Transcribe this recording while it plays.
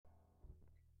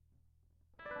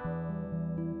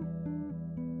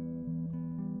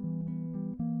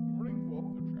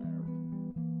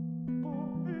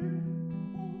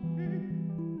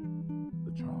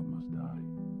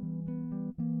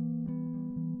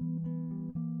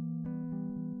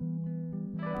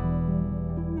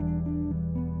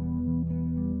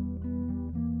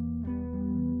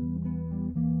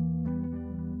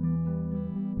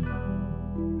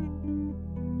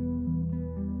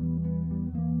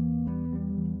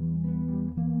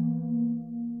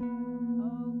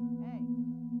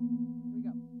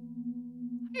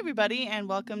everybody, and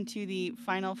welcome to the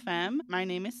Final Femme. My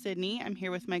name is Sydney. I'm here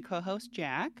with my co-host,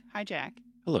 Jack. Hi, Jack.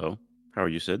 Hello. How are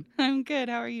you, Sid? I'm good.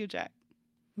 How are you, Jack?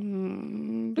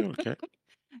 Doing okay.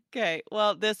 Okay,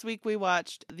 well, this week we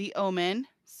watched The Omen,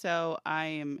 so I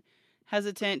am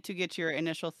hesitant to get your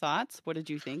initial thoughts. What did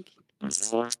you think? I'm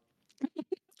sorry.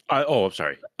 I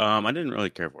didn't really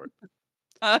care for it.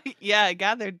 Yeah, I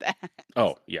gathered that.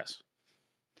 Oh, yes.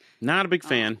 Not a big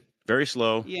fan. Very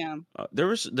slow. Yeah. There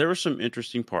were some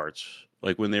interesting parts,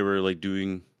 like when they were like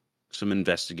doing some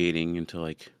investigating into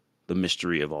like the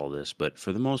mystery of all this. But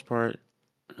for the most part,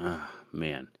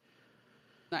 man,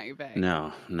 Not your bag.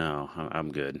 no,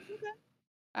 I'm good.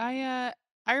 I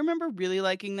remember really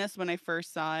liking this when I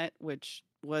first saw it, which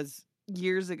was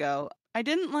years ago. I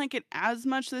didn't like it as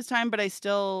much this time, but I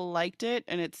still liked it,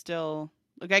 and it's still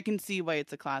like I can see why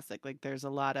it's a classic. Like there's a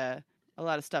lot of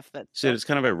stuff that Sid, it's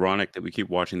kind of ironic that we keep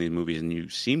watching these movies and you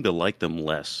seem to like them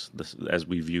less as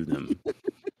we view them.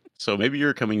 So maybe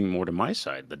you're coming more to my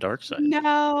side, the dark side.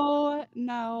 No,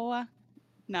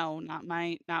 not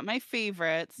my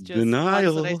favorites. Just ones that I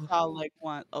Denial. saw like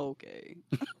one. Okay,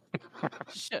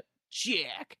 shit,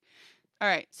 Jack. All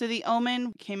right, so The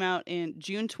Omen came out in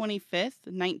June 25th,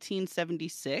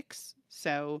 1976.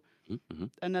 So Mm-hmm.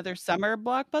 another summer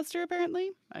blockbuster,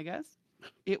 apparently, I guess.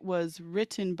 It was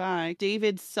written by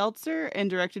David Seltzer and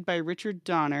directed by Richard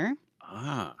Donner.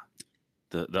 Ah,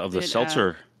 the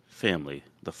Seltzer family,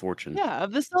 the fortune. Yeah,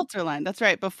 of the Seltzer line. That's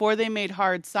right. Before they made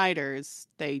hard ciders,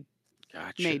 they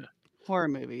made horror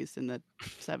movies in the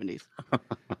 70s.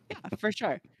 Yeah, for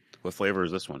sure. What flavor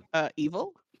is this one?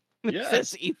 Evil? Yes.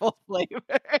 This evil flavor.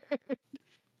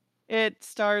 It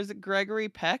stars Gregory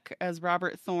Peck as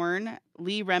Robert Thorne,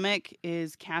 Lee Remick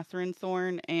is Catherine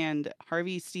Thorne, and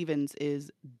Harvey Stevens is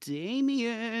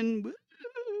Damien. Woo!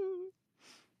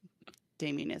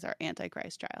 Damien is our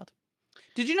Antichrist child.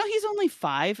 Did you know he's only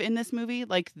 5 in this movie?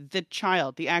 Like the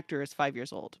child, the actor is 5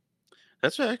 years old.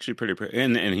 That's actually pretty,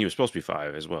 and he was supposed to be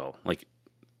 5 as well. Like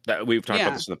that, we've talked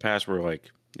about this in the past. Where like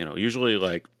usually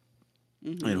like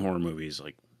in horror movies,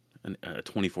 like a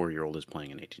 24-year-old is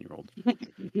playing an 18-year-old,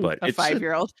 but a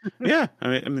 5-year-old. Yeah,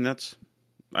 I mean that's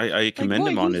I commend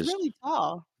him on his. Really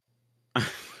tall.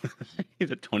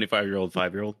 He's a 25-year-old,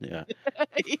 5-year-old. Yeah.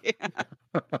 Yeah.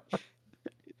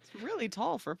 It's really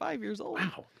tall for 5 years old.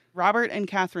 Wow. Robert and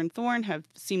Catherine Thorne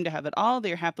seem to have it all.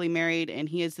 They're happily married, and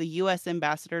he is the U.S.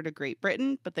 ambassador to Great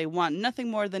Britain, but they want nothing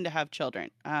more than to have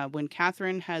children. When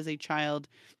Catherine has a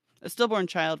stillborn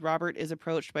child, Robert is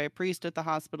approached by a priest at the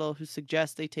hospital who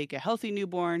suggests they take a healthy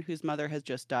newborn whose mother has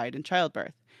just died in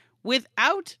childbirth.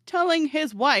 Without telling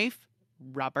his wife,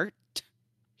 Robert,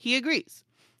 he agrees.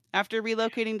 After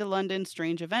relocating to London,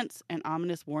 strange events and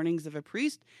ominous warnings of a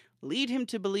priest lead him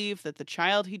to believe that the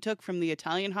child he took from the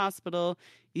Italian hospital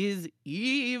is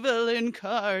evil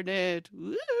incarnate.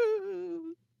 Woo!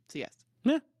 So yes.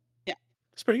 Yeah.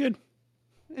 It's pretty good.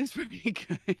 It's pretty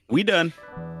good. We done.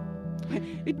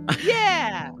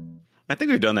 Yeah. I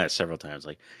think we've done that several times.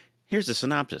 Like, here's the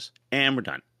synopsis, and we're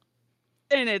done.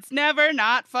 And it's never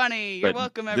not funny. You're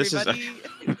welcome, everybody.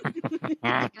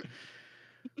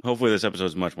 Hopefully this episode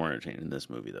is much more entertaining than this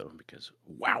movie, though, because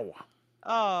wow.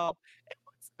 Oh, it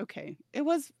was okay.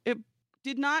 It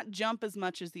did not jump as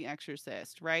much as The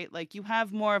Exorcist, right? Like you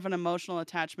have more of an emotional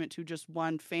attachment to just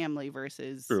one family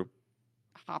versus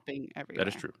hopping everywhere.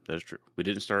 That is true. We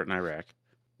didn't start in Iraq.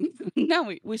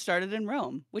 No, we started in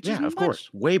Rome, which is of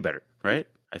course, way better, right?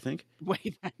 I think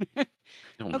way better.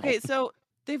 Okay, so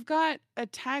they've got a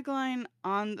tagline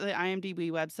on the IMDb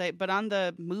website, but on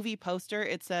the movie poster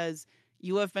it says,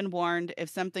 "You have been warned. If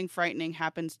something frightening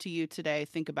happens to you today,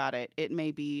 think about it. It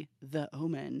may be the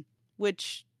Omen."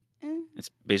 Which it's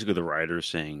basically the writer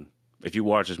saying, if you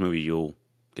watch this movie, you'll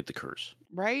get the curse.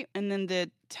 Right? And then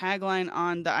the tagline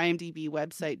on the IMDb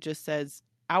website just says,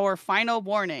 "Our final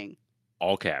warning."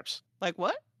 All caps. Like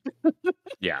what?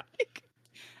 Yeah.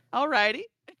 Alrighty.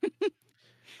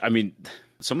 I mean,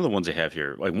 some of the ones they have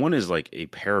here, like one is like a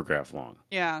paragraph long.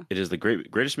 Yeah. It is the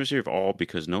greatest mystery of all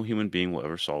because no human being will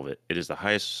ever solve it. It is the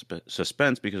highest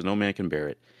suspense because no man can bear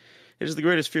it. It is the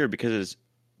greatest fear because it is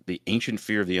the ancient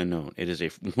fear of the unknown. It is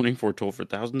a warning foretold for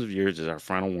thousands of years. It is our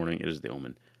final warning. It is the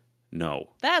Omen.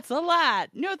 No. That's a lot.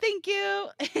 No, thank you.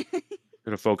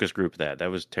 Gonna focus group that.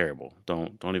 That was terrible.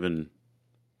 Don't even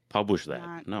publish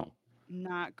that. No.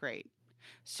 Not great.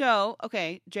 So,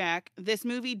 okay, Jack, this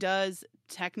movie does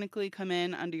technically come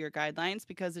in under your guidelines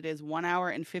because it is 1 hour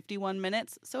and 51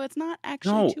 minutes. So it's not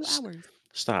actually 2 hours.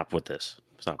 Stop with this.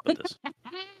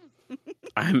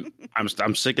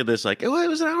 I'm sick of this. Like, oh, it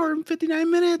was 1 hour and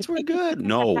 59 minutes. We're good.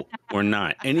 No, we're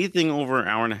not. Anything over an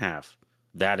hour and a half,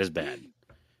 that is bad.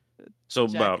 So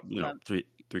Jack, about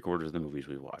 3/4 of the movies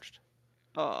we've watched.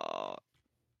 Oh,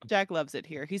 Jack loves it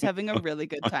here. He's having a really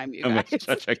good time, you I'm guys. having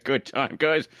such a good time,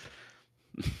 guys.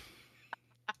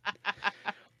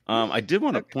 I did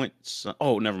want to point.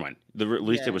 Oh, never mind. The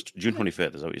release date was June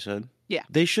 25th. Is that what you said? Yeah.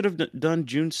 They should have done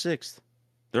June 6th.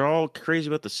 They're all crazy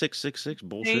about the 666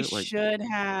 bullshit. They should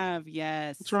have,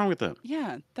 yes. What's wrong with them?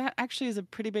 Yeah, that actually is a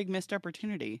pretty big missed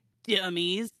opportunity.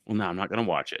 Dummies. Well, no, I'm not going to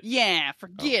watch it. Yeah,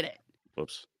 forget it.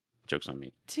 Whoops. Joke's on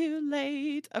me. Too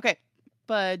late. Okay.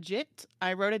 Budget.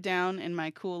 I wrote it down in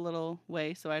my cool little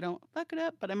way so I don't fuck it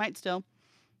up, but I might still.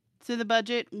 So the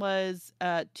budget was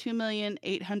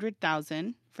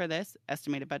 $2,800,000 for this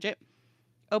estimated budget.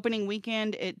 Opening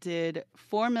weekend, it did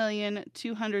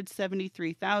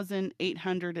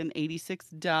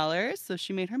 $4,273,886. So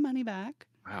she made her money back.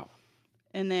 Wow.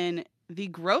 And then the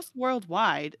gross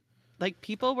worldwide, like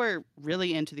people were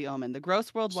really into the Omen. The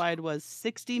gross worldwide was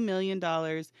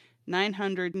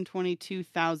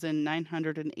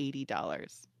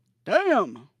 $60,922,980.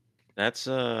 Damn. That's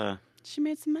She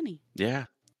made some money. Yeah,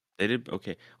 they did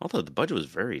okay. Although the budget was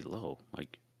very low,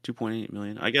 like 2.8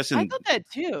 million. I guess I in thought that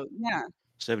too. Yeah,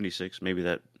 76, maybe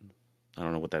that. I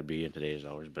don't know what that'd be in today's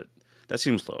dollars, but that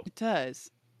seems low. it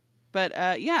does.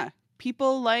 But yeah,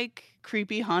 people like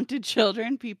creepy haunted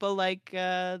children. People like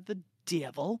the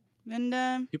devil,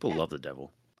 and People love the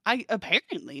devil. I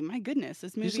apparently, my goodness,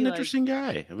 this movie. He's an interesting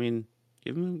guy. I mean,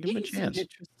 give him a he's chance. An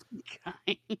interesting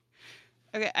guy.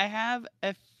 Okay, I have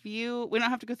a few. We don't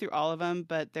have to go through all of them,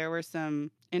 but there were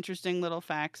some interesting little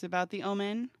facts about the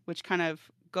Omen, which kind of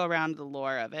go around the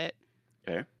lore of it.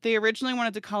 Okay. They originally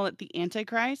wanted to call it the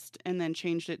Antichrist and then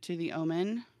changed it to the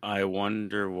Omen. I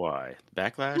wonder why.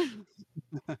 Backlash?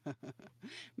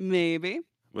 Maybe.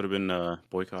 Would have been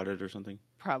boycotted or something?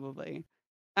 Probably.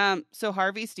 So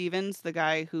Harvey Stevens, the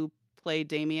guy who played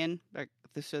Damien, or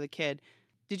the kid,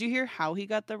 did you hear how he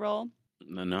got the role?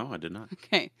 No, I did not.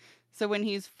 Okay. So when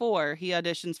he's 4, he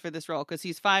auditions for this role because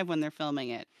he's 5 when they're filming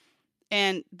it.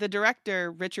 And the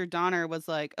director, Richard Donner, was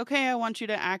like, okay, I want you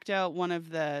to act out one of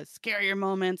the scarier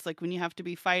moments, like when you have to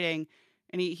be fighting.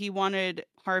 And he wanted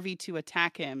Harvey to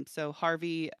attack him. So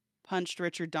Harvey punched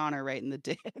Richard Donner right in the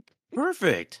dick.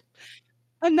 Perfect.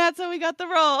 And that's how we got the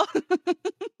role.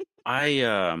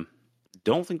 I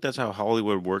don't think that's how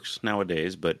Hollywood works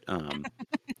nowadays, but No.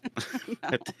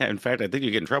 in fact, I think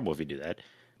you get in trouble if you do that.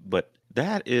 But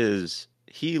that is,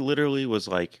 he literally was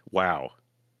like, wow,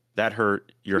 that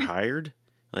hurt. You're hired?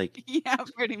 Like, Yeah,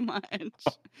 pretty much.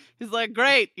 He's like,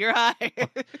 great, you're hired.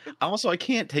 also, I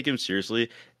can't take him seriously.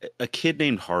 A kid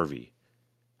named Harvey.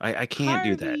 I can't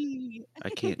do that. Harvey. I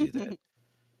can't do that.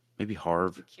 Maybe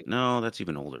Harv. No, that's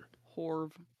even older.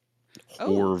 Horv.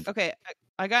 Horv. Oh, okay.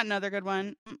 I got another good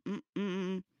one.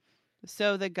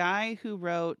 So the guy who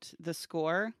wrote the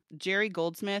score, Jerry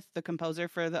Goldsmith, the composer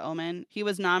for The Omen, he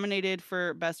was nominated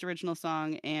for Best Original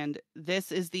Song, and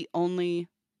this is the only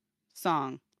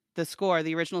song, the score,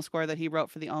 the original score that he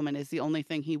wrote for The Omen is the only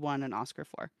thing he won an Oscar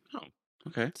for. Oh,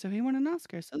 okay. So he won an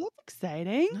Oscar. So that's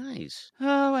exciting. Nice.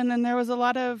 Oh, and then there was a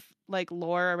lot of like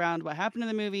lore around what happened in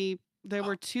the movie. There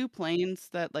were 2 planes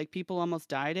that like people almost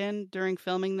died in during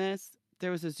filming this.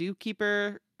 There was a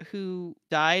zookeeper who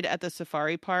died at the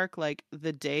safari park like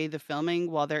the day the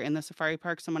filming. While they're in the safari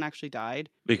park, someone actually died.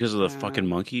 Because of the fucking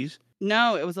monkeys?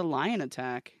 No, it was a lion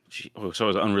attack. Oh, so it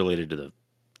was unrelated to the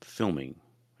filming.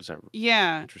 Is that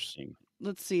Yeah. interesting?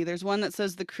 Let's see. There's one that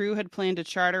says the crew had planned to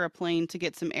charter a plane to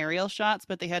get some aerial shots,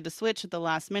 but they had to switch at the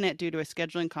last minute due to a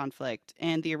scheduling conflict.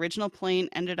 And the original plane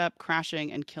ended up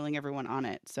crashing and killing everyone on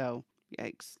it. So,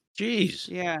 yikes. Jeez.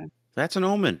 Yeah. That's an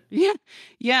omen. Yeah.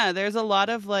 Yeah. There's a lot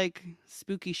of like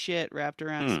spooky shit wrapped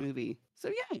around this movie. So,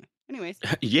 yeah. Anyways.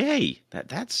 Yay.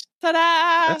 That's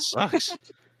Ta-da! that sucks.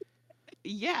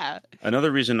 Yeah. Another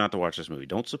reason not to watch this movie.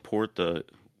 Don't support the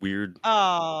weird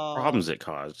problems it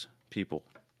caused people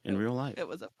in real life. It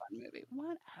was a fun movie.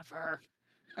 Whatever.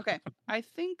 Okay. I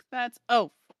think that's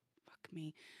fuck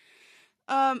me.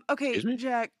 Okay, Excuse me?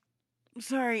 Jack.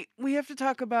 Sorry. We have to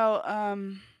talk about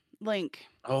Link.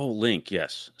 Oh, Link,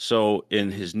 yes. So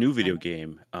in his new video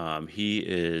game, he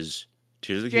is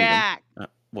Tears of the Jack.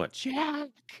 Kingdom. What? Jack.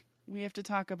 We have to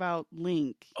talk about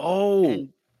Link. Oh.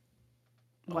 And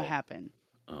what happened.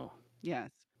 Oh. Yes.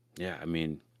 Yeah, I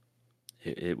mean,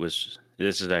 it was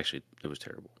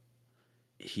terrible.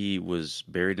 He was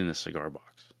buried in a cigar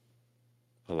box,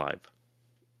 alive.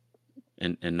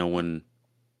 And no one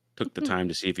took the time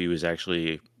to see if he was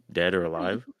actually dead or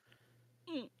alive.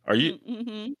 Are you?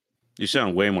 Mm-hmm. You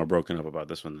sound way more broken up about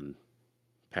this one than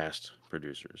past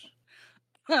producers.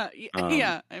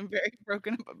 Yeah, I'm very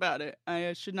broken up about it.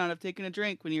 I should not have taken a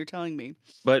drink when you were telling me.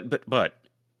 But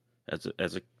as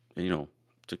a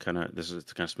to kind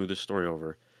of smooth this story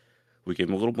over. We gave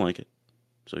him a little blanket,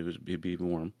 so he'd be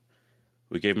warm.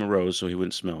 We gave him a rose so he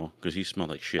wouldn't smell, because he smelled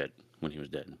like shit when he was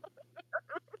dead.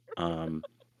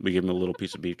 We gave him a little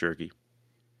piece of beef jerky,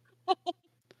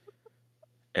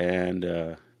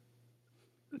 and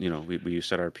we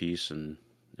said our piece, and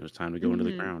it was time to go into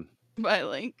the ground. By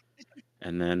Link.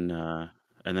 And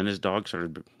then his dog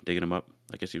started digging him up.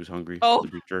 I guess he was hungry Oh. for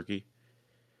the beef jerky.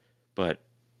 But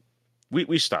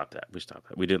we stopped that.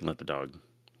 We didn't let the dog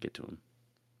get to him.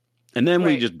 And then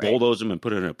we just bulldozed him and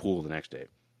put him in a pool the next day.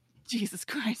 Jesus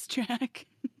Christ, Jack.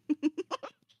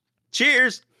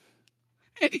 Cheers!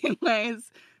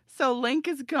 Anyways, so Link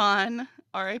is gone.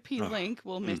 R.I.P. Link.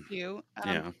 We'll miss you.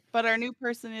 Yeah. But our new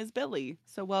person is Billy.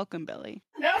 So welcome, Billy.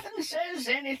 Nothing says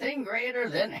anything greater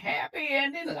than happy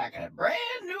ending like a brand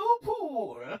new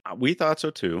pool. We thought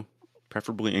so too.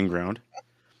 Preferably in ground.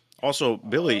 Also,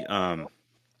 Billy,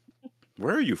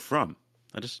 where are you from?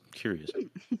 I'm just curious.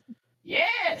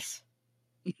 Yes.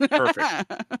 Perfect.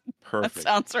 That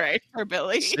sounds right for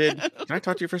Billy. Sid, can I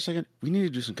talk to you for a second? We need to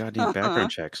do some goddamn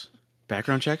background checks.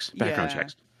 Background checks? Background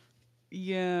checks.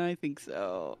 Yeah, I think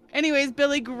so. Anyways,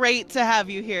 Billy, great to have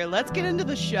you here. Let's get into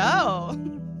the show.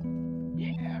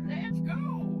 Yeah, let's go.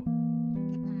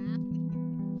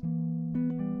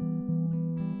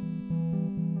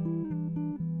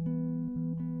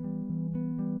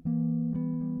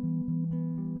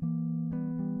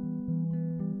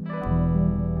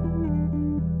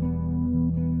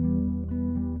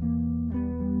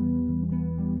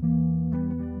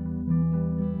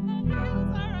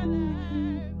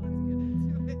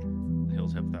 The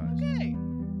hills have thighs. Okay.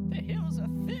 The hills are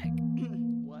thick.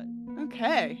 What?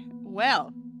 Okay.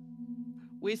 Well,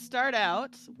 we start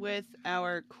out with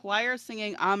our choir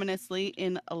singing ominously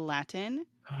in Latin,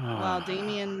 while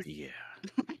Damien's... Yeah.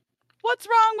 What's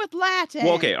wrong with Latin?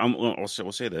 Well, okay.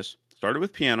 We'll say this. Started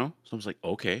with piano. So I was like,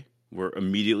 okay, we're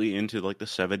immediately into like the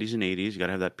 70s and 80s. You got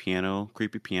to have that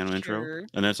creepy piano intro.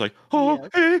 And then it's like,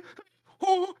 hey,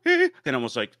 and I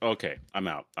was like, okay, I'm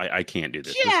out. I can't do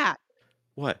this. Jack!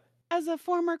 What? As a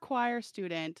former choir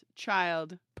student,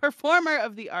 child, performer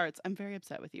of the arts, I'm very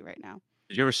upset with you right now.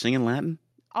 Did you ever sing in Latin?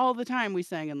 All the time we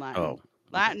sang in Latin. Oh. Okay.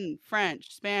 Latin,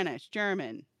 French, Spanish,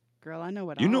 German. Girl, I know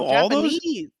what You all. know all Japanese.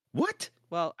 those? What?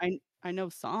 Well, I know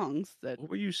songs that... What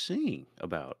were you singing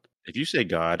about? If you say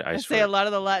God, I swear. say a lot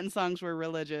of the Latin songs were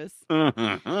religious.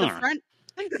 The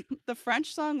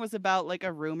French song was about like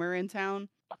a rumor in town.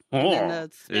 Le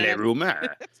rumeur.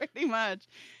 Pretty much.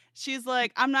 She's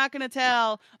like, I'm not going to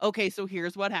tell. Okay, so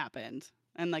here's what happened.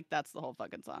 And like, that's the whole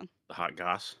fucking song. The hot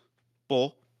goss.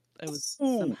 Bull. It was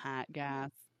some hot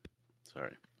gas.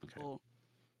 Sorry. Okay. Bull.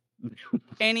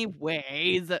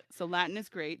 Anyways, so Latin is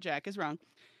great. Jack is wrong.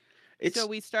 So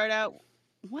we start out.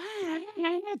 What?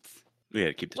 We had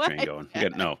to keep the train going.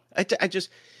 I just.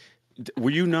 Were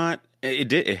you not? It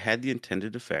did. It had the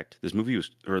intended effect. This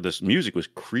music was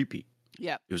creepy.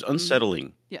 Yeah. It was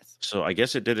unsettling. Yes. So I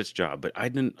guess it did its job, but I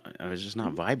was just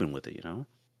not vibing with it. You know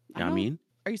what I mean?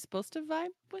 Are you supposed to vibe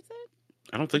with it?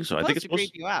 I don't think so. I think it's supposed to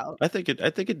creep you out. I think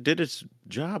it did its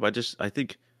job. I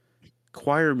think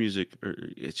choir music.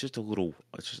 It's just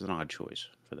an odd choice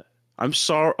for that. I'm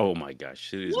sorry. Oh my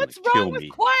gosh. What's wrong with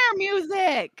choir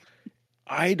music?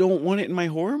 I don't want it in my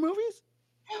horror movies.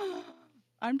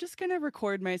 I'm just going to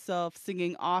record myself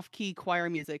singing off-key choir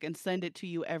music and send it to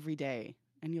you every day.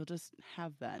 And you'll just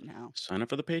have that now. Sign up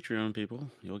for the Patreon, people.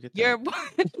 You'll get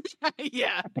that.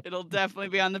 Yeah, it'll definitely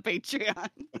be on the Patreon.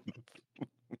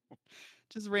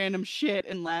 Just random shit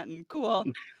in Latin. Cool.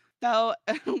 So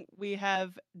we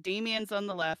have Damien's on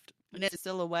the left, and it's a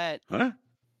silhouette. Huh?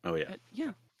 Oh, yeah.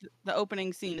 Yeah. The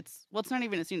opening scene. It's not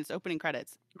even a scene. It's opening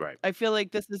credits. Right. I feel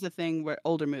like this is a thing where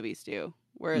older movies do,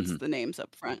 where it's the names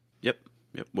up front. Yep.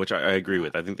 Which I agree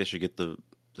with. I think they should get the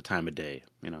time of day,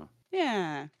 you know.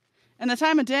 Yeah. And the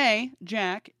time of day,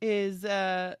 Jack, is 6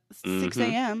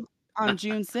 a.m. on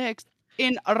June 6th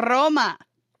in Roma.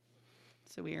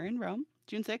 So we are in Rome,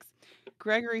 June 6th.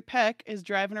 Gregory Peck is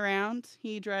driving around.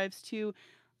 He drives to,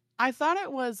 I thought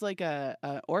it was like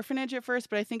a orphanage at first,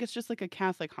 but I think it's just like a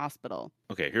Catholic hospital.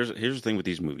 Okay, here's the thing with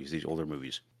these movies, these older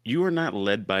movies. You are not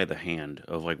led by the hand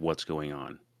of like what's going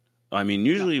on. I mean,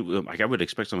 usually, like I would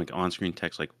expect some like on-screen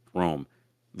text like Rome,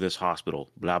 this hospital,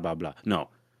 blah blah blah. No,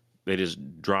 they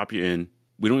just drop you in.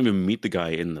 We don't even meet the guy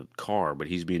in the car, but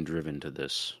he's being driven to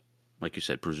this, like you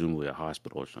said, presumably a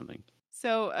hospital or something.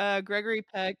 So Gregory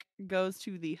Peck goes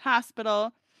to the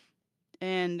hospital,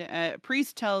 and a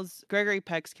priest tells Gregory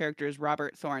Peck's character is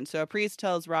Robert Thorne. So a priest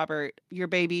tells Robert, your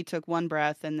baby took one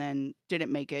breath and then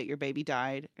didn't make it. Your baby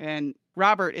died. And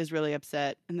Robert is really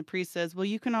upset. And the priest says, well,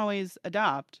 you can always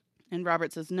adopt. And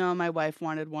Robert says, no, my wife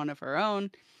wanted one of her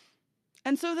own.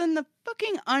 And so then the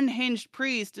fucking unhinged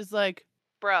priest is like,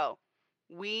 bro,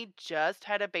 we just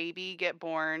had a baby get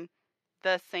born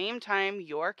the same time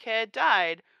your kid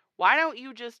died. Why don't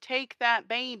you just take that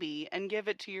baby and give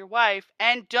it to your wife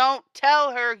and don't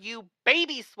tell her you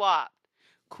baby swapped?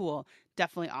 Cool.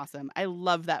 Definitely awesome. I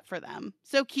love that for them.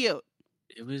 So cute.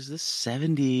 It was the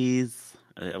 70s.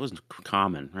 That wasn't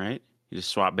common, right? You just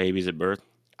swap babies at birth.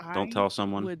 Don't tell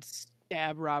someone. I would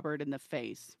stab Robert in the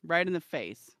face. Right in the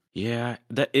face. Yeah,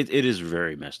 it is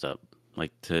very messed up.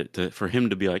 Like for him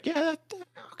to be like, yeah,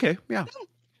 okay, yeah.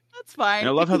 That's fine. And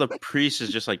I love how the priest is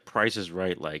just like, Price is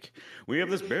Right. Like, we have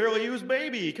this barely used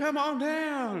baby. Come on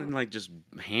down. And like just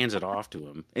hands it off to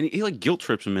him. And he like guilt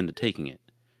trips him into taking it.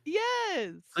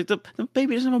 Yes. Like the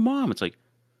baby doesn't have a mom. It's like,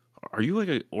 are you like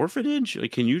an orphanage?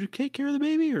 Like, can you take care of the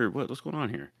baby or what's going on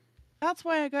here? That's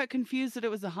why I got confused that it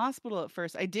was a hospital at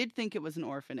first. I did think it was an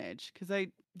orphanage because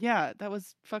that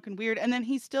was fucking weird. And then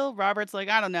Robert's like,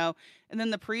 I don't know. And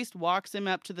then the priest walks him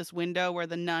up to this window where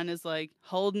the nun is like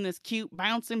holding this cute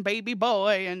bouncing baby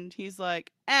boy. And he's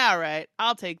like, all right,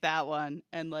 I'll take that one.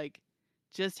 And like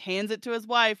just hands it to his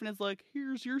wife and is like,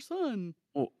 here's your son.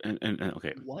 Oh, and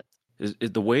okay. What? Is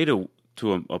the way to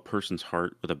a person's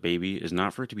heart with a baby is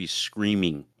not for it to be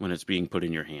screaming when it's being put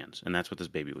in your hands. And that's what this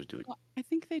baby was doing. Well, I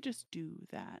think they just do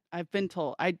that. I've been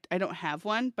told. I don't have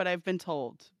one, but I've been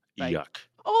told. Like, yuck.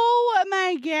 Oh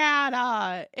my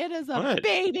God. It is a What?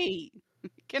 baby.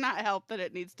 Cannot help that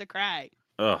it needs to cry.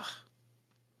 Ugh.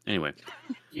 Anyway.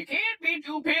 You can't be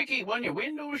too picky when you're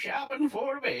window shopping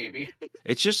for a baby.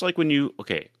 It's just like when you,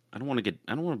 okay, I don't want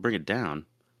to bring it down,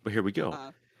 but here we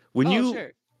go.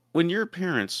 Sure. When your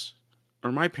parents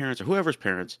or my parents or whoever's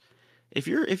parents, if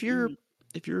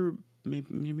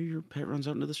maybe your pet runs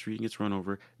out into the street and gets run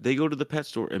over, they go to the pet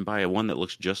store and buy one that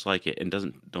looks just like it and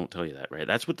don't tell you that, right?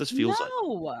 That's what this feels like.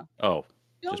 No. Oh,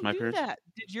 Don't just my do parents? that.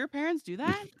 Did your parents do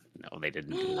that? No, they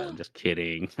didn't do that. I'm just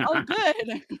kidding. Oh,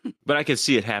 good. But I could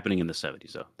see it happening in the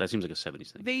 70s, though. That seems like a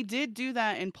 70s thing. They did do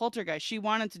that in Poltergeist. She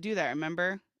wanted to do that,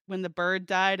 remember? When the bird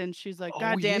died and she's like,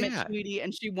 God damn it, sweetie.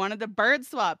 And she wanted the bird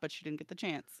swap, but she didn't get the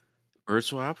chance. Bird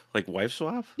swap? Like wife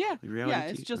swap? Yeah. Like Yeah,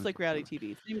 it's just like reality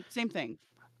TV. Same thing.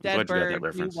 I'm Dead glad you got that bird, new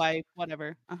reference. wife,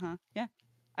 whatever. Yeah.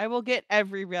 I will get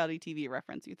every reality TV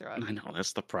reference you throw at me. I know,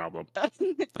 that's the problem.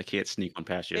 I can't sneak one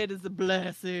past you. It is a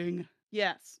blessing.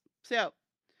 Yes. So,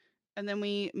 and then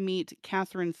we meet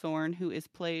Catherine Thorne, who is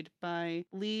played by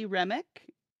Lee Remick.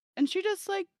 And she just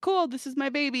like, cool, this is my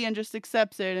baby, and just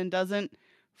accepts it and doesn't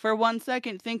for 1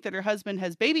 second think that her husband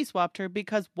has baby swapped her,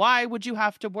 because why would you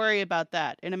have to worry about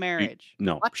that in a marriage?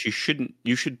 She shouldn't.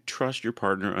 You should trust your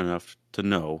partner enough to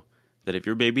know that if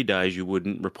your baby dies, you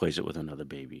wouldn't replace it with another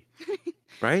baby.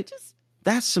 Right?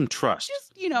 That's some trust.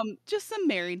 Just some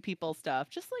married people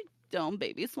stuff. Just like, don't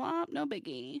baby swap, no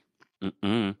biggie.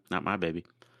 Not my baby.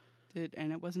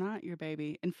 And it was not your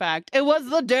baby. In fact, it was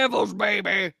the devil's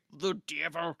baby. The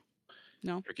devil.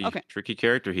 No? Tricky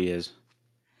character he is.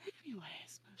 Anyways.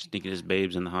 Sneaking his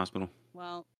babes in the hospital.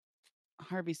 Well,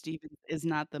 Harvey Stevens is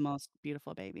not the most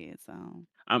beautiful baby, so...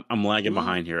 I'm lagging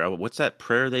behind here. What's that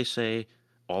prayer they say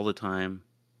all the time?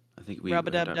 I think we...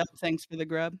 Rub-a-dub-dub, thanks for the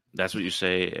grub. That's what you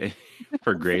say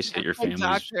for grace at your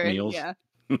family's meals? Yeah,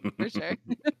 for sure.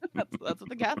 That's what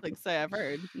the Catholics say, I've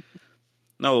heard.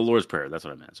 No, the Lord's Prayer. That's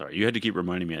what I meant. Sorry. You had to keep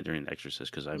reminding me during The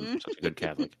Exorcist because I'm such a good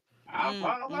Catholic. Our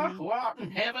Father who art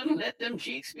in heaven, let them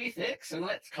cheeks be thick, and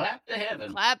let's clap to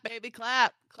heaven. Clap, baby,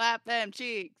 clap. Clap them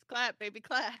cheeks. Clap, baby,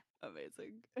 clap.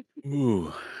 Amazing.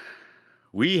 Ooh.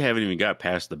 We haven't even got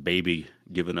past the baby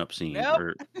giving up scene.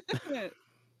 Nope.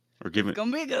 Or giving... It's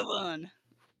gonna be a good one.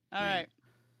 All right.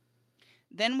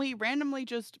 Then we randomly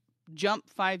just jump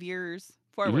 5 years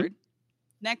forward.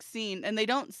 Next scene. And they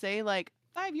don't say, like,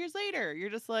 5 years later. You're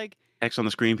just like... X on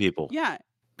the screen, people. Yeah.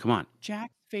 Come on.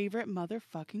 Jack's favorite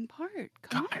motherfucking part.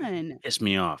 Come on. Piss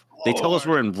me off. They tell us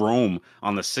we're in Rome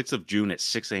on the 6th of June at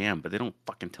 6 a.m., but they don't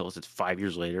fucking tell us it's 5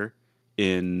 years later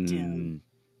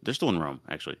They're still in Rome,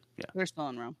 actually. Yeah. They're still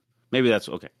in Rome. Maybe that's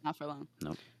okay. Not for long.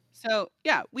 Nope. So,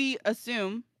 yeah, we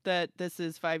assume that this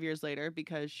is 5 years later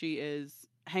because she is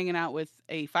hanging out with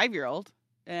a 5-year-old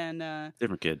and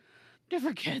different kid.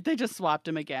 They just swapped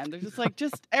him again. They're just like,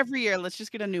 just every year, let's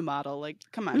just get a new model. Like,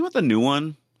 come on. We want the new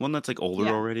one. One that's like older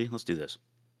already. Let's do this.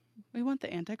 We want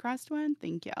the Antichrist one.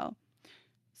 Thank you.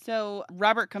 So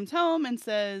Robert comes home and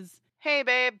says, hey,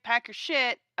 babe, pack your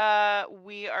shit.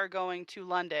 We are going to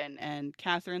London. And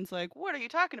Catherine's like, what are you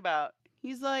talking about?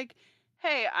 He's like,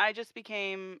 hey, I just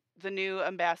became the new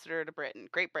ambassador to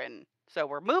Great Britain. So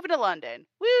we're moving to London.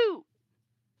 Woo!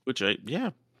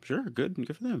 Sure.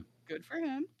 Good for them. Good for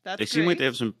him. That's They seem like great. they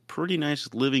have some pretty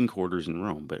nice living quarters in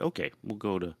Rome, but okay, we'll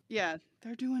go to... Yeah,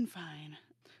 they're doing fine.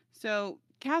 So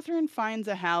Catherine finds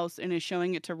a house and is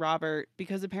showing it to Robert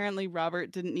because apparently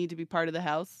Robert didn't need to be part of the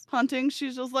house hunting.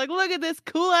 She's just like, look at this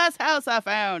cool ass house I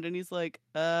found. And he's like,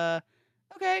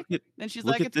 okay. And she's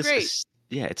like, it's great.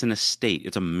 Yeah, it's an estate.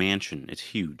 It's a mansion. It's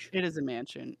huge. It is a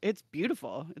mansion. It's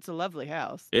beautiful. It's a lovely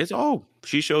house.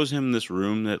 She shows him this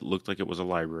room that looked like it was a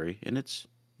library, and it's,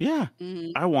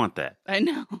 I want that. I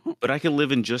know. But I could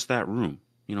live in just that room.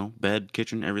 You know, bed,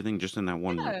 kitchen, everything, just in that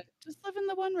one room. Just live in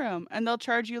the one room. And they'll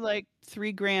charge you like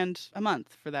 $3,000 a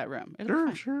month for that room.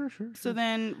 Sure. So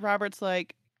then Robert's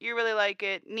like, you really like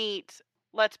it? Neat.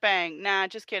 Let's bang. Nah,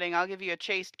 just kidding. I'll give you a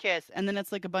chaste kiss. And then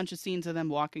it's like a bunch of scenes of them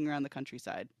walking around the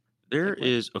countryside. There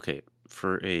is,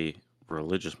 for a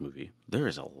religious movie, there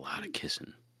is a lot of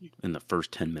kissing in the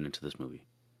first 10 minutes of this movie.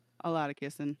 A lot of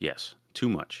kissing. Yes, too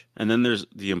much. And then there's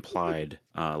the implied,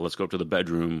 let's go up to the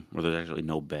bedroom where there's actually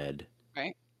no bed.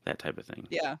 Right. That type of thing.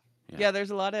 Yeah,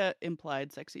 there's a lot of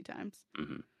implied sexy times.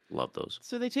 Mm-hmm. Love those.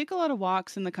 So they take a lot of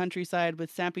walks in the countryside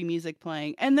with sappy music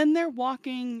playing. And then they're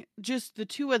walking, just the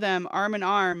two of them, arm in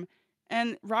arm.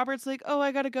 And Robert's like, oh,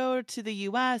 I got to go to the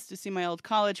U.S. to see my old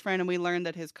college friend. And we learned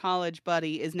that his college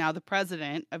buddy is now the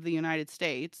president of the United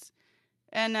States.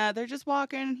 And they're just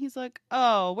walking. And he's like,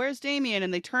 oh, where's Damien?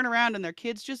 And they turn around and their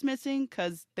kid's just missing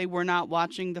because they were not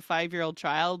watching the 5-year-old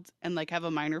child and like have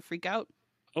a minor freak out.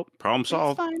 Oh, problem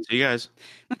solved. See you guys.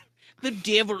 The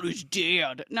devil is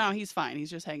dead. No, he's fine. He's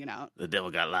just hanging out. The devil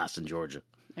got lost in Georgia.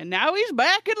 And now he's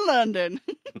back in London.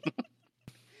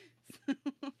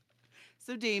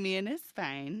 So Damien is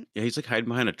fine. Yeah, he's like hiding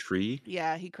behind a tree.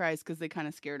 Yeah, he cries because they kind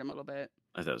of scared him a little bit.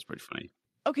 I thought it was pretty funny.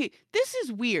 Okay, this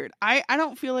is weird. I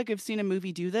don't feel like I've seen a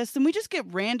movie do this. And we just get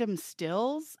random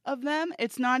stills of them.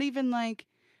 It's not even like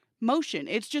motion.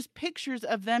 It's just pictures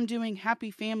of them doing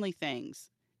happy family things.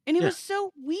 And it was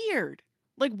so weird.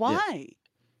 Like, why? Yeah.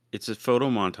 It's a photo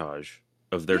montage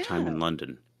of their time in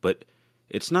London. But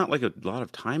it's not like a lot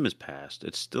of time has passed.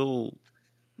 It's still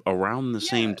around the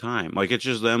same time. Like, it's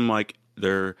just them, like,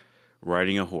 they're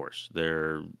riding a horse.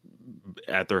 They're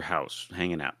at their house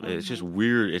hanging out. It's just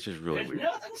weird. It's just really weird.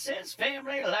 Nothing says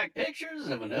family like pictures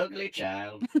of an ugly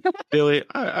child. Billy,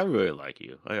 I really like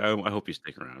you. I hope you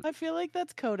stick around. I feel like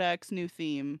that's Kodak's new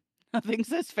theme. Nothing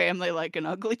says family like an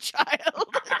ugly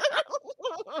child.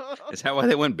 Is that why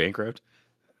they went bankrupt?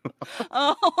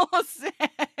 Oh, sad.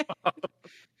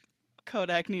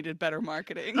 Kodak needed better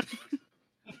marketing.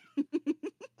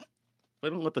 They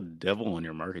don't let the devil on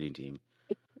your marketing team.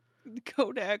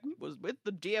 Kodak was with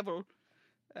the devil.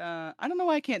 I don't know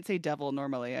why I can't say devil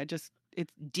normally. It's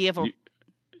devil.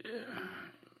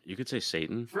 You could say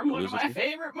Satan. From one of my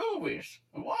favorite movies,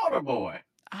 Waterboy.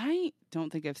 I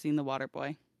don't think I've seen The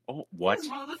Waterboy. Oh, what? His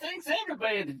mother thinks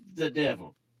everybody the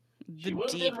devil. She would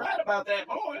have been devil. right about that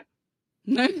boy.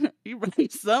 You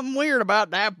write something weird about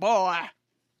that boy.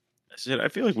 Sid, I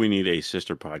feel like we need a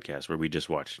sister podcast where we just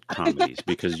watch comedies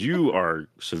because you are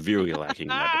severely lacking in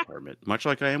that department, much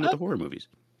like I am with the horror movies.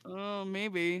 Oh,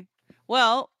 maybe.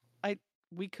 Well,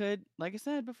 we could, like I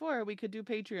said before, we could do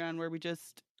Patreon where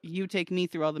you take me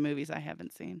through all the movies I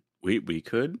haven't seen. We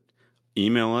could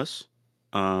email us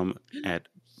at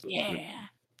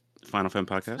Final Femme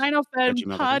Podcast. Final Femme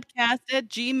Podcast at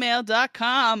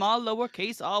gmail.com. All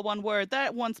lowercase, all one word.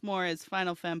 That once more is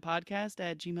Final Femme Podcast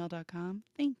at gmail.com.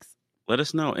 Thanks. Let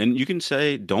us know. And you can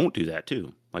say don't do that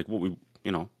too. Like what we'll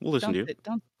listen to you.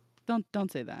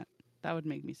 Don't say that. That would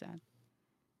make me sad.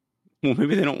 Well,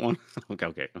 maybe they don't want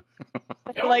okay.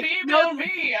 Don't email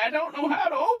me. I don't know how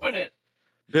to open it.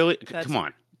 Billy, come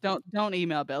on. Don't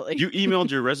email Billy. You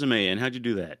emailed your resume in. How'd you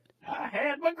do that? I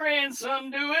had my grandson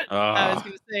do it. I was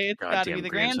going to say, it's got to be the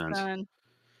grandson.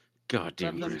 God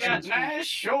damn He's got nice,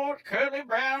 short, curly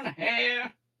brown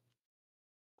hair.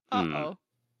 Uh-oh.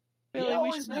 Billy, he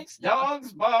always makes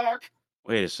dogs bark.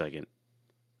 Wait a second.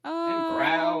 And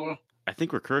growl. I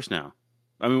think we're cursed now.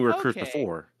 I mean, we were cursed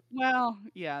before. Well,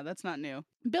 yeah, that's not new.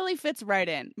 Billy fits right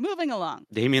in. Moving along.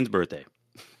 Damien's birthday.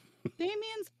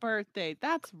 Damien's birthday.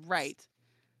 That's right.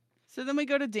 So then we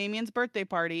go to Damien's birthday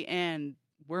party, and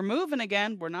we're moving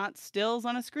again. We're not stills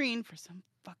on a screen for some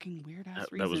fucking weird-ass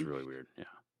reason. That was really weird, yeah.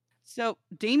 So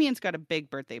Damien's got a big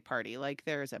birthday party. Like,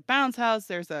 there's a bounce house.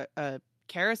 There's a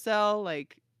carousel.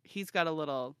 Like, he's got a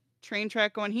little train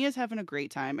track going. He is having a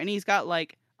great time. And he's got,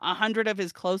 like, 100 of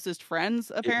his closest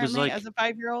friends, apparently, as a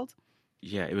 5-year-old.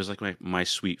 Yeah, it was like my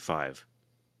Sweet Five.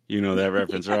 You know that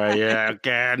reference, right? Yeah,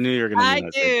 okay, I knew you were going to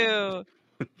do that. I do.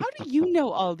 How do you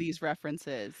know all these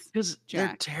references? Because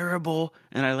they're terrible,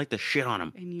 and I like to shit on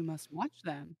them. And you must watch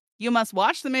them. You must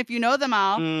watch them if you know them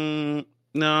all.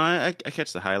 No, I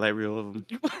catch the highlight reel of them.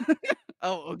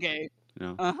 Oh, okay. You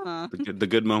know, Uh-huh. the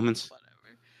good moments. Whatever.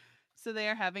 So they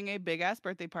are having a big ass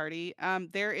birthday party.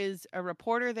 There is a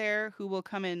reporter there who will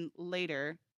come in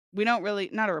later. We don't really,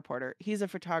 not a reporter. He's a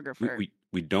photographer.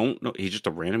 We don't know. He's just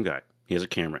a random guy. He has a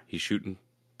camera. He's shooting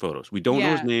photos. We don't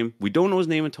know his Yeah. name. We don't know his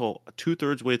name until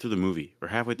 2/3 way through the movie or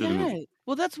halfway through the Yeah. movie.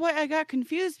 Well, that's why I got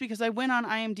confused because I went on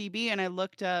IMDb and I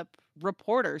looked up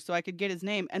reporter so I could get his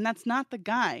name, and that's not the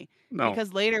guy. No.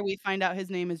 Because later we find out his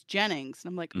name is Jennings, and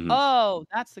I'm like, Mhm. oh,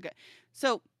 that's the guy.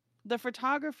 So the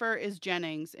photographer is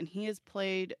Jennings, and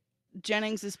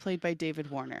Jennings is played by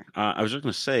David Warner. I was just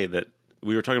going to say that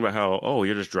we were talking about how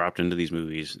you're just dropped into these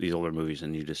movies, these older movies,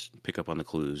 and you just pick up on the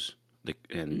clues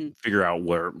and figure out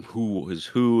who is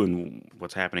who and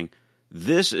what's happening.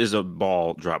 This is a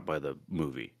ball dropped by the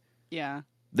movie. Yeah.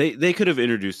 They could have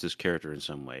introduced this character in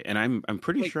some way, and I'm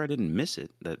pretty sure I didn't miss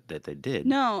it that they did.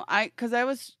 No, because I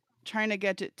was trying to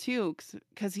get it too,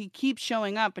 because he keeps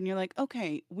showing up, and you're like,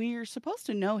 okay, we're supposed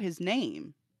to know his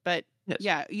name, but Yes.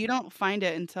 yeah, you don't find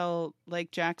it until,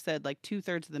 like Jack said, like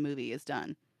 2/3 of the movie is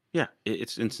done. Yeah,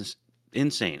 it's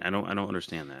insane. I don't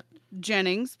understand that.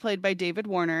 Jennings, played by David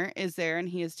Warner, is there, and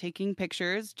he is taking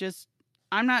pictures.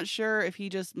 I'm not sure if he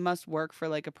just must work for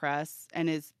like a press, and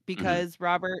is because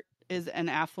Robert is an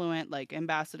affluent like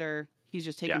ambassador. He's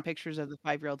just taking pictures of the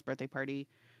 5-year-old's birthday party.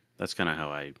 That's kind of how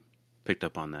I picked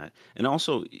up on that. And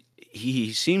also,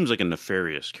 he seems like a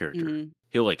nefarious character.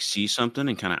 He'll like see something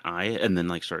and kind of eye it, and then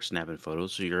like start snapping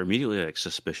photos. So you're immediately like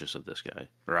suspicious of this guy,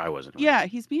 or I wasn't. Yeah,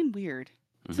 he's being weird.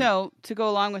 So to go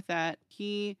along with that,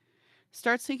 he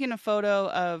starts taking a photo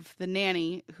of the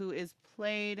nanny, who is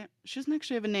played. She doesn't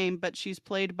actually have a name, but she's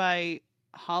played by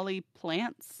Holly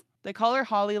Plants. They call her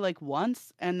Holly like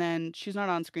once, and then she's not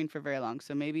on screen for very long.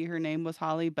 So maybe her name was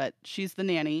Holly, but she's the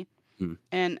nanny.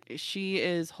 And she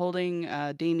is holding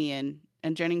Damien,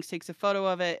 and Jennings takes a photo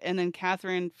of it. And then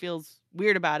Catherine feels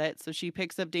weird about it. So she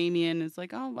picks up Damien and is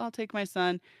like, oh, I'll take my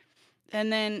son.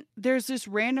 And then there's this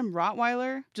random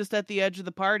Rottweiler just at the edge of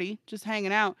the party, just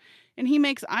hanging out. And he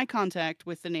makes eye contact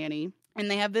with the nanny.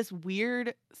 And they have this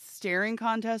weird staring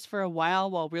contest for a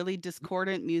while really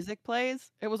discordant music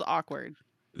plays. It was awkward.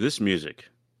 This music,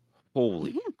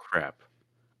 holy crap.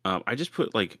 I just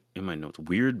put like in my notes,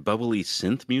 weird bubbly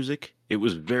synth music. It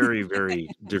was very, very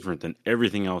different than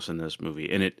everything else in this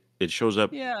movie. And it shows up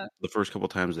the first couple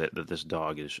times that this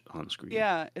dog is on screen.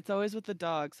 Yeah, it's always with the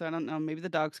dog. So I don't know. Maybe the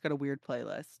dog's got a weird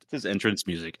playlist. His entrance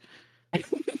music.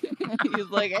 He's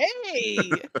like,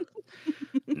 hey.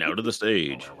 Now to the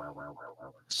stage.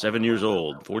 7 years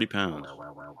old, 40 pounds.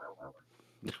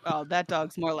 Oh, that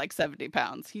dog's more like 70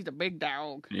 pounds. He's a big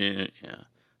dog. Yeah.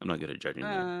 I'm not good at judging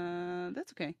that.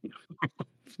 That's okay.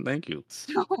 Thank you.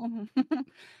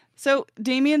 So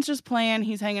Damien's just playing.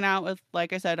 He's hanging out with,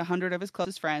 like I said, 100 of his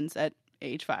closest friends at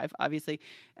age 5, obviously.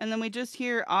 And then we just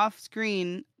hear off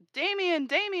screen, Damien,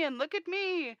 look at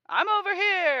me. I'm over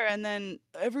here. And then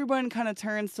everyone kind of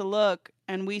turns to look,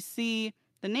 and we see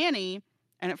the nanny.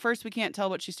 And at first we can't tell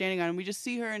what she's standing on. And we just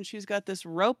see her, and she's got this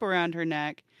rope around her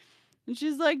neck. And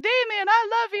she's like, Damien, I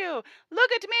love you.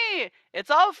 Look at me.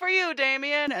 It's all for you,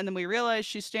 Damien. And then we realize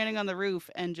she's standing on the roof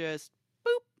and just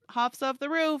boop, hops off the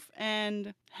roof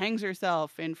and hangs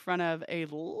herself in front of a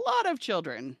lot of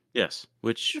children. Yes,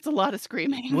 which it's a lot of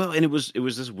screaming. Well, and it was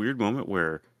this weird moment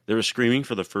where there was screaming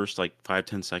for the first like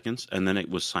 5-10 seconds, and then it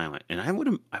was silent. And I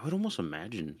would almost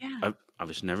imagine. Yeah. I've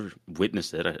just never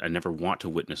witnessed it. I never want to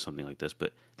witness something like this,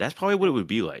 but that's probably what it would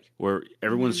be like, where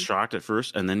everyone's shocked at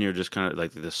first, and then you're just kind of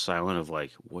like this silent of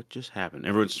like, what just happened?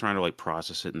 Everyone's trying to like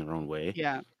process it in their own way.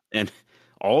 Yeah. And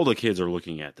all the kids are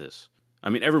looking at this. I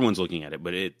mean, everyone's looking at it,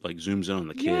 but it like zooms in on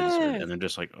the kids, and they're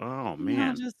just like, "Oh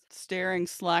man!" Just staring,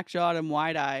 slack-jawed and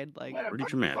wide-eyed, like pretty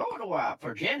dramatic. Photo op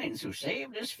for Jennings, who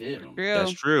saved this film. True.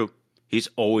 That's true. He's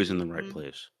always in the right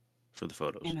place for the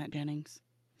photos. And that Jennings.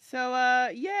 So,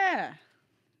 yeah,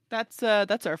 that's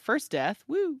our first death.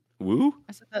 Woo! Woo!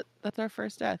 I said that's our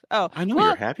first death. Oh, I know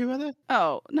you're happy about that.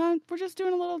 Oh no, we're just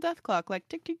doing a little death clock, like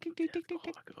tick tick tick tick tick tick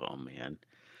tick. Oh man.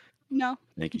 No.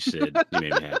 Thank you, Sid. You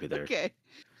made me happy there. Okay.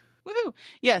 Woohoo!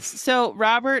 Yes, so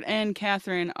Robert and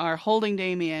Catherine are holding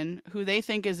Damien, who they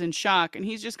think is in shock, and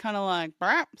he's just kind of like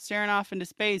staring off into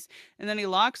space, and then he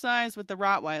locks eyes with the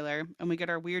Rottweiler, and we get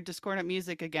our weird discordant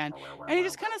music again, and he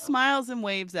just kind of smiles and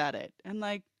waves at it, and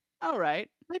like, all right,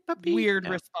 weird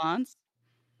response.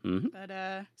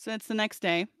 But so it's the next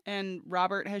day, and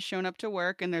Robert has shown up to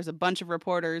work, and there's a bunch of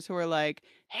reporters who are like,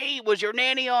 hey, was your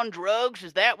nanny on drugs?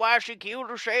 Is that why she killed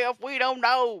herself? We don't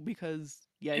know, because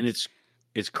and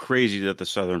it's crazy that the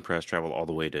Southern press traveled all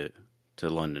the way to to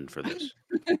London for this.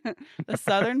 The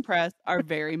Southern press are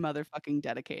very motherfucking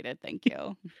dedicated. Thank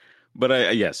you.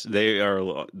 But yes,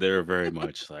 they're very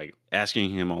much like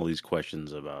asking him all these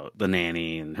questions about the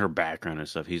nanny and her background and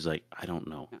stuff. He's like, I don't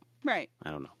know. Right.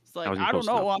 I don't know. It's How like, is he I don't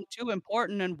supposed to know. I'm too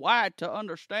important and white to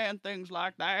understand things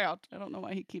like that. I don't know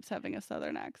why he keeps having a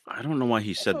Southern accent. I don't know why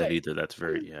he said that Anyway. either. That's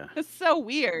very, yeah. It's so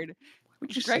weird.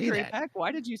 Would you say Gregory that? Peck,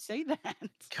 why did you say that?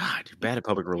 God, you're bad at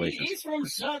public relations. He's from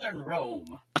Southern Rome.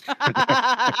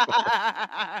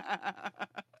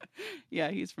 Yeah,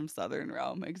 he's from Southern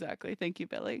Rome. Exactly. Thank you,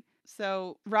 Billy.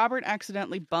 So Robert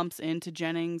accidentally bumps into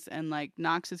Jennings and like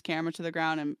knocks his camera to the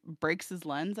ground and breaks his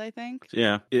lens, I think.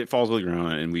 Yeah, it falls to the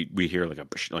ground and we hear like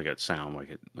a sound like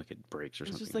it breaks or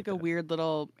It's something. just like a weird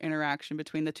little interaction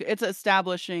between the two. It's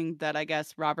establishing that I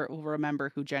guess Robert will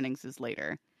remember who Jennings is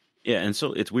later. Yeah, and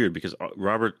so it's weird because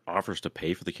Robert offers to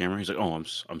pay for the camera. He's like, "Oh,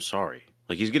 I'm sorry."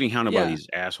 Like he's getting hounded by these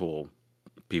asshole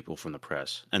people from the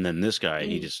press, and then this guy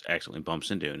he just accidentally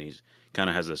bumps into, and he's kind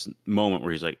of has this moment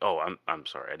where he's like, "Oh, I'm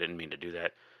sorry, I didn't mean to do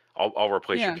that. I'll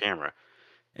replace your camera."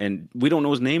 And we don't know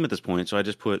his name at this point, so I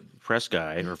just put press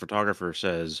guy or photographer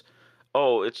says,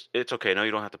 "Oh, it's okay. No,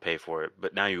 you don't have to pay for it,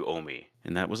 but now you owe me."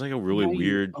 And that was like a really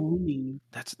weird.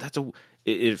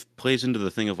 It plays into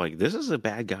the thing of like this is a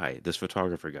bad guy, this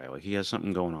photographer guy. Like he has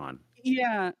something going on.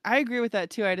 Yeah, I agree with that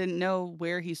too. I didn't know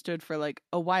where he stood for like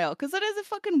a while because that is a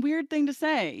fucking weird thing to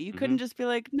say. You couldn't just be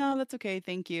like, "No, that's okay,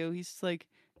 thank you." He's just like,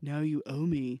 "Now you owe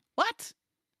me." What?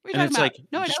 What are you And it's talking like, about?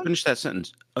 No, I just don't. finish that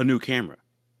sentence. A new camera.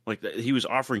 Like he was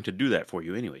offering to do that for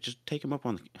you anyway. Just take him up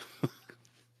on the.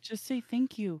 Just say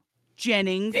thank you,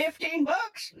 Jennings. $15,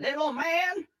 little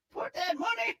man. Put that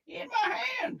money in my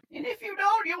hand. And if you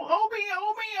don't, you owe me.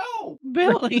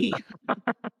 Billy.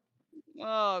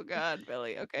 Oh God,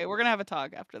 Billy. Okay, we're gonna have a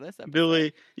talk after this episode.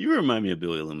 Billy, you remind me of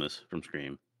Billy Loomis from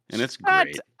Scream, and it's Shut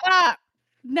great. up!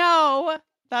 No,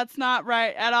 that's not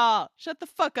right at all. Shut the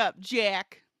fuck up,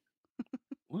 Jack.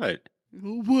 What?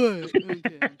 What?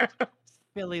 Okay.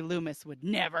 Billy Loomis would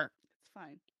never. It's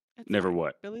fine. It's Never fine.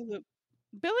 what? Billy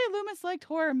Loomis liked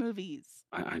horror movies,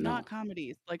 I know. not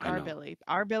comedies like I our know. Billy.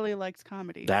 Our Billy likes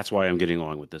comedies. That's why I'm getting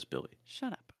along with this Billy.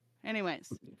 Shut up.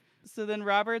 Anyways, so then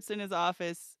Robert's in his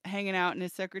office hanging out, and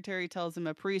his secretary tells him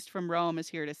a priest from Rome is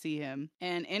here to see him.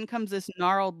 And in comes this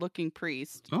gnarled-looking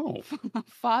priest. Oh.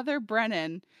 Father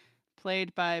Brennan,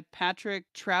 played by Patrick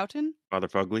Troughton. Father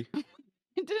Fugly? I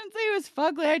didn't say he was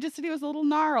fugly. I just said he was a little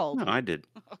gnarled. No, I did.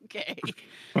 Okay.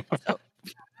 So,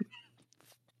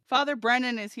 Father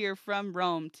Brennan is here from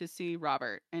Rome to see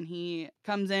Robert, and he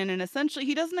comes in and essentially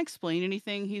he doesn't explain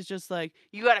anything. He's just like,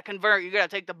 you got to convert. You got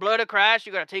to take the blood of Christ.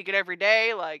 You got to take it every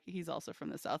day. Like, he's also from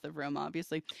the south of Rome,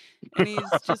 obviously. And he's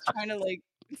just trying to like,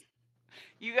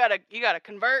 you gotta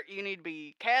convert. You need to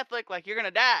be Catholic. Like, you're going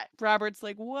to die. Robert's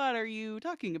like, what are you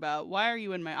talking about? Why are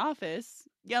you in my office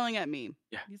yelling at me?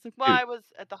 Yeah. He's like, well, I was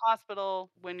at the hospital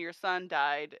when your son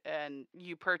died, and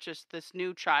you purchased this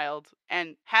new child,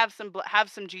 and have some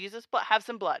Jesus, but have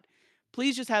some blood.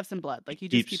 Please just have some blood. Like, he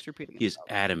just keeps repeating He's himself.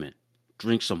 adamant.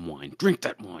 Drink some wine. Drink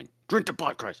that wine. Drink the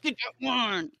blood, Christ. Get that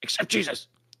wine. Accept Jesus.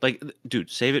 Like, dude,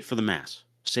 save it for the mass.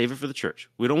 Save it for the church.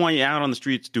 We don't want you out on the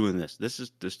streets doing this. This is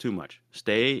too much.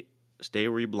 Stay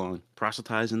where you belong.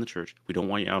 Proselytize in the church. We don't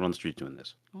want you out on the street doing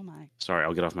this. Oh my. Sorry,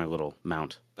 I'll get off my little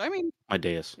mount. I mean, My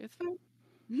dais. it's fine.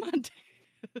 My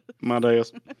My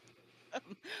dais.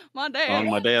 my dad. On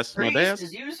my dais. My Priest dais.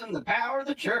 is using the power of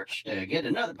the church to get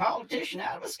another politician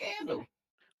out of a scandal.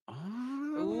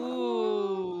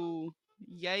 Ooh.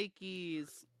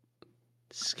 Yikes.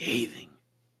 Scathing.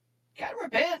 Gotta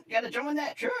repent. Gotta join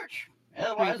that church.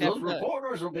 Otherwise, that those blood.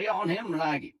 reporters will be on him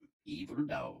like evil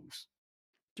dogs.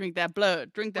 Drink that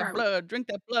blood. Drink that blood. Drink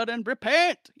that blood and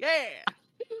repent. Yeah.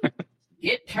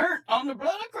 Get turned on the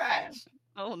blood of Christ,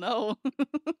 Oh no.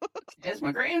 as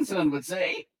my grandson would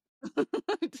say. I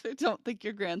don't think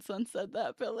your grandson said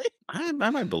that, Billy. I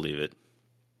might believe it.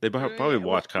 They probably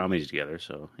watch comedies together,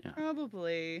 so yeah.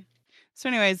 Probably. So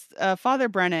anyways, Father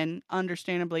Brennan,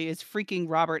 understandably, is freaking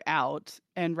Robert out,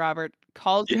 and Robert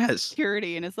calls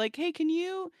security and is like, hey, can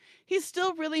you... He's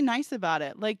still really nice about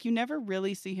it. Like, you never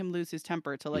really see him lose his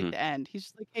temper till like the end. He's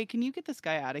just like, hey, can you get this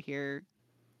guy out of here?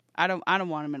 I don't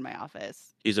want him in my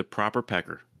office. He's a proper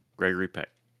pecker. Gregory Peck.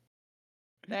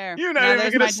 There. You're Now not even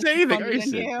there's going my to say disappointment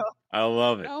in that. you. I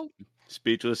love it. No.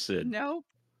 Speechless Sid. No.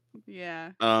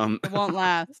 Yeah. It won't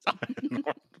last. It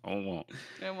won't.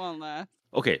 It won't last.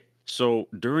 Okay, so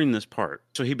during this part,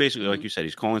 so he basically, like you said,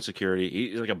 he's calling security.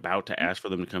 He's like about to ask for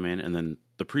them to come in, and then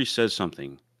the priest says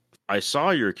something. I saw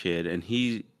your kid, and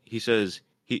he says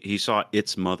he saw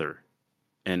its mother.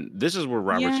 And this is where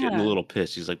Robert's getting a Yeah. little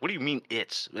pissed. He's like, "What do you mean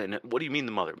it's? And what do you mean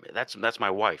the mother? That's my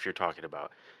wife you're talking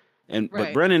about." But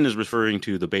Right. Brennan is referring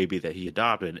to the baby that he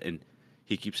adopted, and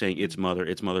he keeps saying its mother.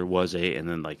 Its mother was a, and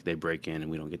then like they break in, and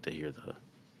we don't get to hear the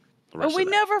rest We of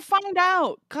that. never find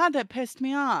out. God, that pissed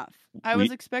me off. I We-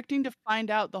 was expecting to find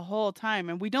out the whole time,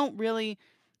 and we don't really.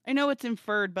 I know it's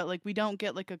inferred, but like we don't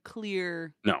get like a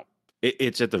clear. No,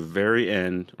 it's at the very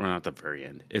end, or not the very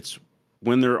end. It's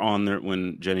when they're on there,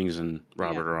 when Jennings and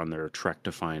Robert are on their trek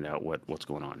to find out what's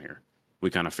going on here. We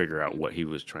kind of figure out what he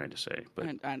was trying to say. But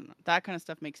I don't know. That kind of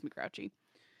stuff makes me grouchy.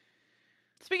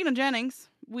 Speaking of Jennings,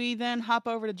 we then hop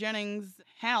over to Jennings'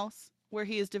 house where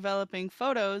he is developing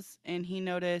photos, and he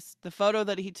noticed the photo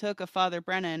that he took of Father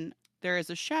Brennan. There is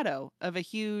a shadow of a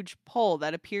huge pole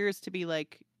that appears to be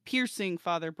like piercing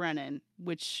Father Brennan,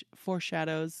 which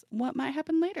foreshadows what might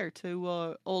happen later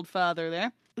to old Father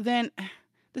there. Then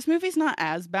this movie's not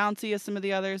as bouncy as some of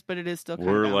the others, but it is still kind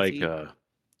we're of like,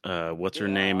 bouncy. what's her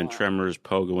name in Tremors,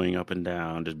 pogoing up and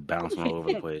down, just bouncing all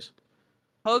over the place.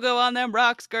 Pogo on them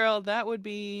rocks, girl. That would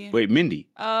be. Wait, Mindy.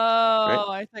 Oh,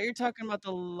 I thought you were talking about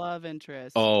the love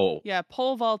interest. Oh, Yeah,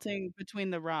 pole vaulting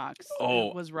between the rocks.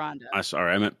 It was Rhonda. I'm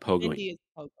sorry, I meant pogoing. Mindy is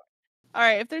Pogo. All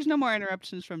right, if there's no more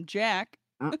interruptions from Jack,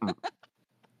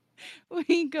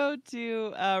 we go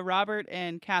to Robert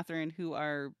and Catherine, who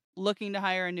are looking to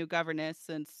hire a new governess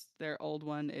since their old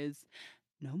one is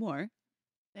no more.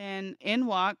 And in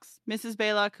walks Mrs.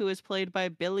 Baylock, who is played by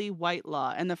Billy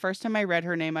Whitelaw. And the first time I read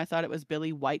her name, I thought it was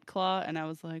Billy Whiteclaw, and I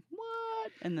was like,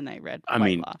 what? And then I read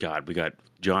Whitelaw. God, we got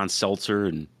John Seltzer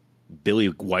and Billy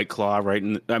Whiteclaw right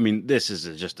in. I mean, this is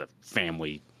just a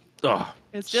family. Oh,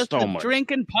 It's just so a much.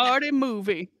 drinking party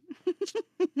movie.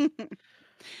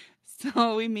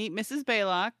 So we meet Mrs.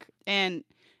 Baylock, and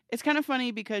it's kind of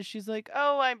funny because she's like,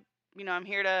 "Oh, I'm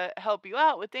here to help you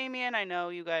out with Damien. I know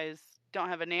you guys don't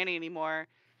have a nanny anymore."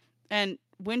 And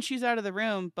when she's out of the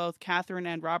room, both Catherine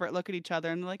and Robert look at each other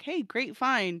and they're like, "Hey, great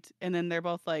find." And then they're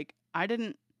both like, "I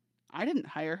didn't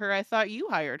hire her. I thought you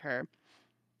hired her."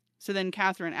 So then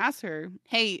Catherine asks her,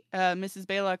 "Hey, Mrs.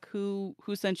 Baylock,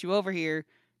 who sent you over here?"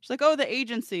 She's like, "Oh, the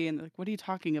agency." And they're like, "What are you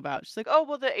talking about?" She's like, "Oh,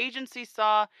 well, the agency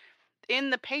saw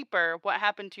in the paper what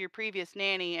happened to your previous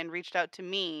nanny and reached out to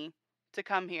me to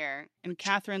come here." And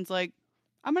Catherine's like,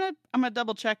 I'm gonna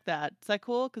double check that. Is that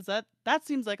cool? Because that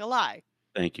seems like a lie.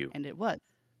 Thank you. And it was.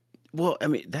 Well, I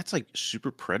mean, that's like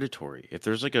super predatory. If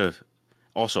there's like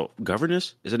also,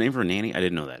 governess is a name for a nanny? I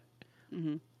didn't know that.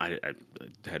 Mm-hmm. I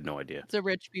had no idea. It's a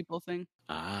rich people thing.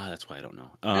 Ah, that's why I don't know.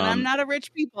 And I'm not a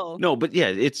rich people. No, but yeah,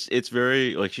 it's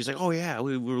very like she's like, oh yeah,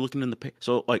 we were looking in the paper.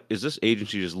 So like, is this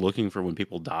agency just looking for when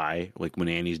people die, like when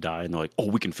nannies die, and they're like, oh,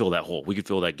 we can fill that hole, we can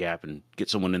fill that gap, and get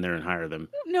someone in there and hire them?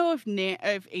 I don't know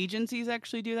if agencies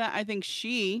actually do that. I think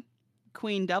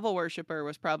Queen Devil Worshipper,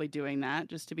 was probably doing that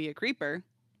just to be a creeper.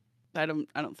 I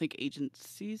don't think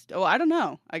agencies. Oh, I don't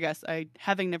know. I guess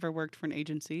having never worked for an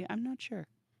agency, I'm not sure.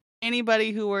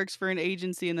 Anybody who works for an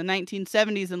agency in the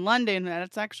 1970s in London,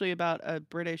 that's actually about a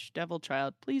British devil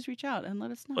child, please reach out and let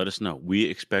us know. Let us know. We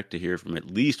expect to hear from at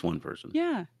least one person.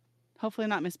 Yeah. Hopefully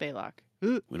not Miss Baylock.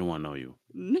 We don't want to know you.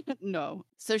 No.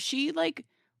 So she like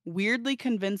weirdly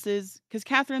convinces, because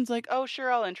Catherine's like, "Oh,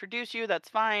 sure, I'll introduce you. That's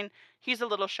fine. He's a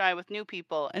little shy with new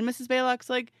people." And Mrs. Baylock's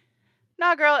like,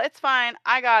 "Nah, girl, it's fine.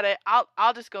 I got it.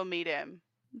 I'll just go meet him."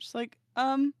 I'm just like,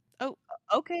 oh,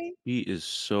 okay. She is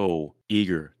so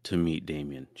eager to meet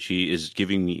Damien. She is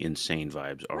giving me insane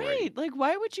vibes already. Right. Like,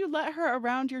 why would you let her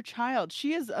around your child?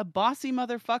 She is a bossy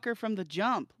motherfucker from the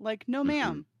jump. Like, no,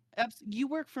 ma'am. You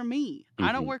work for me.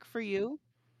 I don't work for you.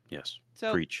 Yes.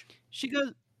 So Preach. She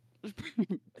goes,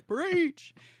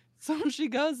 preach. So she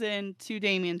goes into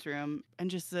Damien's room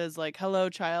and just says, like, "Hello,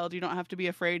 child. You don't have to be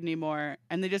afraid anymore."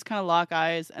 And they just kind of lock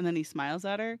eyes, and then he smiles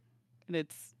at her, and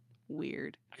it's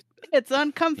weird. It's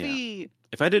uncomfy. Yeah.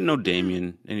 If I didn't know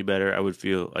Damien any better, I would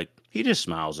feel like he just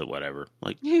smiles at whatever.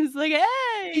 Like He's like,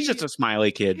 "Hey." he's just a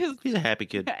smiley kid. He's a happy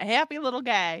kid. Happy little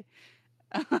guy.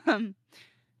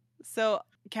 So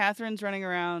Catherine's running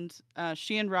around.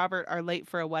 She and Robert are late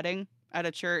for a wedding at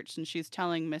a church, and she's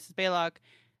telling Mrs. Baylock,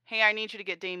 "Hey, I need you to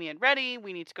get Damien ready.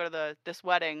 We need to go to this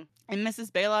wedding." And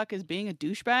Mrs. Baylock is being a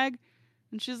douchebag.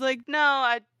 And she's like,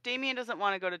 "No, Damien doesn't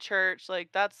want to go to church. Like,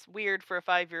 that's weird for a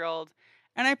 5-year-old.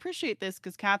 And I appreciate this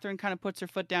because Catherine kind of puts her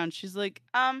foot down. She's like,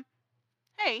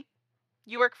 "Hey,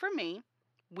 you work for me.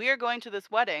 We are going to this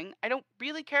wedding. I don't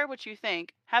really care what you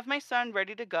think. Have my son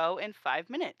ready to go in 5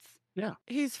 minutes." Yeah.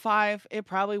 He's 5. It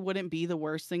probably wouldn't be the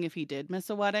worst thing if he did miss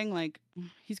a wedding. Like,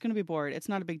 he's going to be bored. It's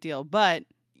not a big deal. But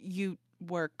you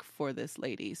work for this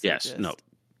lady. So yes. No.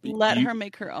 Let her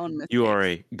make her own mistakes. You are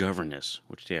a governess,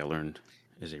 which I learned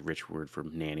is a rich word for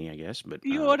nanny, I guess. But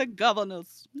You're the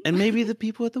governess. and maybe the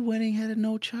people at the wedding had a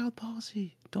no-child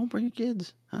policy. Don't bring your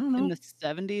kids. I don't know. In the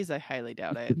 70s, I highly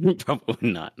doubt it.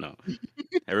 Probably not, no.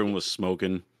 Everyone was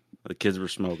smoking. The kids were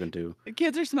smoking, too. The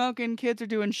kids are smoking. Kids are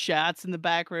doing shots in the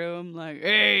back room. Like,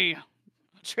 hey, I'll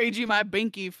trade you my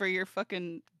binky for your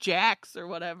fucking jacks or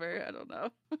whatever. I don't know.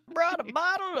 Brought a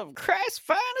bottle of Christ's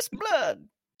finest blood.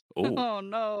 Oh, Oh,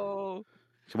 no.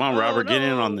 come on, Oh, Robert, get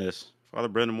in on no. this. Father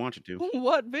Brendan wants you to.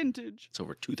 What vintage? It's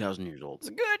over 2,000 years old. It's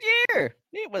a good year.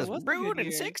 It was It was a brewed good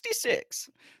in year. 66.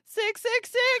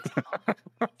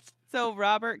 666. So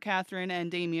Robert, Catherine, and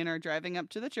Damien are driving up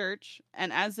to the church,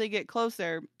 and as they get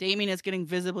closer, Damien is getting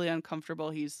visibly uncomfortable.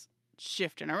 He's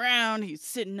shifting around, he's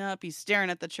sitting up, he's staring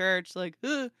at the church, like,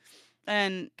 ugh.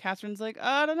 And Catherine's like,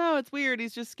 I don't know, it's weird,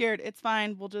 he's just scared. It's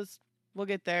fine, we'll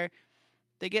get there.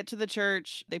 They get to the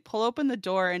church, they pull open the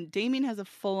door, and Damien has a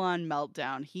full-on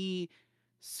meltdown. He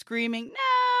screaming, no,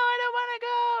 I don't want to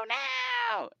go,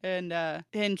 no! And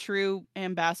in true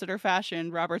ambassador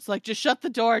fashion, Robert's like, just shut the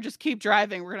door, just keep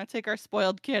driving. We're going to take our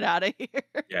spoiled kid out of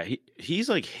here. Yeah, he's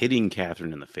like hitting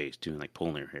Catherine in the face, too, and like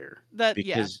pulling her hair.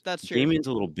 Yes, that's true. Damien's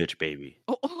a little bitch baby.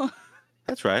 Oh.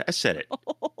 That's right, I said it.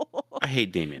 I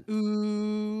hate Damien.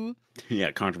 Ooh.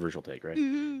 Yeah, controversial take, right?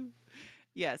 Ooh.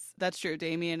 Yes, that's true.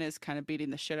 Damien is kind of beating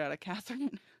the shit out of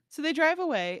Catherine. So they drive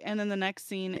away, and then the next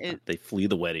scene, They flee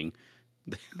the wedding.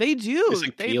 they do. Just,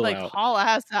 like, They peel like out. haul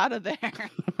ass out of there.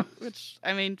 Which,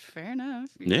 I mean, fair enough.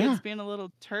 Your Yeah. kid's being a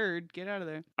little turd. Get out of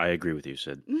there. I agree with you,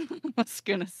 Sid. I was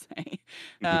gonna say,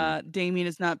 Damien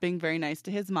is not being very nice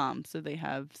to his mom, so they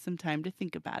have some time to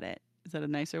think about it. Is that a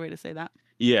nicer way to say that?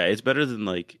 Yeah, it's better than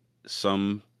like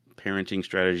some parenting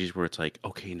strategies where it's like,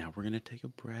 okay, now we're gonna take a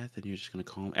breath and you're just gonna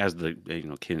calm as the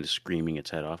kid is screaming its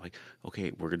head off. Like,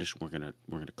 okay, we're gonna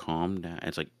calm down. And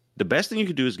it's like the best thing you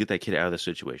can do is get that kid out of the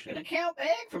situation. Gonna count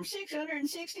back from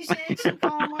 666 and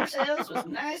calm ourselves with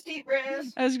some nice deep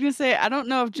breaths. I was gonna say, I don't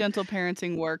know if gentle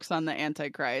parenting works on the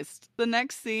Antichrist. The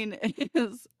next scene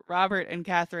is Robert and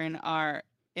Catherine are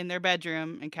in their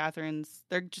bedroom, and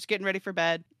they're just getting ready for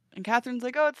bed. And Catherine's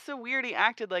like, oh, it's so weird he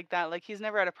acted like that. Like, he's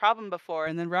never had a problem before.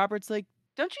 And then Robert's like,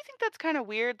 don't you think that's kind of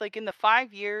weird? Like, in the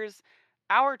 5 years,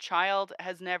 our child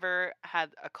has never had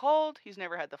a cold. He's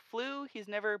never had the flu. He's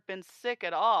never been sick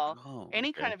at all. Oh,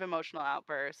 Any kind of emotional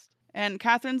outburst. And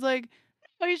Catherine's like,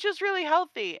 no, he's just really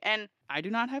healthy. And I do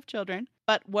not have children.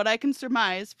 But what I can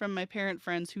surmise from my parent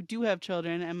friends who do have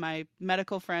children and my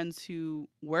medical friends who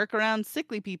work around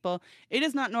sickly people, it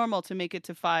is not normal to make it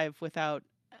to 5 without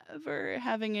ever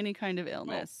having any kind of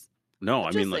illness. No, I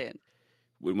Just mean, like, saying.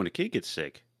 when a kid gets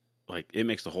sick, like, it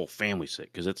makes the whole family sick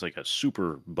because it's like a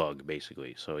super bug,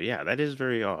 basically. So, yeah, that is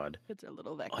very odd. It's a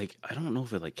little vexed. Like, I don't know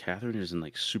if like Catherine is in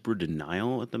like super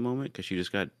denial at the moment because she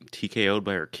just got TKO'd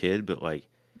by her kid, but like,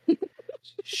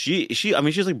 I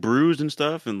mean, she's like bruised and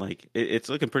stuff, and like, it's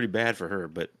looking pretty bad for her,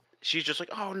 but she's just like,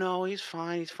 oh no, he's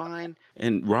fine.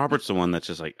 And Robert's the one that's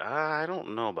just like, I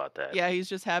don't know about that. Yeah, he's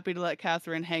just happy to let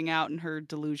Catherine hang out in her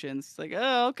delusions. It's like,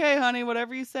 oh, okay, honey,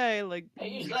 whatever you say. Like,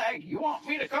 He's like, you want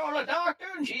me to call a doctor?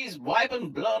 And she's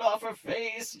wiping blood off her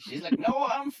face. She's like, no,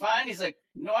 I'm fine. He's like,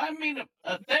 no, I mean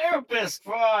a therapist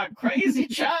for a crazy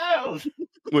child.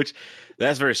 Which,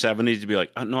 that's very 70s to be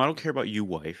like, no, I don't care about you,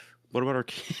 wife. What about our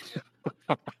kid?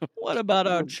 what about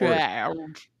our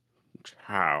child?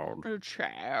 Child. A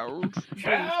child.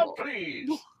 Child, please.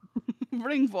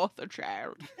 Bring forth a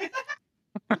child.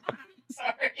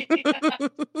 Sorry.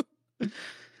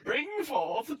 Bring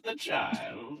forth the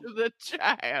child. The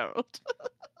child.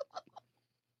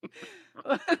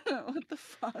 What the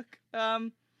fuck?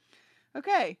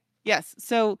 Okay. Yes.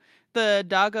 So the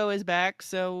doggo is back.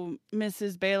 So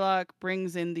Mrs. Baylock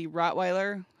brings in the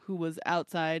Rottweiler who was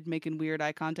outside making weird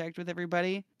eye contact with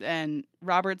everybody. And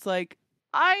Robert's like,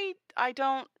 I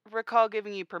don't recall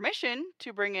giving you permission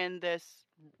to bring in this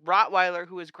Rottweiler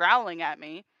who is growling at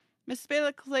me. Mrs.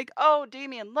 Baylock's like, oh,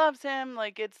 Damien loves him.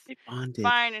 Like, it's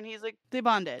fine. And he's like, they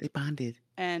bonded.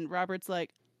 And Robert's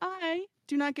like, I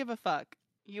do not give a fuck.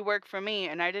 You work for me,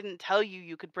 and I didn't tell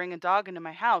you could bring a dog into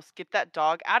my house. Get that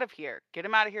dog out of here. Get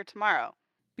him out of here tomorrow.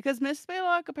 Because Miss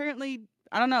Baylock apparently,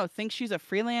 I don't know, thinks she's a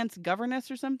freelance governess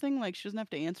or something. Like, she doesn't have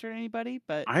to answer to anybody.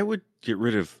 But I would get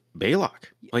rid of Baylock.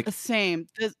 Like, the same.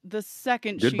 The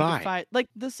second goodbye. she defied, like,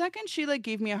 the second she like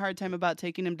gave me a hard time about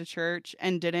taking him to church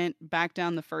and didn't back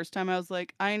down the first time, I was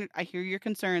like, I hear your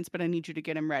concerns, but I need you to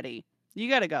get him ready. You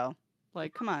gotta go.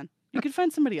 Like, come on. You could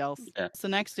find somebody else. Yeah. So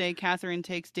next day, Catherine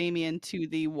takes Damien to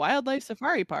the wildlife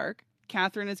safari park.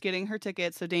 Catherine is getting her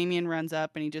ticket, so Damien runs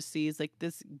up and he just sees like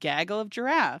this gaggle of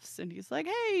giraffes, and he's like,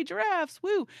 "Hey, giraffes,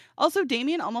 woo!" Also,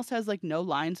 Damien almost has like no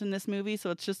lines in this movie, so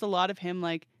it's just a lot of him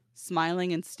like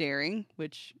smiling and staring,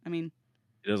 which, I mean,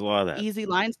 He does a lot of that. easy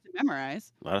lines to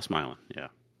memorize. A lot of smiling. Yeah.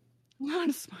 A lot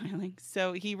of smiling.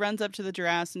 So he runs up to the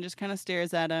giraffes and just kind of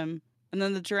stares at him. And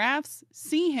then the giraffes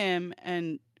see him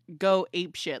and go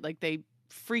ape shit. Like they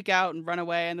freak out and run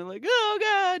away. And they're like, oh,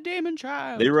 God, Damon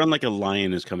Child. They run like a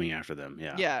lion is coming after them.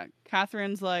 Yeah. Yeah.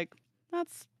 Catherine's like,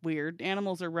 that's weird.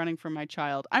 Animals are running from my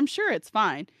child. I'm sure it's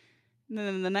fine. And then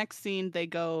in the next scene,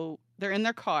 they're in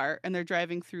their car and they're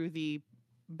driving through the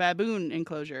baboon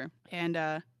enclosure. And,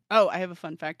 I have a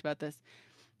fun fact about this.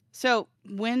 So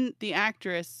when the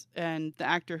actress and the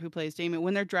actor who plays Damon,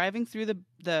 when they're driving through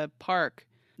the park,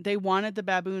 they wanted the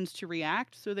baboons to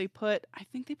react. So I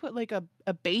think they put like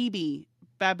a baby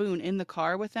baboon in the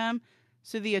car with them.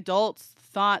 So the adults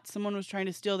thought someone was trying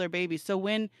to steal their baby. So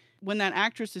when that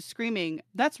actress is screaming,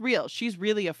 that's real. She's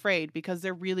really afraid because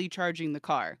they're really charging the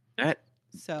car. That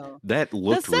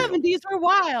looked the 70s were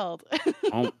wild.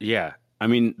 Yeah. I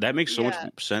mean, that makes so much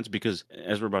sense because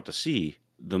as we're about to see,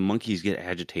 the monkeys get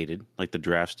agitated like the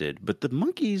giraffes did, but the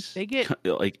monkeys, they get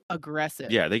like aggressive.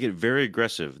 Yeah, they get very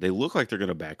aggressive. They look like they're going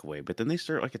to back away, but then they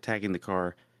start like attacking the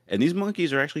car. And these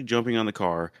monkeys are actually jumping on the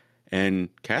car. And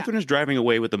Catherine is driving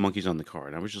away with the monkeys on the car.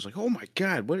 And I was just like, oh my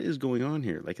God, what is going on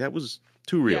here? Like, that was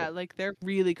too real. Yeah, like they're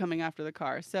really coming after the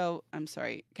car. So, I'm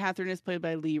sorry. Catherine is played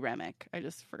by Lee Remick. I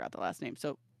just forgot the last name.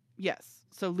 So, yes.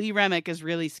 So, Lee Remick is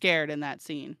really scared in that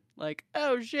scene. Like,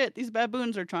 oh shit, these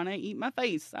baboons are trying to eat my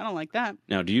face. I don't like that.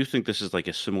 Now, do you think this is like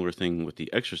a similar thing with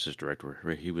the Exorcist director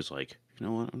where he was like, you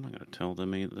know what, I'm not going to tell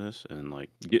them any of this and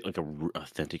like get like a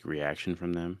authentic reaction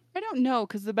from them? I don't know,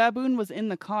 because the baboon was in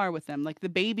the car with them. Like the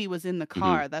baby was in the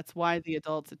car. That's why the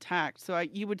adults attacked. So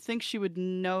you would think she would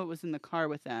know it was in the car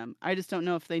with them. I just don't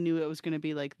know if they knew it was going to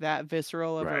be like that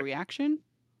visceral of a reaction.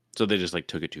 So they just like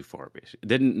took it too far, basically.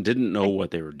 Didn't know what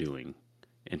they were doing.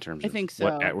 In terms of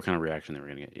what kind of reaction they were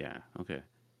going to get. Yeah. Okay.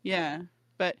 Yeah.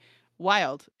 But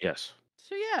wild. Yes.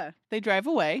 So yeah, they drive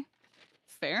away.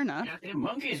 Fair enough. Got them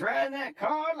monkeys riding that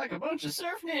car like a bunch of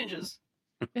surf ninjas.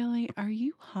 Billy, are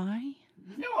you high?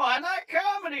 No, I like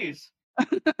comedies.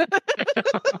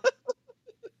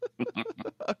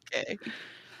 Okay.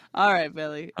 All right,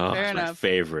 Billy. Oh, Fair enough. My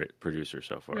favorite producer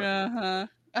so far.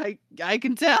 I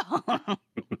can tell.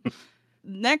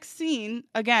 Next scene,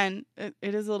 again, it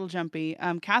is a little jumpy.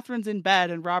 Catherine's in bed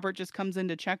and Robert just comes in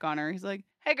to check on her. He's like,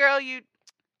 hey girl, you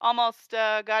almost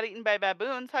got eaten by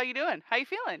baboons. How you doing? How you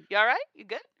feeling? You all right? You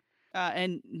good?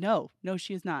 And no,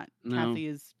 she is not. No, Kathy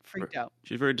is freaked out.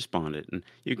 She's very despondent. And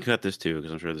you can cut this too,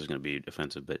 because I'm sure this is going to be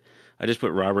offensive. But I just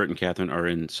put Robert and Catherine are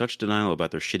in such denial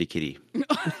about their shitty kitty.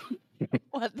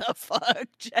 What the fuck,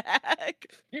 Jack?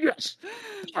 Yes.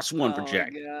 Plus one for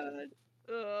Jack. God.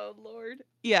 Oh, Lord.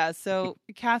 Yeah, so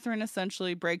Catherine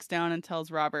essentially breaks down and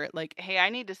tells Robert, like, hey, I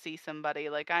need to see somebody.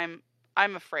 Like, I'm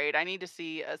afraid. I need to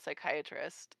see a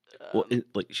psychiatrist. Well,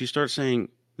 she starts saying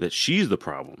that she's the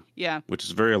problem. Yeah. Which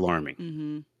is very alarming.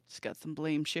 Mm-hmm. She's got some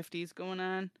blame shifties going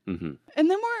on. Mm-hmm. And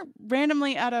then we're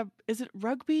randomly at is it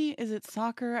rugby? Is it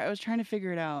soccer? I was trying to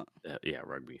figure it out. Yeah,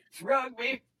 rugby. It's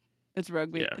rugby. It's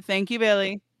rugby. Yeah. Thank you,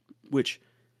 Billy. Which,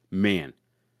 man,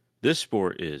 this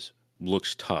sport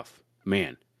looks tough.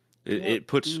 Man, it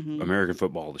puts American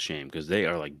football to shame because they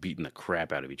are like beating the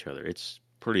crap out of each other. It's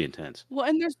pretty intense. Well,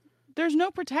 and there's no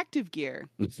protective gear.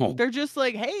 No. They're just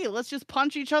like, hey, let's just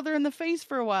punch each other in the face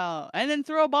for a while and then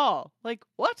throw a ball. Like,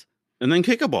 what? And then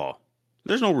kick a ball.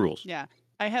 There's no rules. Yeah.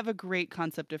 I have a great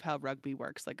concept of how rugby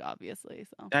works, like, obviously.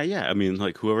 So. Yeah. I mean,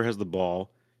 like, whoever has the ball,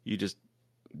 you just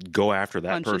go after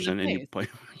that person and you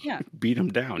beat them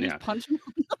down. You punch them.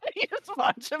 You just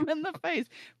punch them in the face.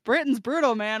 Britain's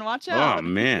brutal, man. Watch out. Oh,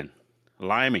 man.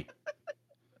 Limey.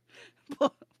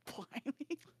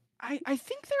 Blimey. I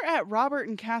think they're at Robert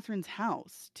and Catherine's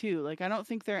house, too. Like, I don't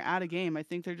think they're at a game. I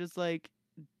think they're just, like,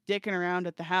 dicking around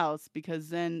at the house because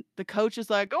then the coach is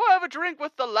like, go have a drink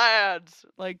with the lads.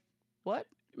 Like, what?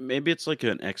 Maybe it's like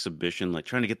an exhibition, like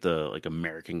trying to get the like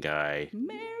American guy,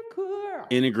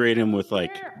 integrate him with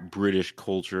like British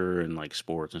culture and like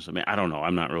sports and stuff. I mean, I don't know.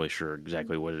 I'm not really sure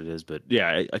exactly what it is, but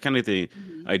yeah, I kind of get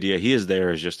the idea. He is there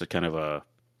as just a kind of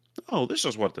this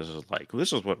is what this is like.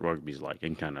 This is what rugby's like,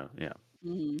 and kind of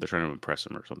they're trying to impress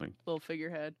him or something. Little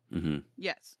figurehead. Mm-hmm.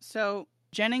 Yes. So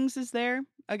Jennings is there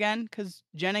again because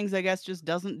Jennings, I guess, just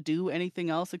doesn't do anything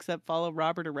else except follow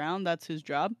Robert around. That's his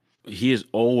job. He is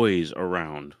always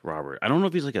around Robert. I don't know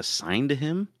if he's like assigned to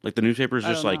him. Like the newspaper's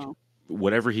just like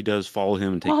whatever he does, follow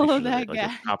him and take pictures of it. Like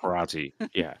a paparazzi.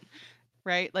 Yeah.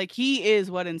 Right? Like he is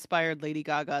what inspired Lady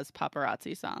Gaga's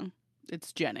paparazzi song.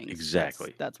 It's Jennings.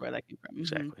 Exactly. That's where that came from.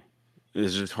 Exactly.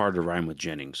 It's just hard to rhyme with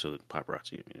Jennings, so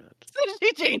paparazzi. Yeah,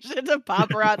 She changed it to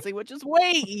paparazzi, which is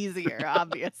way easier,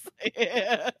 obviously.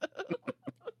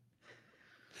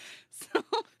 so,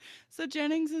 so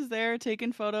Jennings is there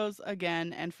taking photos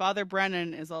again, and Father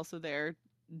Brennan is also there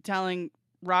telling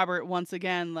Robert once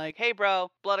again, like, hey,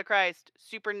 bro, blood of Christ,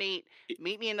 super neat.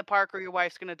 Meet me in the park or your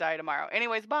wife's going to die tomorrow.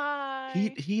 Anyways, bye.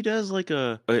 he does like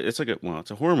it's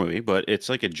a horror movie, but it's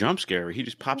like a jump scare. He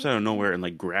just pops out of nowhere and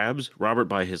like grabs Robert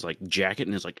by his like jacket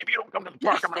and is like, if you don't come to the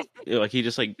park, I'm gonna... like he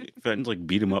just like threatens like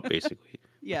beat him up basically.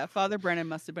 Yeah, Father Brennan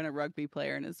must have been a rugby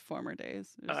player in his former days.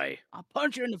 Aye. I'll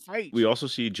punch you in the face. We also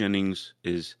see Jennings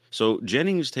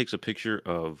Jennings takes a picture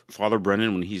of Father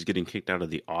Brennan when he's getting kicked out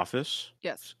of the office.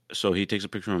 Yes. So he takes a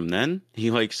picture of him then. He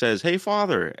like says, hey,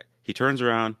 Father. He turns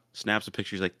around, snaps a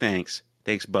picture. He's like, thanks,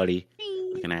 buddy.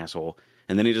 Like an asshole.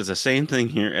 And then he does the same thing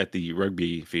here at the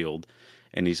rugby field.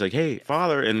 And he's like, hey,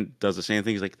 Father. And does the same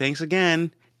thing. He's like, thanks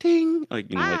again. Ting.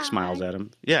 Like, like smiles at him.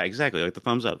 Yeah, exactly. Like the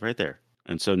thumbs up right there.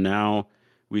 And so now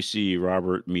we see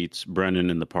Robert meets Brennan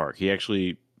in the park. He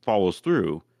actually follows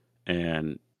through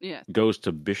and goes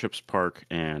to Bishop's Park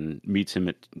and meets him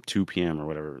at 2 p.m. or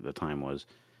whatever the time was.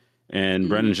 And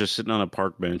Brennan's just sitting on a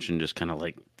park bench and just kind of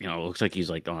like, looks like he's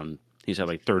had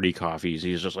like 30 coffees.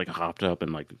 He's just like hopped up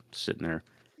and like sitting there.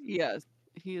 Yes,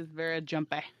 he is very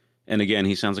jumpy. And again,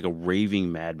 he sounds like a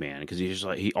raving madman because he's just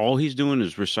like, all he's doing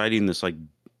is reciting this like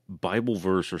Bible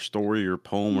verse or story or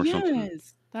poem or something.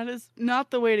 Yes, that is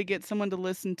not the way to get someone to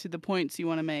listen to the points you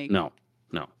want to make. No.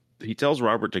 He tells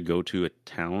Robert to go to a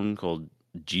town called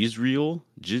Jezreel.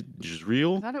 I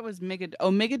thought it was Megiddo.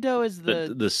 Oh, Megiddo is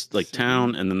this like city.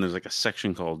 Town, and then there's like a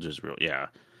section called Jezreel. Yeah.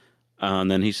 And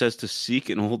then he says to seek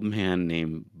an old man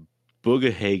named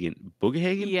Boogahagen.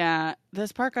 Boogahagen? Yeah,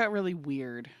 this part got really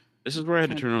weird. This is where I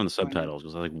had to turn on the subtitles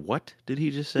because I was like, what did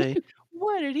he just say?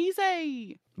 What did he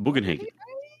say? Boogahagen.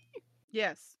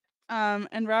 Yes.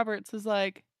 And Roberts is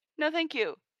like, no, thank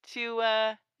you. To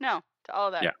all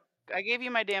of that. Yeah. I gave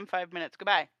you my damn 5 minutes.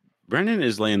 Goodbye. Brennan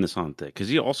is laying this on thick because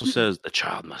he also says the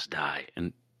child must die,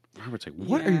 and Robert's like,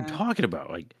 "What are you talking about?"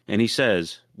 Like, and he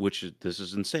says, this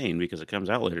is insane because it comes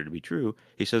out later to be true.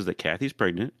 He says that Kathy's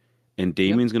pregnant, and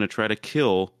Damien's going to try to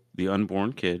kill the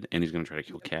unborn kid, and he's going to try to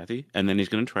kill Kathy, and then he's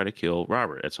going to try to kill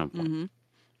Robert at some point. Mm-hmm.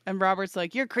 And Robert's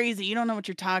like, "You're crazy. You don't know what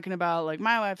you're talking about. Like,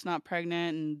 my wife's not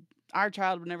pregnant, and our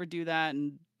child would never do that."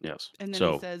 And yes, and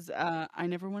then he says, "I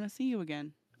never want to see you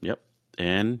again." Yep.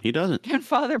 And he doesn't. And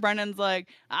Father Brennan's like,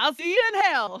 I'll see you in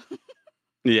hell.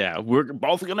 Yeah, we're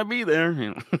both gonna be there.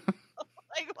 Like,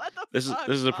 what the fuck?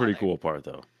 This is a pretty cool part,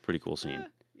 though. Pretty cool scene.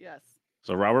 Yes.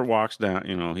 So Robert walks down.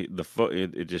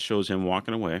 It just shows him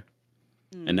walking away,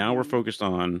 and now we're focused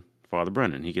on Father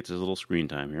Brennan. He gets his little screen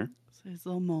time here. It's his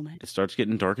little moment. It starts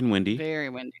getting dark and windy. Very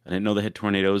windy. I didn't know they had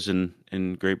tornadoes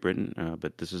in Great Britain,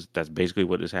 but that's basically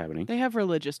what is happening. They have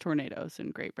religious tornadoes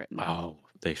in Great Britain. Oh,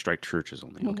 they strike churches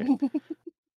only. Okay.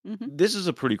 This is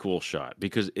a pretty cool shot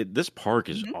because this park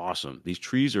is awesome. These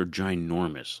trees are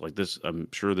ginormous. Like this, I'm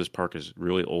sure this park is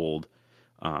really old.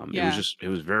 It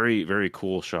was very, very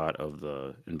cool shot of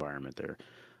the environment there.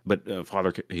 But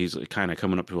Father, he's kind of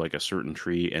coming up to like a certain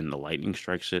tree, and the lightning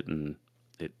strikes it, and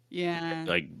it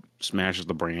like smashes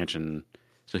the branch, and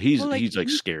so he's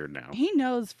scared now. He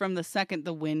knows from the second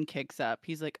the wind kicks up,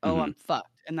 he's like, "Oh, I'm fucked,"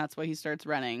 and that's why he starts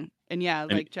running. And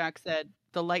like Jack said,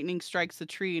 the lightning strikes the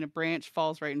tree, and a branch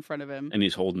falls right in front of him. And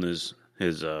he's holding his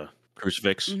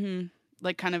crucifix,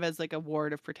 like kind of as like a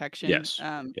ward of protection. Yes.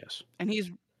 Yes. And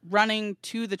he's running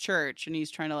to the church, and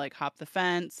he's trying to like hop the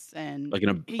fence, and like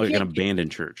an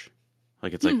abandoned church,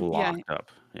 like it's like locked up.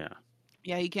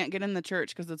 Yeah, he can't get in the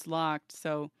church because it's locked.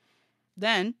 So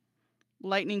then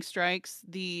lightning strikes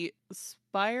the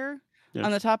spire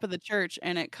on the top of the church,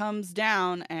 and it comes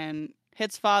down and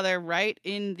hits Father right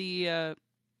in the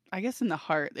I guess in the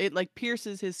heart. It like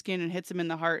pierces his skin and hits him in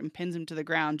the heart and pins him to the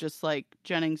ground, just like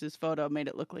Jennings's photo made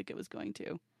it look like it was going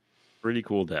to. Pretty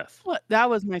cool death. What? That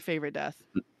was my favorite death.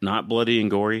 Not bloody and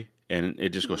gory, and it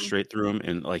just goes straight through him,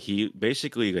 and like he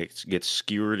basically like gets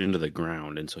skewered into the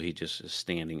ground, and so he just is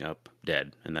standing up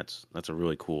dead, and that's a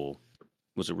really cool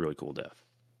death.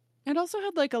 It also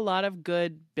had like a lot of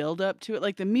good build up to it.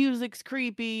 Like the music's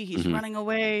creepy, he's running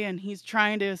away, and he's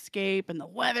trying to escape, and the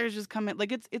weather's just coming.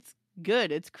 Like it's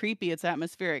good, it's creepy, it's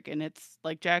atmospheric, and it's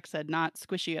like Jack said, not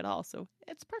squishy at all. So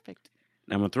it's perfect.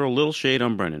 I'm gonna throw a little shade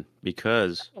on Brennan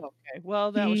because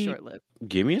well, that was short lived.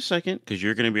 Give me a second because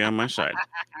you're gonna be on my side.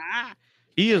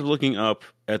 He is looking up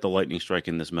at the lightning strike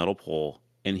in this metal pole,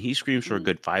 and he screams for a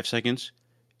good 5 seconds.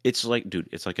 It's like, dude,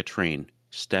 it's like a train.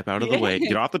 Step out of the way,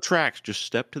 get off the tracks, just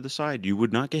step to the side. You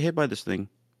would not get hit by this thing.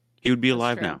 He would be That's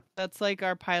alive true. now. That's like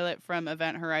our pilot from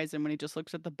Event Horizon when he just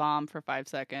looks at the bomb for 5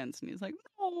 seconds and he's like,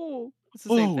 no. It's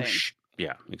the same thing.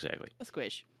 Yeah, exactly. A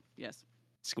squish. Yes.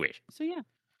 Squish. So yeah.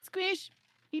 Squish.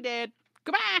 He did.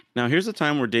 Goodbye. Now here's the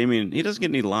time where Damien, he doesn't get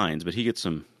any lines, but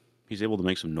he's able to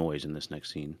make some noise in this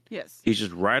next scene. Yes. He's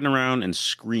just riding around and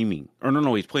screaming. Or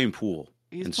no, he's playing pool.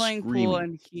 He's and playing screaming. pool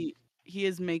and he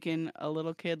is making a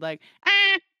little kid like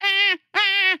ah, ah,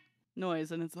 ah,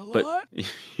 noise, and it's a But lot.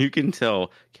 you can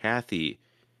tell Kathy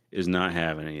is not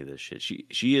having any of this shit.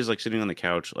 She is like sitting on the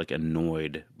couch, like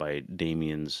annoyed by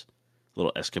Damien's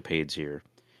little escapades here,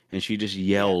 and she just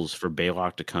yells for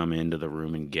Baylock to come into the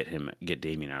room and get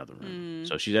Damien out of the room.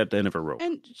 So she's at the end of her rope.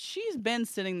 And she's been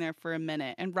sitting there for a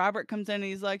minute, and Robert comes in and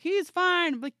he's like, "He's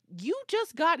fine." I'm like, you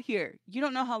just got here. You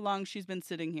don't know how long she's been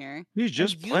sitting here. He's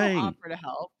just and playing. You don't offer to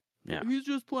help. Yeah, he's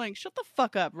just playing. Shut the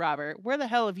fuck up, Robert. Where the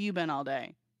hell have you been all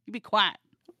day? You be quiet.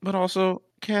 But also,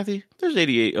 Kathy, there's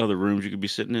 88 other rooms you could be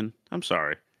sitting in. I'm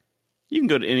sorry. You can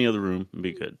go to any other room and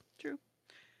be good. True.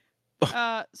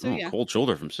 Yeah. Cold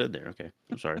shoulder from Sid there. Okay,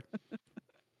 I'm sorry.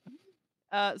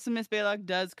 So Miss Baylock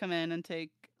does come in and take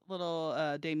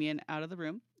little Damien out of the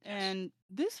room. And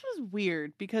this was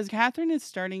weird because Catherine is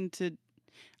starting to...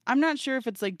 I'm not sure if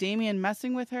it's like Damien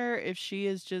messing with her, if she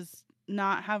is just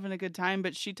not having a good time,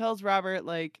 but she tells Robert,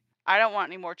 like, I don't want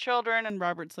any more children. And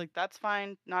Robert's like, that's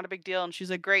fine. Not a big deal. And she's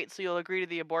like, great. So you'll agree to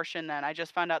the abortion then. I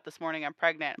just found out this morning I'm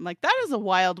pregnant. I'm like, that is a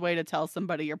wild way to tell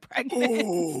somebody you're pregnant.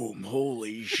 Oh,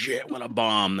 holy shit. What a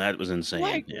bomb. That was insane.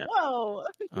 Like, yeah. whoa.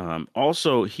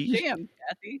 Also, Damn,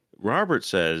 Kathy. Robert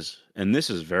says, and this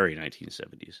is very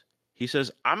 1970s, he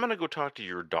says, I'm going to go talk to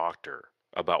your doctor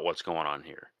about what's going on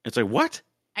here. It's like, what?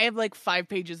 I have like 5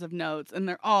 pages of notes and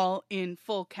they're all in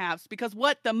full caps because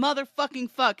what the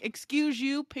motherfucking fuck? Excuse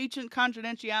you, patient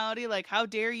confidentiality. Like, how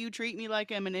dare you treat me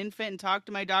like I'm an infant and talk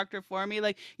to my doctor for me?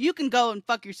 Like, you can go and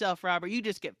fuck yourself, Robert. You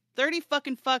just get 30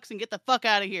 fucking fucks and get the fuck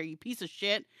out of here, you piece of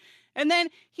shit. And then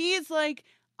he's like,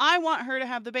 I want her to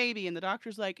have the baby. And the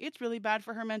doctor's like, it's really bad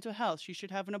for her mental health. She should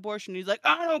have an abortion. He's like,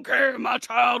 I don't care. My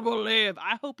child will live.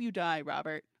 I hope you die,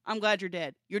 Robert. I'm glad you're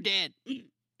dead. You're dead. He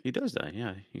does die.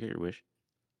 Yeah, you got your wish.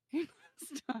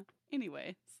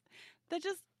 Anyways, they're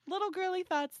just little girly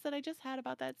thoughts that I just had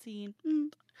about that scene.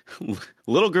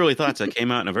 Little girly thoughts that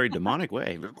came out in a very demonic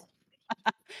way.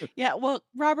 Yeah, well,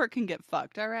 Robert can get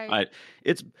fucked, all right?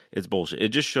 It's bullshit. It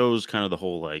just shows kind of the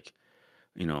whole, like,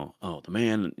 the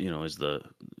man, is the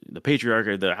patriarch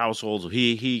of the household. So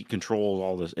he controls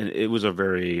all this. And it was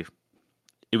very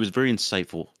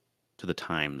insightful to the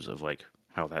times of, like,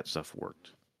 how that stuff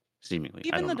worked, seemingly.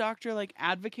 Even the doctor, like,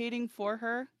 advocating for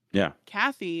her. Yeah.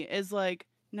 Kathy is like,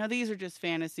 no, these are just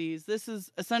fantasies. This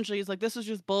is essentially, he's like, this is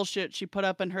just bullshit she put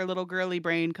up in her little girly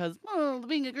brain because,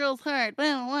 being a girl's heart,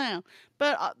 wow.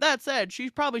 But that said, she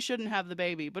probably shouldn't have the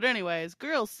baby. But anyways,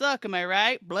 girls suck, am I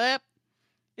right? Blep.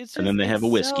 It's just, and then they have a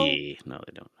whiskey. No,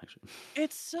 they don't, actually.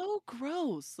 It's so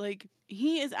gross. Like,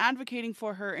 he is advocating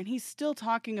for her and he's still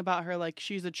talking about her like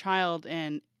she's a child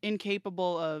and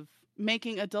incapable of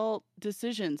making adult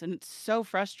decisions. And it's so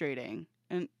frustrating.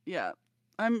 And yeah.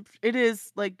 It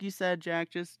is, like you said,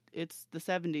 Jack, just, it's the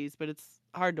 70s, but it's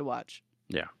hard to watch.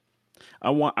 Yeah.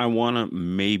 I want to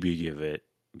maybe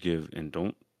give, and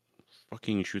don't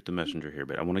fucking shoot the messenger here,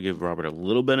 but I want to give Robert a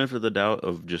little benefit of the doubt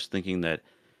of just thinking that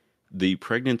the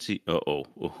pregnancy,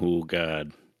 oh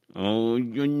God.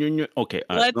 Okay.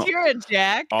 Let's hear it,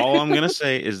 Jack. All I'm going to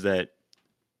say is that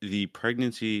the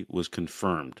pregnancy was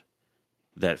confirmed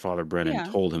that Father Brennan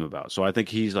told him about. So I think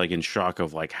he's like in shock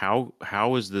of like, how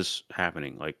is this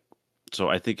happening? Like, so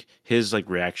I think his like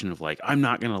reaction of like, I'm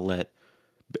not going to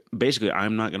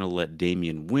let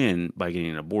Damien win by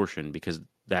getting an abortion because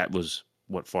that was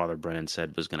what Father Brennan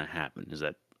said was going to happen, is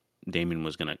that Damien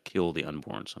was going to kill the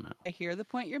unborn somehow. I hear the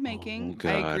point you're making. Oh,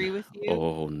 I agree with you.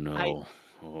 Oh no.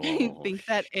 I think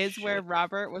that is where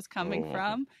Robert was coming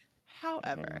from.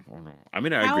 However, I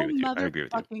mean, I agree with you. I agree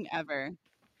with you. Fucking ever.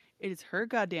 It is her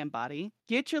goddamn body.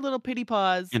 Get your little pity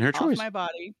paws and her choice. Off my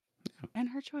body. And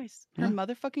her choice. Her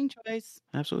motherfucking choice.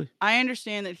 Absolutely. I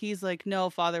understand that he's like, no,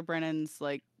 Father Brennan's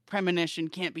like premonition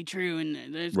can't be true and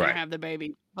they're just gonna have the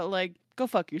baby. But like, go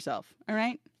fuck yourself. All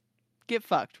right? Get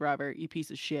fucked, Robert, you piece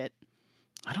of shit.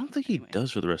 I don't think he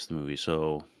does for the rest of the movie,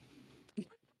 so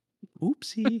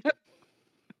oopsie.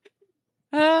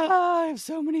 I have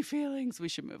so many feelings. We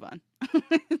should move on.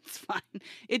 It's fine.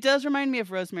 It does remind me of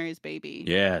Rosemary's Baby.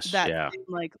 Yes. That same,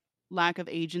 like, lack of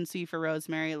agency for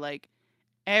Rosemary. Like,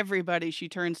 everybody she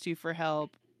turns to for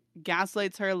help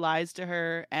gaslights her, lies to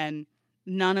her, and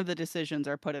none of the decisions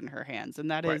are put in her hands. And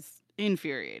that is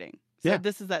infuriating. So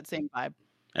this is that same vibe.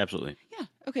 Absolutely. Yeah.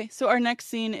 Okay, so our next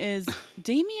scene is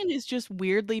Damien is just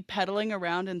weirdly pedaling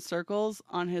around in circles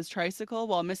on his tricycle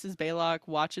while Mrs. Baylock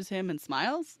watches him and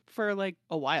smiles for like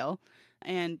a while.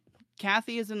 And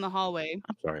Kathy is in the hallway.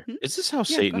 I'm sorry. Hmm? Is this how Yeah,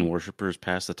 go Satan ahead. worshippers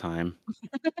pass the time?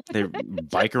 They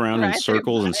bike around in Right,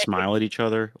 circles and right. smile at each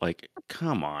other. Like,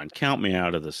 come on, count me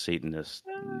out of the Satanist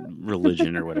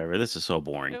religion or whatever. This is so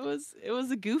boring. It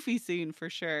was a goofy scene for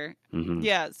sure. Hmm.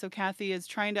 Yeah, so Kathy is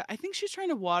trying to I think she's trying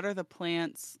to water the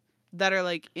plants that are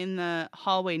like in the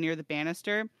hallway near the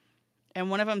banister. And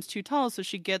one of them's too tall, so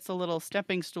she gets a little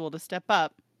stepping stool to step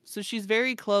up. So she's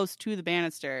very close to the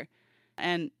banister.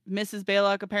 And Mrs.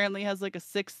 Baylock apparently has like a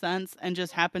sixth sense and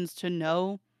just happens to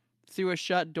know through a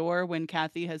shut door when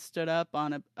Kathy has stood up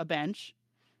on a bench.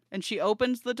 And she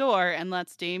opens the door and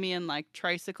lets Damien like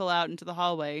tricycle out into the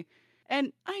hallway.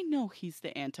 And I know he's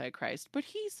the Antichrist, but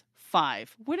he's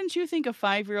 5. Wouldn't you think a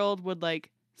 5-year-old would like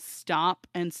stop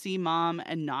and see mom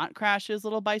and not crash his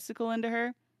little bicycle into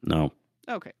her? No.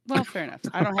 Okay. Well, fair enough.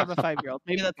 I don't have a 5-year-old.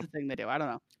 Maybe that's the thing they do. I don't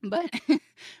know. But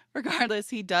regardless,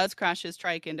 he does crash his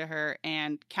trike into her,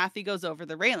 and Kathy goes over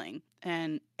the railing.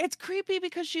 And it's creepy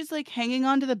because she's like hanging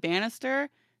onto the banister.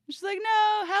 She's like,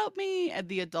 no, help me. And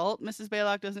the adult, Mrs.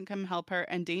 Baylock, doesn't come help her.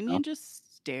 And Damien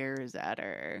just stares at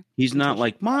her. He's until not she-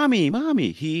 like, mommy,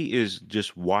 mommy. He is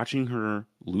just watching her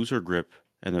lose her grip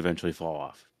and eventually fall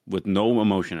off with no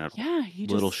emotion at all. Yeah, he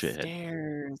Little just shithead.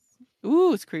 stares.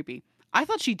 Ooh, it's creepy. I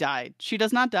thought she died. She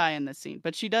does not die in this scene,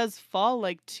 but she does fall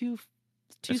like two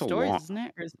It's a stories, long- isn't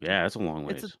it? Or Yeah, it's a long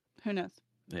ways. who knows?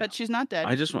 Yeah. But she's not dead.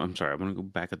 I'm sorry. I'm going to go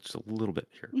back just a little bit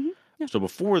here. Mhm, yeah. So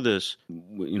before this,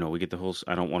 we get the whole.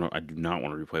 I do not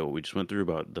want to replay what we just went through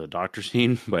about the doctor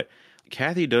scene. But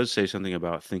Kathy does say something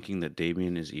about thinking that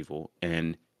Damien is evil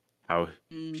and how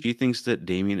Mm. she thinks that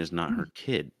Damien is not her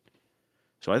kid.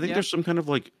 So I think Yeah. there's some kind of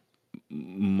like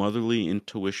motherly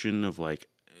intuition of like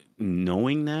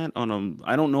knowing that on a.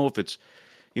 I don't know if it's.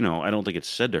 I don't think it's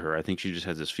said to her. I think she just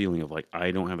has this feeling of like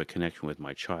I don't have a connection with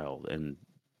my child, and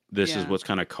this is Yeah. what's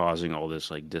kind of causing all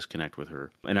this like disconnect with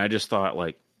her. And I just thought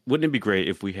like, wouldn't it be great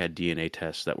if we had DNA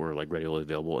tests that were like readily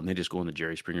available, and they just go on the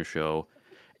Jerry Springer show,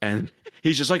 and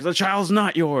he's just like, the child's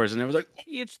not yours, and it was like,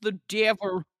 It's the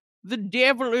devil. The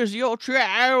devil is your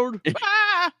child.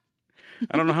 Ah!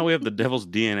 I don't know how we have the devil's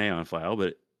DNA on file,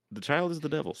 but the child is the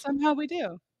devil's. Somehow we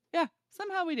do. Yeah,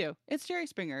 somehow we do. It's Jerry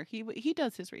Springer. He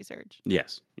does his research.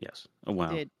 Yes. Oh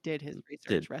wow. Did his research.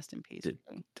 Did. Rest in peace. Did.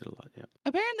 really. Did a lot. Yeah.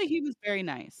 Apparently, he was very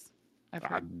nice. I've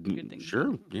heard good things.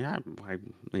 Sure. Yeah.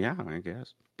 I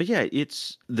guess. But yeah,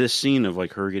 it's this scene of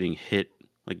like her getting hit,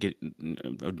 like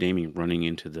Damien running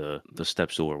into the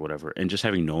step stool or whatever, and just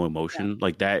having no emotion.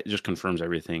 Like that just confirms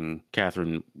everything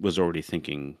Catherine was already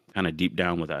thinking, kind of deep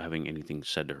down, without having anything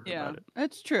said to her about it.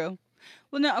 That's true.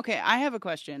 Well, no, okay. I have a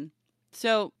question.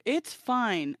 So it's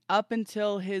fine up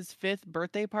until his 5th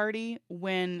birthday party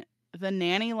when the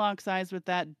nanny locks eyes with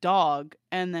that dog,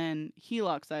 and then he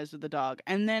locks eyes with the dog,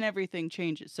 and then everything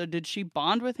changes. So did she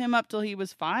bond with him up till he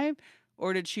was 5,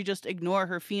 or did she just ignore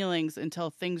her feelings until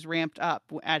things ramped up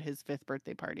at his 5th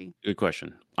birthday party? Good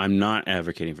question. I'm not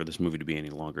advocating for this movie to be any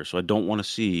longer, so I don't want to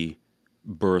see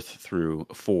birth through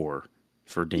 4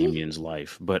 for Damien's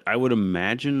life. But I would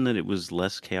imagine that it was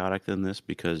less chaotic than this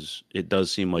because it does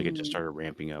seem like it just started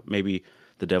ramping up. Maybe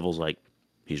the devil's like,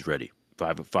 he's ready.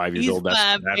 5 years old.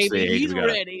 That's the age He's we got.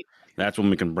 ready. That's when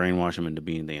we can brainwash him into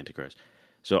being the Antichrist.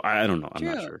 So I don't know. I'm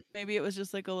True. not sure. Maybe it was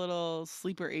just like a little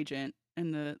sleeper agent,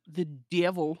 and the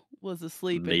devil was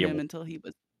asleep in Devil. him until he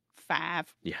was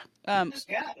 5. Yeah. Just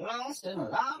got lost in a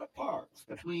lot of parks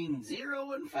between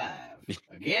 0 and 5.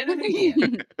 Again and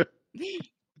again.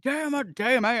 Damn it,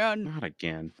 Damon. Not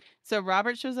again. So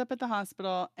Robert shows up at the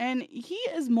hospital, and he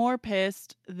is more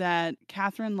pissed that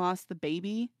Catherine lost the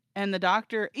baby. And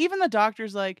even the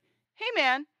doctor's like, hey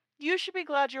man, you should be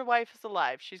glad your wife is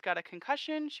alive. She's got a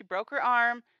concussion. She broke her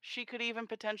arm. She could even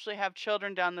potentially have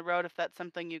children down the road if that's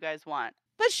something you guys want.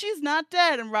 But she's not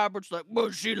dead. And Robert's like,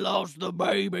 but she lost the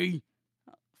baby.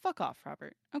 Fuck off,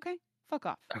 Robert. Okay? Fuck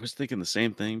off. I was thinking the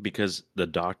same thing because the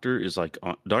doctor is like,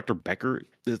 Dr. Becker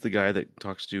is the guy that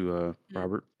talks to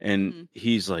Robert. And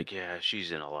he's like, yeah,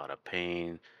 she's in a lot of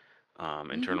pain,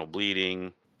 internal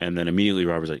bleeding. And then immediately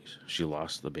Robert's like, she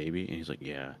lost the baby. And he's like,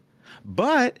 yeah.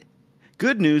 But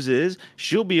good news is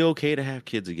she'll be okay to have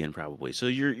kids again, probably. So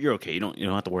you're okay. You don't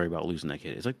have to worry about losing that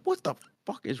kid. It's like, what the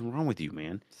fuck is wrong with you,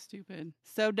 man? Stupid.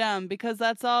 So dumb, because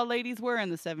that's all ladies were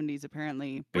in the 70s,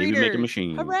 apparently. Baby Breeders. making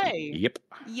machine. Hooray. Yep.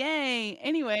 Yay.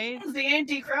 Anyways. Who's the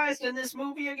Antichrist in this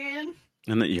movie again?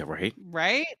 And then, yeah, right.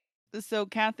 Right? So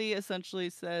Kathy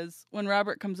essentially says, when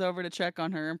Robert comes over to check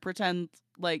on her and pretends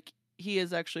like he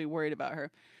is actually worried about her,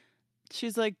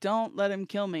 she's like, "Don't let him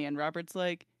kill me." And Robert's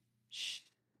like, "Shh,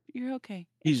 you're okay.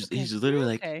 It's okay. He's literally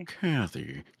You're like, okay."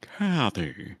 Kathy,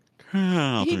 Kathy, He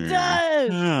Kathy, does.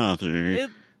 Kathy. It,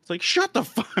 It's like, shut the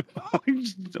fuck up.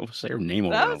 Don't say her name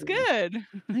over that and was over again.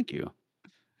 good. Thank you.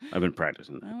 I've been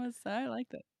practicing that. I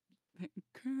liked it.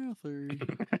 Kathy.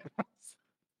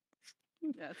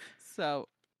 Yes. So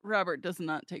Robert does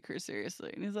not take her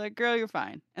seriously. And he's like, "Girl, you're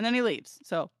fine." And then he leaves.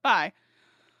 So bye.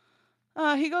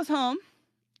 He goes home,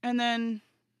 and then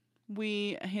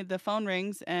the phone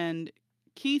rings, and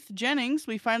Keith Jennings,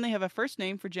 we finally have a first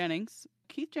name for Jennings.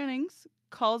 Keith Jennings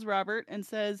calls Robert and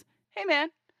says, "Hey man,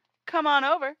 come on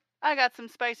over. I got some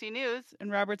spicy news."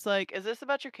 And Robert's like, "Is this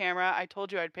about your camera? I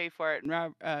told you I'd pay for it."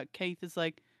 And Keith is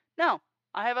like, "No,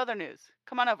 I have other news.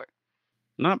 Come on over."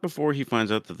 Not before he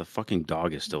finds out that the fucking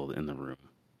dog is still in the room,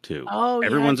 too. Oh, yeah,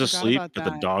 I Everyone's forgot asleep, about but the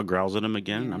that. dog growls at him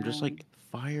again. Yeah. I'm just like,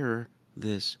 fire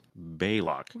this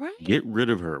Baylock. Right. Get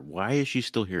rid of her. Why is she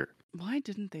still here? Why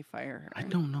didn't they fire her? I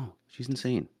don't know. She's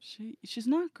insane. She's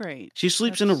not great. She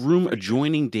sleeps in a room for sure.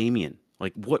 adjoining Damien.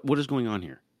 Like, what is going on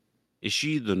here? Is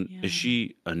she is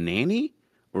she a nanny,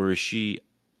 or is she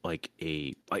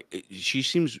she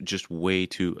seems just way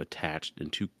too attached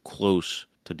and too close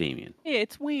to Damien.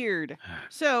 It's weird.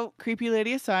 So, creepy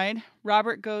lady aside,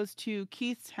 Robert goes to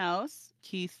Keith's house,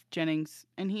 Keith Jennings,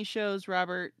 and he shows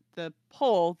Robert the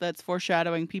pole that's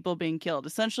foreshadowing people being killed.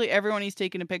 Essentially, everyone he's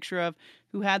taken a picture of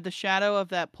who had the shadow of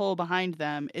that pole behind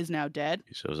them is now dead.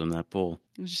 He shows him that pole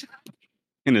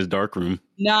in his dark room.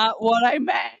 Not what I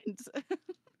meant.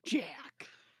 Jack.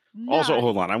 Also,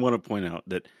 hold on. I want to point out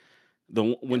that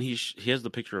when he has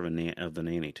the picture of the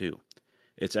nanny too,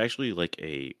 it's actually like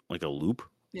a loop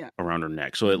around her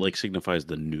neck, so it signifies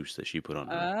the noose that she put on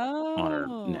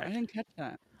her neck. I didn't catch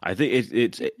that. I think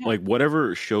it's like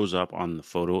whatever shows up on the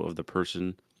photo of the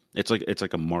person. It's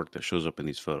like a mark that shows up in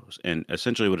these photos, and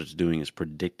essentially what it's doing is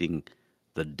predicting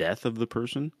the death of the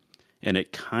person, and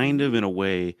it kind of in a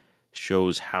way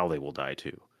shows how they will die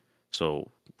too.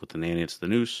 So with the nanny, it's the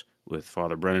noose. With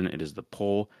Father Brennan, it is the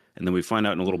pole. And then we find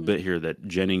out in a little bit here that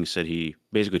Jennings said he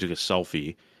basically took a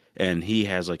selfie, and he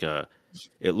has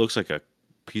it looks like a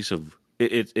piece of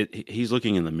he's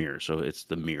looking in the mirror, so it's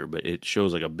the mirror, but it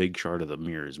shows like a big shard of the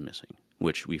mirror is missing,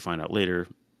 which we find out later.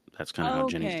 That's kind of how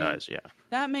Jennings dies. Yeah,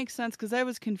 that makes sense because I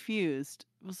was confused.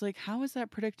 I was like, how is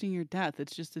that predicting your death?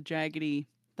 It's just a jaggedy.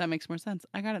 That makes more sense.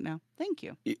 I got it now. Thank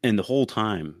you. And the whole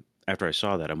time after I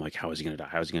saw that, I'm like, how is he going to die?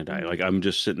 How is he going to die? Like, I'm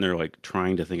just sitting there, like,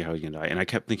 trying to think how he's going to die. And I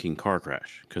kept thinking car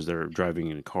crash because they're driving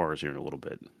in cars here in a little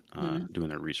bit, doing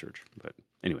their research. But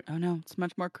anyway. Oh, no. It's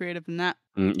much more creative than that.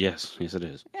 Yes, it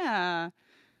is. Yeah.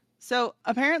 So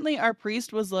apparently our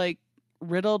priest was, like,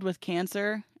 riddled with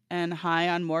cancer and high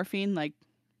on morphine, like,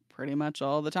 pretty much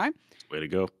all the time. Way to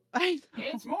go.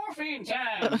 It's morphine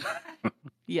time.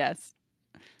 Yes.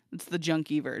 It's the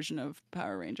junkie version of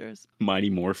Power Rangers. Mighty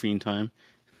Morphine time.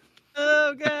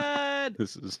 Oh God!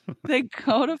 They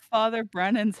go to Father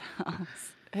Brennan's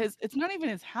house. It's not even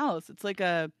his house. It's like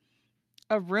a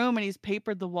room, and he's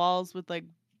papered the walls with like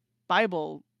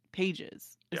Bible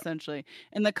pages, essentially.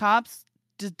 And the cops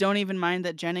just don't even mind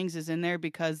that Jennings is in there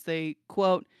because they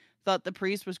quote thought the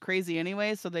priest was crazy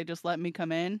anyway, so they just let me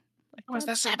come in. Like, it was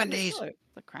the 70s. It's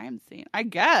a crime scene, I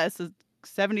guess. The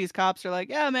 70s cops are like,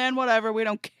 yeah, man, whatever. We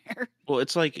don't care. Well,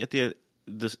 it's like at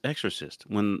this Exorcist,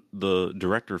 when the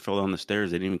director fell down the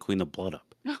stairs, they didn't even clean the blood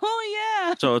up. Oh,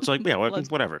 yeah. So it's like, yeah,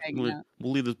 whatever. We'll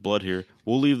leave this blood here.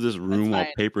 We'll leave this room all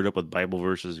papered up with Bible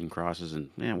verses and crosses and,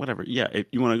 whatever. Yeah, if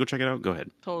you want to go check it out, go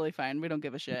ahead. Totally fine. We don't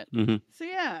give a shit. Mm-hmm. So,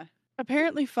 yeah.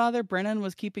 Apparently, Father Brennan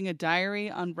was keeping a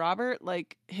diary on Robert,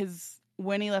 like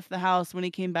when he left the house, when he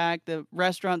came back, the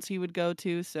restaurants he would go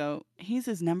to. So he's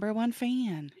his number one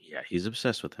fan. Yeah, he's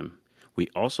obsessed with him. We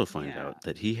also find out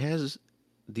that he has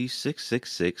the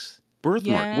 666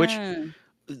 birthmark, which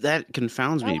that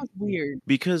confounds me. That was weird.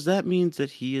 Because that means that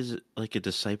he is like a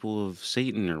disciple of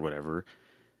Satan or whatever.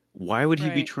 Why would he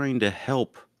be trying to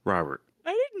help Robert?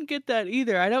 I didn't get that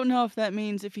either. I don't know if that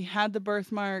means if he had the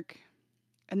birthmark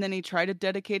and then he tried to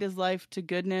dedicate his life to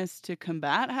goodness to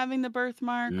combat having the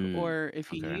birthmark, or if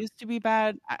he used to be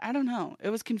bad. I don't know. It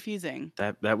was confusing.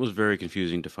 That was very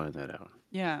confusing to find that out.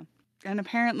 Yeah. And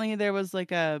apparently there was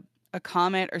like a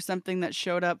comet or something that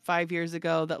showed up 5 years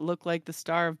ago that looked like the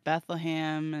Star of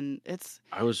Bethlehem. And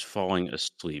I was falling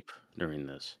asleep during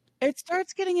this. It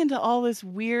starts getting into all this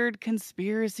weird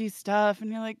conspiracy stuff. And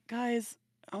you're like, guys,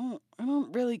 I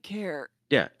don't really care.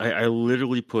 Yeah, I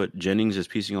literally put Jennings is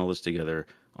piecing all this together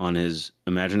on his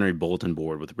imaginary bulletin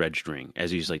board with red string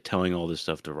as he's like telling all this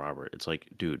stuff to Robert. It's like,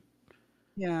 dude,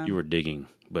 you were digging,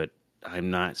 but I'm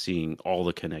not seeing all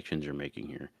the connections you're making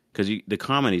here. Because the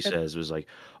comment he says was like,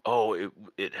 "Oh,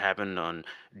 it happened on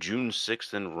June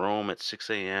 6th in Rome at 6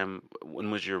 a.m. When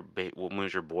was when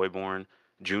was your boy born?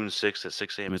 June 6th at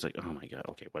 6 a.m." It's like, oh my god,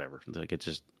 okay, whatever. Like it's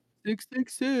just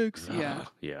 666. Yeah.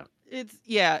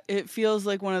 yeah. It feels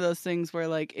like one of those things where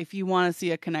like if you want to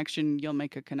see a connection, you'll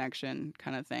make a connection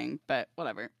kind of thing, but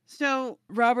whatever. So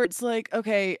Robert's like,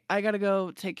 okay, I gotta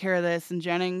go take care of this, and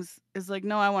Jennings is like,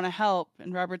 no, I want to help,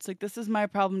 and Robert's like, this is my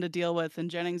problem to deal with, and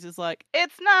Jennings is like,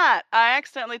 it's not. I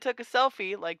accidentally took a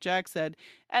selfie, like Jack said,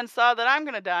 and saw that I'm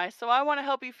gonna die, so I want to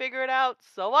help you figure it out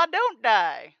so I don't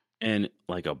die. And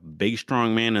like a big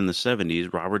strong man in the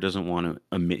 70s, Robert doesn't want to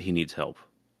admit he needs help.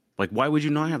 Like, why would you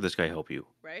not have this guy help you?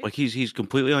 Right? Like he's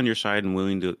completely on your side and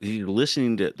willing to. He's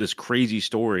listening to this crazy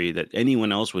story that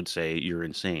anyone else would say you're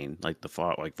insane, like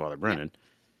Father Brennan. Yeah.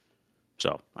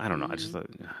 So I don't know. I just thought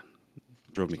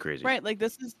drove me crazy. Right, like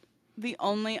this is the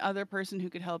only other person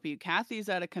who could help you. Kathy's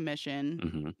out of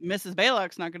commission. Mrs.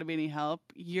 Baylock's not going to be any help.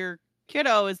 Your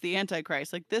kiddo is the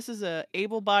Antichrist. Like this is a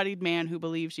able-bodied man who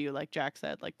believes you, like Jack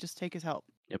said. Like just take his help.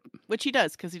 Yep. Which he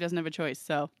does because he doesn't have a choice.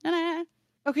 So,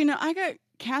 okay, now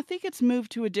Kathy gets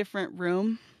moved to a different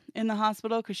room in the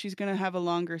hospital because she's going to have a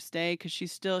longer stay because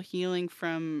she's still healing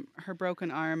from her broken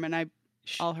arm and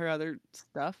all her other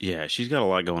stuff. Yeah, she's got a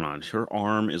lot going on. Her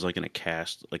arm is like in a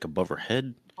cast, like above her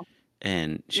head,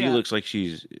 and she looks like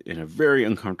she's in a very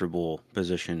uncomfortable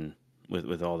position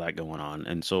with all that going on.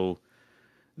 And so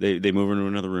they move her into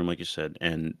another room, like you said,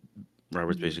 and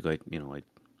Robert's basically like,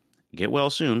 get well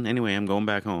soon. Anyway, I'm going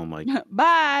back home. Like,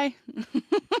 bye.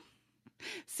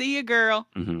 See you, girl.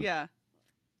 Mm-hmm. Yeah.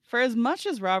 For as much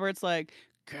as Robert's like,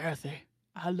 Kathy,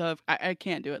 I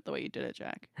can't do it the way you did it,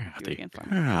 Jack. Kathy.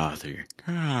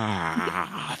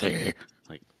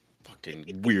 Like, fucking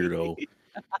weirdo.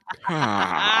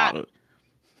 Kathy.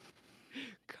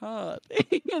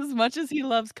 As much as he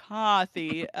loves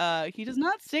Kathy, he does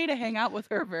not stay to hang out with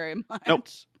her very much. Nope.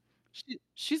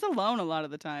 She's alone a lot of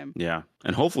the time. Yeah.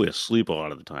 And hopefully asleep a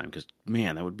lot of the time because,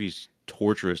 man, that would be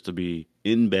torturous to be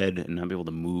in bed and not be able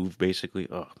to move, basically.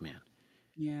 Oh, man.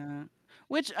 Yeah.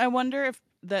 Which I wonder if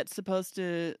that's supposed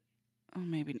to... Oh,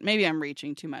 maybe I'm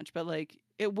reaching too much, but like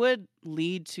it would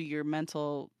lead to your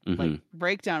mental like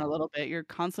breakdown a little bit. You're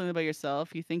constantly by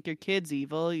yourself. You think your kid's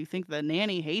evil. You think the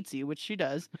nanny hates you, which she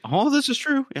does. All this is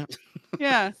true. Yeah.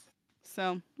 Yeah.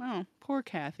 So, poor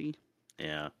Kathy.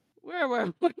 Yeah. Where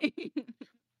were we?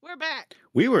 We're back.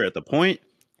 We were at the point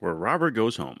where Robert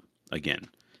goes home again.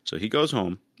 So he goes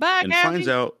home and finds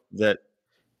out that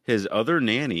his other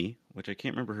nanny, which I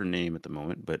can't remember her name at the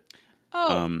moment, but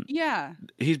yeah,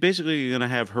 he's basically going to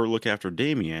have her look after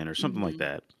Damien or something like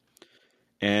that.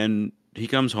 And he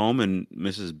comes home and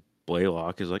Mrs.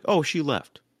 Blaylock is like, "Oh, she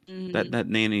left. That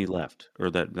nanny left,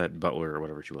 or that butler or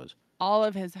whatever she was." All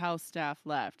of his house staff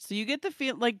left. So you get the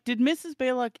feel like, did Mrs.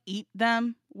 Blaylock eat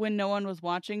them when no one was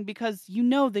watching? Because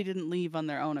they didn't leave on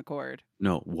their own accord.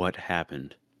 No, what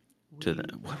happened to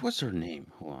them? What was her name?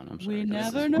 Hold on, I'm sorry. We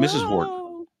never know. Mrs.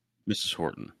 Horton. Mrs.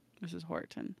 Horton. Mrs.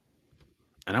 Horton.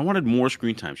 And I wanted more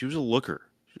screen time. She was a looker.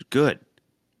 She was good.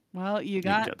 Well, you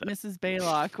got Mrs.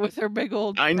 Blaylock with her big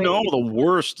old I face. know, the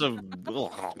worst of...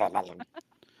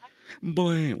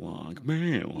 Blaylock.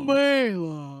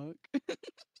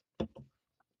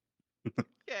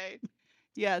 Okay.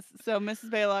 Yes. So Mrs.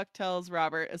 Blaylock tells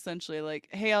Robert essentially like,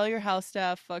 hey, all your house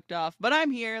staff fucked off, but I'm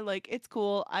here. Like, it's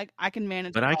cool. I can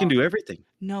manage. But I can do everything.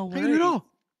 No worries. I can do it all.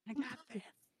 I got this.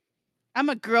 I'm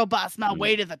a girl boss my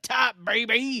way to the top,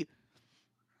 baby.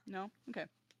 No? Okay.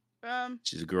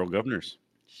 She's a girl governors.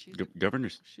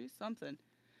 Governors. She's something.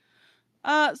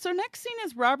 So next scene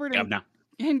is Robert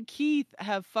and Keith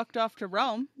have fucked off to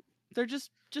Rome. They're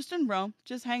just in Rome,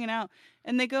 just hanging out.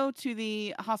 And they go to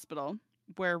the hospital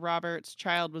where Robert's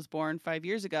child was born 5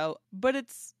 years ago, but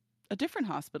it's a different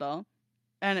hospital.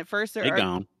 And at first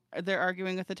they're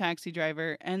arguing with the taxi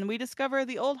driver, and we discover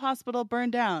the old hospital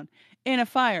burned down in a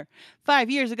fire 5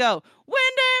 years ago when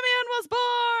Damien was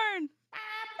born.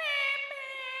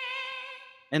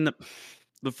 And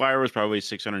the fire was probably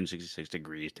 666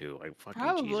 degrees too. Like fucking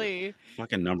probably Jesus.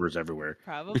 Fucking numbers everywhere.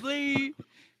 Probably.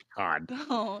 God.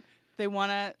 No.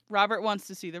 Robert wants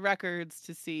to see the records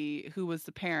to see who was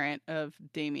the parent of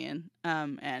Damien.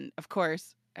 And of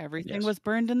course, everything was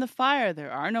burned in the fire.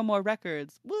 There are no more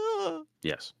records. Woo!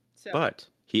 Yes. So. But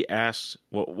he asks,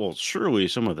 well, surely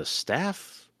some of the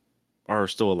staff are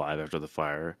still alive after the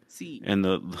fire. See. And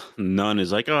the nun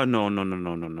is like, oh,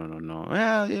 no.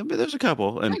 Yeah, but there's a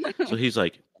couple. And so he's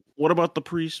like, what about the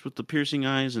priest with the piercing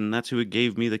eyes? And that's who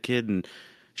gave me the kid. And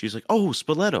she's like, oh,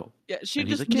 Spoleto. Yeah, she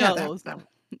just knows.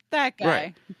 That guy.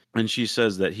 Right. And she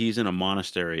says that he's in a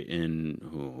monastery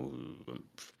in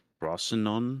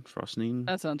Frosinone.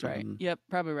 That sounds right. Yep,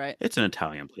 probably right. It's an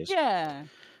Italian place. Yeah.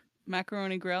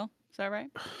 Macaroni Grill. Is that right?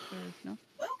 Or no?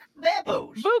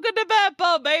 Beppos. Buca de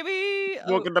Beppo, baby!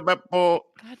 Welcome to Beppo.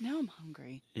 God, now I'm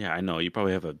hungry. Yeah, I know. You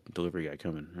probably have a delivery guy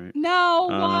coming, right? No!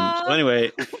 So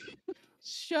anyway,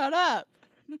 Shut up.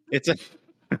 it's a.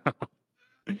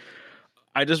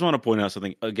 I just want to point out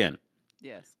something again.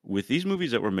 Yes. With these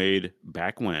movies that were made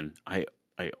back when, I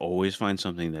always find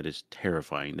something that is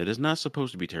terrifying that is not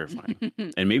supposed to be terrifying.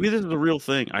 And maybe this is a real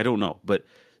thing. I don't know. But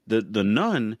the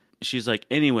nun, she's like,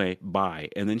 anyway, bye.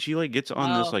 And then she like gets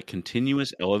on this like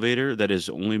continuous elevator that is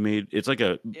only made. It's like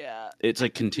it's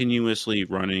like continuously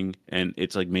running, and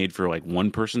it's like made for like one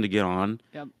person to get on.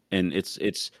 Yep. And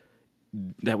it's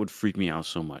that would freak me out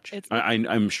so much. It's like,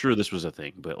 I'm sure this was a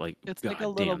thing, but like, it's God like a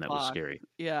little damn, that was scary.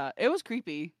 Yeah, it was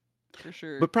creepy for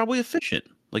sure. But probably efficient.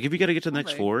 Like if you got to get to the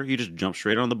next floor, you just jump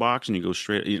straight on the box and you go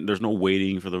straight. There's no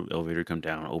waiting for the elevator to come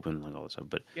down, open, like all that stuff.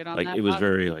 But like it was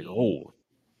very like, oh,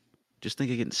 just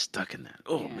think of getting stuck in that.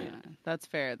 Oh man, that's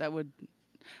fair. That would.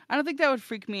 I don't think that would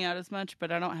freak me out as much,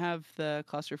 but I don't have the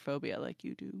claustrophobia like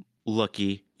you do.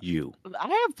 Lucky you.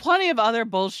 I have plenty of other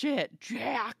bullshit,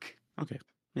 Jack. Okay,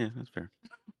 yeah, that's fair.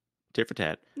 Tit for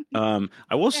tat.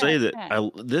 I will say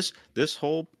that this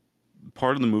whole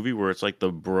part of the movie where it's like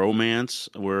the bromance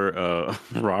where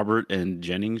Robert and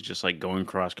Jennings just like going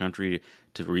cross country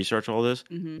to research all this,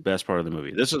 best part of the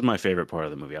movie. This is my favorite part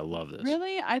of the movie. I love this.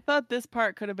 Really? I thought this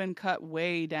part could have been cut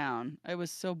way down. I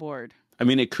was so bored. I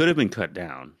mean, it could have been cut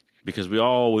down because we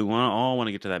all want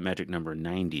to get to that magic number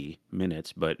 90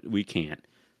 minutes, but we can't.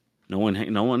 No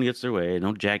one gets their way.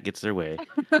 No Jack gets their way.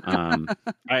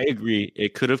 I agree.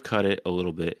 It could have cut it a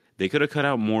little bit. They could have cut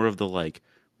out more of the like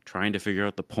trying to figure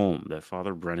out the poem that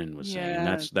Father Brennan was saying. And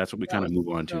that's what we kind of move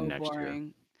on to next year.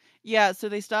 Yeah, so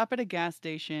they stop at a gas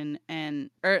station it's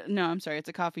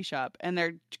a coffee shop, and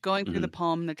they're going through the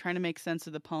poem. They're trying to make sense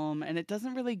of the poem, and it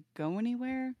doesn't really go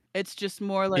anywhere. It's just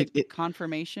more like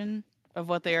confirmation of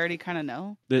what they already kind of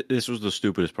know. This was the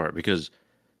stupidest part because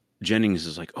Jennings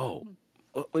is like, oh,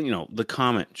 the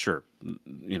comet, sure.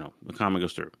 The comet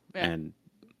goes through and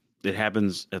it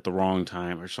happens at the wrong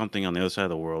time or something on the other side of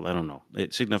the world. I don't know.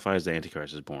 It signifies the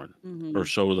Antichrist is born, or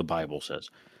so the Bible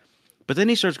says. But then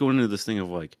he starts going into this thing of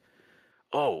like,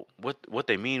 oh, what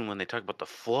they mean when they talk about the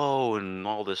flow and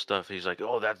all this stuff. He's like,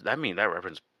 oh, that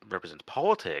represents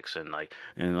politics and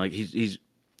he's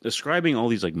ascribing all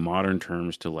these like modern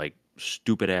terms to like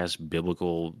stupid ass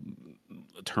biblical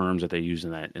terms that they use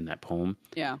in that poem.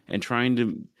 Yeah. And trying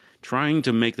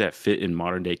to make that fit in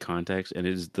modern day context, and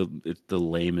it's the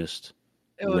lamest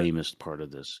part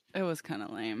of this. It was kind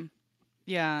of lame.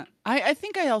 Yeah. I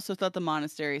think I also thought the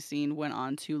monastery scene went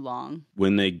on too long.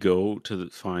 When they go to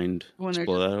find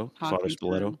Spoleto, Father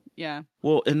Spoleto. Yeah.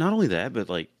 Well, and not only that, but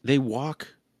like they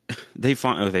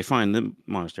find the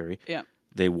monastery. Yeah.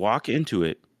 They walk into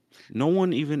it. No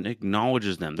one even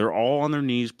acknowledges them. They're all on their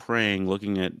knees praying,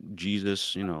 looking at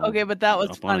Jesus, Okay, but that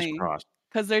was funny.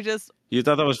 Because they're just... You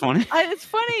thought that was funny? It's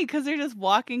funny because they're just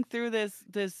walking through this...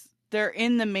 They're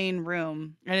in the main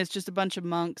room, and it's just a bunch of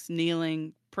monks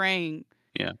kneeling, praying.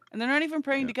 Yeah. And they're not even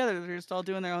praying together. They're just all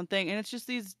doing their own thing. And it's just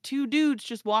these two dudes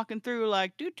just walking through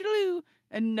like, doo-doo-doo,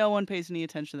 and no one pays any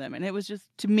attention to them. And it was just...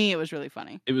 To me, it was really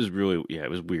funny. It was really... Yeah,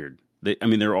 it was weird.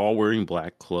 They're all wearing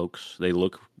black cloaks. They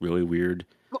look really weird.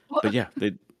 But yeah,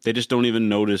 they just don't even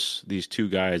notice these two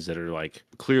guys that are like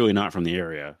clearly not from the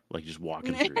area, like just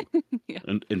walking through. Yeah.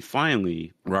 And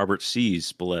finally, Robert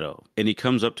sees Spoleto, and he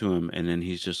comes up to him, and then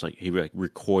he's just like he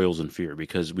recoils in fear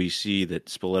because we see that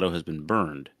Spoleto has been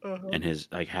burned, and his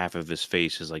like half of his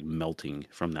face is like melting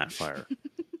from that fire.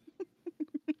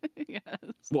 Yes.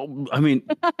 Well, I mean,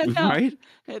 no, right?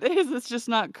 It is. It's just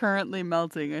not currently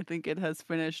melting. I think it has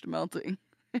finished melting.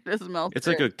 It is melted. It's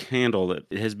like a candle that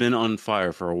has been on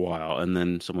fire for a while, and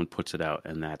then someone puts it out,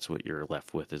 and that's what you're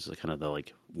left with is kind of the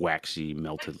like waxy,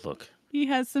 melted look. He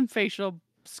has some facial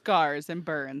scars and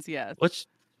burns. Yes. Let's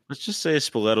just say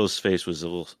Spoleto's face was a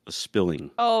little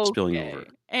spilling over.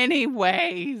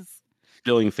 Anyways,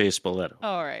 spilling face Spoleto.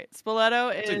 All right,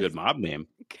 Spoleto is a good mob name.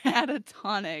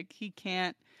 Catatonic. He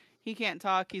can't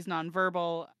talk. He's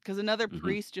nonverbal because another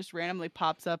priest just randomly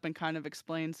pops up and kind of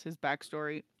explains his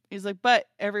backstory. He's like, but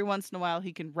every once in a while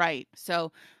he can write.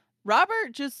 So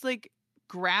Robert just like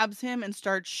grabs him and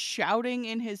starts shouting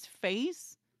in his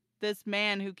face. This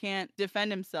man who can't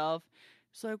defend himself.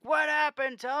 It's like, what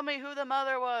happened? Tell me who the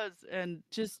mother was. And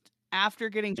just after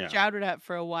getting shouted at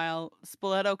for a while,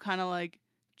 Spoleto kind of like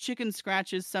chicken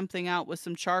scratches something out with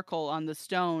some charcoal on the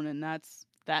stone. And that's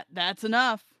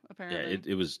enough, apparently.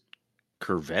 Yeah, it was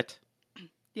curvet.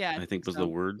 Yeah. I think was the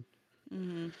word.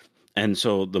 Mm-hmm. And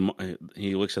so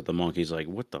he looks at the monk. He's like,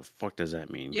 "What the fuck does that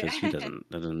mean?" Because he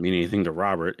doesn't mean anything to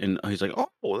Robert. And he's like,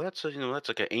 "Oh, that's that's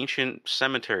like an ancient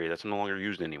cemetery that's no longer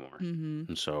used anymore." Mm-hmm.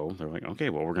 And so they're like, "Okay,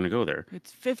 well, we're gonna go there."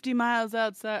 It's 50 miles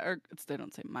outside, or they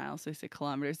don't say miles, they say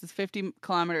kilometers. It's 50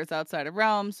 kilometers outside of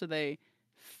Rome, so they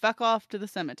fuck off to the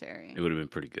cemetery. It would have been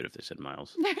pretty good if they said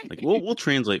miles. Like, we'll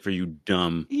translate for you,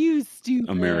 dumb You stupid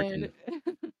American.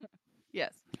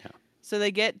 Yes. Yeah. So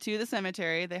they get to the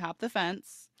cemetery, they hop the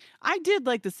fence. I did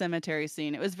like the cemetery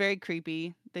scene. It was very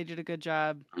creepy. They did a good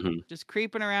job just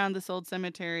creeping around this old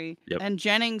cemetery. Yep. And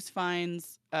Jennings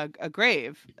finds a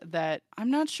grave that I'm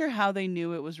not sure how they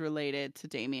knew it was related to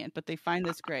Damien, but they find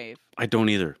this grave. I don't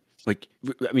either. Like,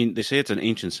 I mean, they say it's an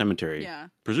ancient cemetery. Yeah.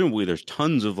 Presumably there's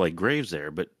tons of like graves there,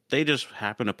 but they just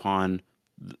happen upon,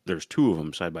 there's two of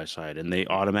them side by side, and they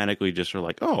automatically just are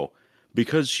like, oh,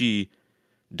 because she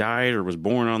died or was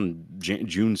born on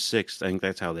June 6th. I think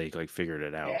that's how they like figured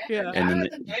it out. Yeah. And then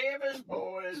the day of his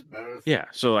boy's birth. Yeah,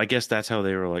 so I guess that's how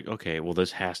they were like, okay, well,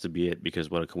 this has to be it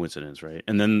because what a coincidence, right?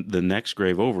 And then the next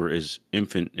grave over is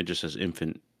infant. It just says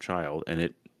infant child,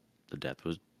 and the death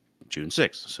was June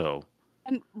 6th. So.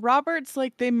 And Robert's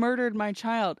like, they murdered my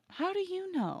child. How do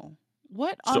you know?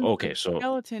 What on the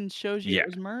skeleton shows you it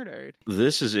was murdered?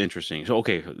 This is interesting. So,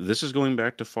 okay, this is going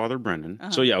back to Father Brennan.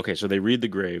 So, yeah, okay, so they read the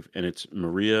grave, and it's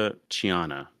Maria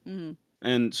Chiana. Mm-hmm.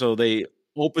 And so they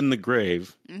open the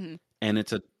grave, and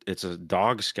it's a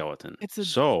dog skeleton. It's a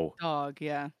dog,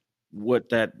 yeah. What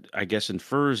that, I guess,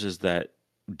 infers is that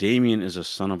Damien is a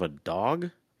son of a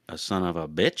dog, a son of a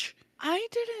bitch. I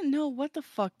didn't know what the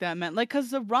fuck that meant. Like,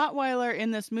 because the Rottweiler in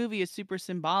this movie is super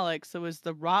symbolic. So is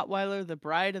the Rottweiler the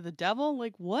bride of the devil?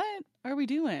 Like, what are we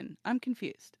doing? I'm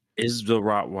confused. Is the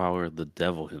Rottweiler the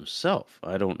devil himself?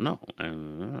 I don't know.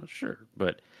 I'm not sure.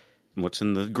 But what's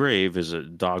in the grave is a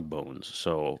dog bones.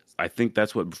 So I think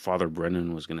that's what Father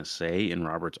Brennan was going to say in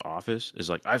Robert's office is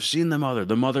like, I've seen the mother.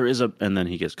 The mother is a... And then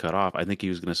he gets cut off. I think he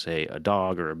was going to say a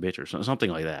dog or a bitch or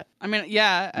something like that. I mean,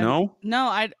 yeah. No?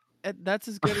 That's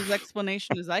as good as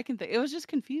explanation as I can think. It was just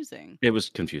confusing. It was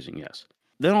confusing, yes.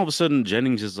 Then all of a sudden,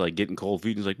 Jennings is like getting cold feet.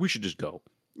 And he's like, we should just go.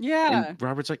 Yeah. And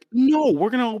Robert's like, no,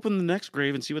 we're going to open the next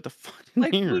grave and see what the fuck is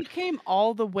like, here. We came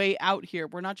all the way out here.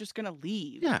 We're not just going to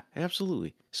leave. Yeah,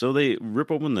 absolutely. So they rip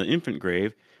open the infant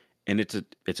grave, and it's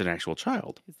an actual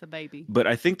child. It's a baby. But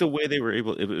I think the way they were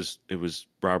able, it was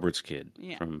Robert's kid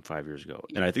from 5 years ago.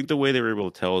 Yeah. And I think the way they were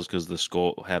able to tell is because the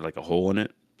skull had like a hole in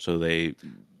it. So they...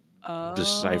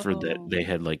 deciphered that they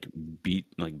had like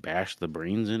bashed the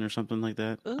brains in or something like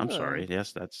that. Ugh. I'm sorry.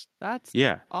 Yes, that's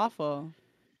awful.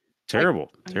 Terrible.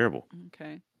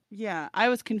 Okay. Yeah, I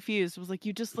was confused. I was like,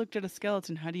 you just looked at a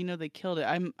skeleton. How do you know they killed it?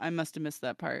 I must have missed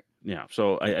that part. Yeah.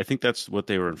 So I think that's what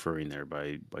they were inferring there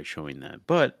by showing that.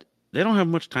 But they don't have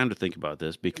much time to think about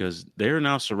this because they're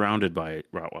now surrounded by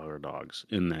Rottweiler dogs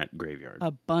in that graveyard. A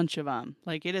bunch of them.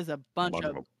 Like it is a bunch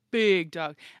of big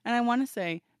dogs. And I want to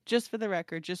say, just for the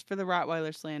record, just for the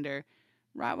Rottweiler slander,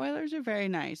 Rottweilers are very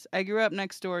nice. I grew up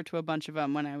next door to a bunch of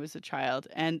them when I was a child,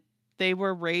 and they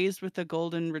were raised with a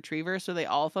golden retriever, so they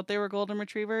all thought they were golden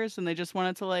retrievers, and they just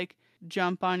wanted to, like,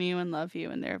 jump on you and love you,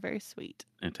 and they're very sweet.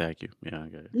 Attack you. Yeah, I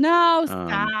got it. No,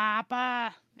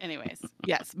 stop! Anyways,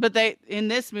 yes. But in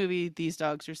this movie, these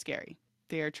dogs are scary.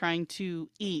 They are trying to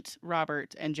eat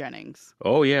Robert and Jennings.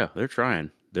 Oh, yeah, they're trying.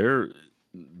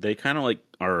 They kind of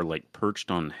are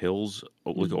perched on hills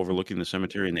overlooking the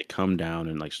cemetery, and they come down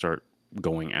and start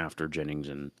going after Jennings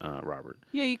and Robert.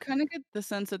 Yeah, you kind of get the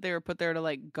sense that they were put there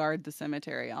to guard the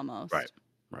cemetery almost.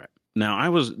 Right. Now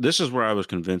this is where I was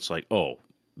convinced oh,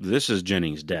 this is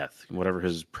Jennings' death. Whatever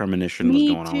his premonition was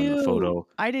going on in the photo.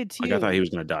 I did too. I thought he was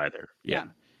going to die there. Yeah.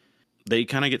 They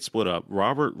kind of get split up.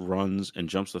 Robert runs and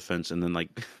jumps the fence, and then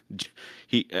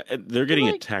they're getting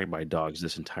attacked by dogs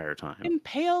this entire time.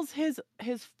 Impales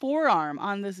his forearm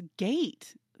on this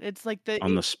gate. It's like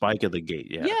the spike of the gate.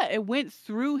 Yeah. Yeah, it went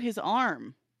through his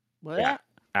arm. What? Yeah.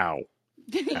 Ow.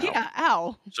 Yeah,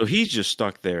 ow. So he's just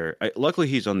stuck there. Luckily,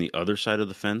 he's on the other side of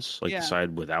the fence, the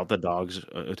side without the dogs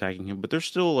attacking him. But they're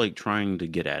still trying to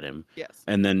get at him. Yes.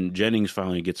 And then Jennings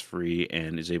finally gets free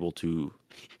and is able to.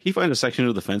 He finds a section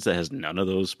of the fence that has none of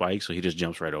those spikes, so he just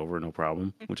jumps right over, no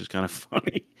problem, which is kind of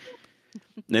funny.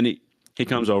 Then he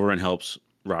comes over and helps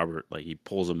Robert. He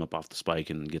pulls him up off the spike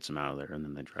and gets him out of there, and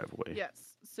then they drive away.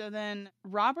 Yes. So then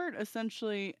Robert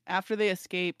essentially, after they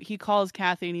escape, he calls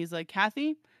Kathy and he's like,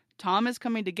 Kathy, Tom is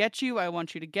coming to get you. I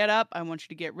want you to get up. I want you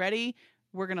to get ready.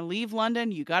 We're going to leave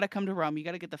London. You got to come to Rome. You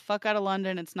got to get the fuck out of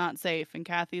London. It's not safe. And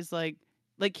Kathy's like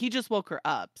he just woke her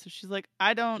up. So she's like,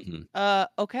 I don't,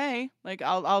 okay.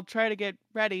 I'll try to get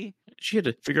ready. she had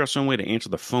to figure out some way to answer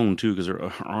the phone too, because her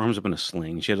arm's up in a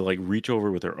sling. She had to like reach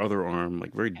over with her other arm,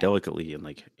 like very delicately, and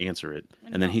like answer it.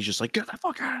 And then he's just like, "Get the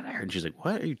fuck out of there!" And she's like,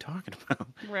 "What are you talking about?"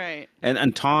 Right.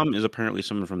 And Tom is apparently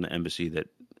someone from the embassy that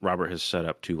Robert has set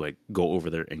up to like go over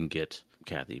there and get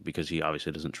Kathy, because he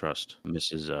obviously doesn't trust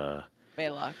Mrs.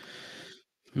 Baylock.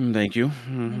 Thank you.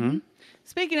 Mm-hmm.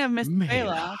 Speaking of Miss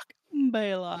Baylock.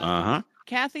 Uh-huh.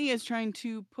 Kathy is trying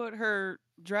to put her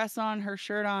dress on, her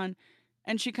shirt on,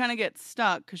 and she kind of gets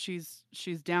stuck because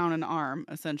she's down an arm,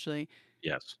 essentially.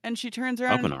 Yes. And she turns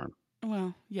around. Up an arm.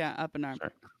 Well, yeah, up an arm.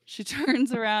 Sorry. She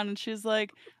turns around and she's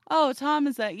like, "Oh, Tom,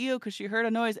 is that you?" Because she heard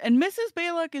a noise. And Mrs.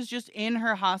 Baylock is just in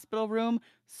her hospital room,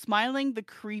 smiling the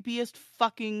creepiest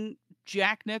fucking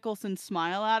Jack Nicholson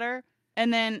smile at her.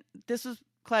 And then this is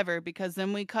clever because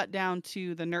then we cut down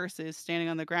to the nurses standing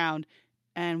on the ground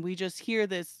and we just hear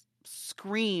this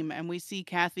scream and we see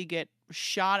Kathy get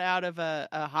shot out of a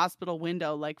hospital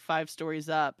window like 5 stories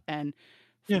up and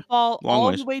fall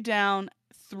all the way down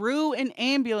through an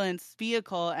ambulance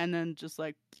vehicle and then just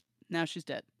like now she's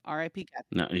dead. R.I.P. Kathy.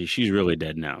 No, she's really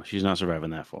dead now. She's not surviving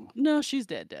that fall. No, she's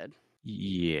dead.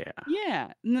 Yeah.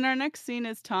 Yeah. And then our next scene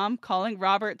is Tom calling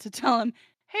Robert to tell him,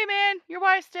 "Hey man, your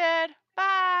wife's dead.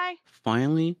 Bye."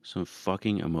 Finally, some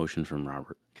fucking emotion from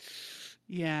Robert.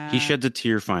 Yeah. He sheds a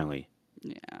tear finally.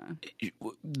 Yeah.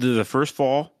 The first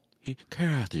fall,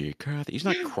 Kathy. He's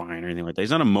not crying or anything like that.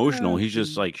 He's not emotional. He's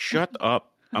just like, "Shut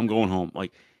up. I'm going home."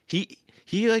 Like he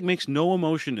like makes no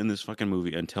emotion in this fucking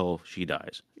movie until she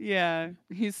dies. Yeah.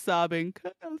 He's sobbing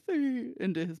Kathy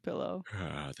into his pillow.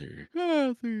 Kathy.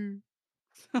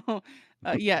 So,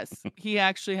 yes, he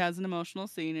actually has an emotional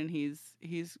scene and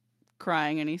he's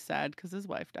crying and he's sad because his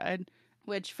wife died,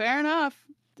 which fair enough.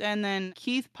 And then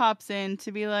Keith pops in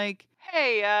to be like,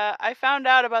 "Hey, I found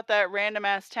out about that random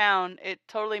ass town. It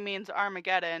totally means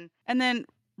Armageddon." And then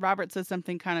Robert says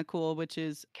something kind of cool, which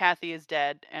is, "Kathy is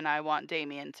dead and I want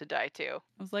Damien to die too."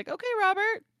 I was like, okay,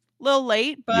 Robert. A little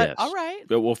late, but yes. All right.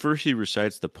 But, well, first he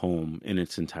recites the poem in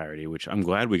its entirety, which I'm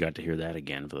glad we got to hear that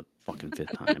again for the fucking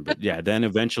 5th time. But yeah, then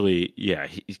eventually, yeah,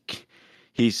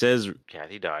 he says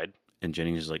Kathy died, and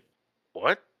Jennings is like,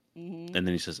 "What?" Mm-hmm. And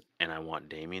then he says, "And I want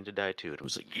Damien to die too." And it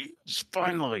was like, yes,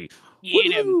 finally.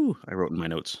 Get him. I wrote in my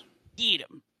notes. Get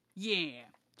him. Yeah.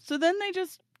 So then they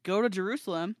just go to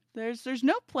Jerusalem. There's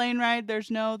no plane ride. There's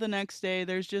no the next day.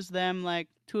 There's just them like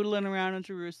tootling around in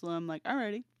Jerusalem. Like,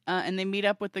 alrighty. And they meet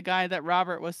up with the guy that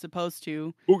Robert was supposed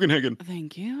to. Bugenhagen.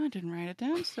 Thank you. I didn't write it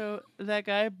down. So that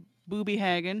guy, Booby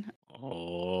Hagen.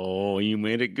 Oh, you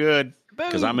made it good.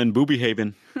 Because Boob. I'm in Booby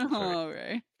Haven. All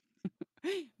right.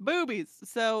 Boobies.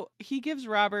 So he gives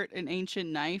Robert an ancient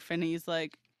knife and he's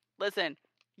like, "Listen,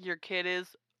 your kid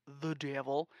is the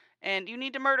devil and you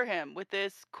need to murder him with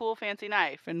this cool fancy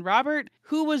knife." And Robert,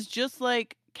 who was just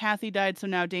like, "Kathy died, so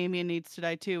now Damien needs to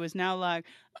die too," is now like,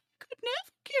 "I could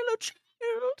never kill a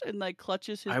child," and like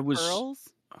clutches his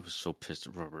pearls. I was so pissed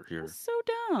at Robert here. So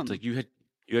dumb. It's like you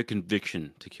had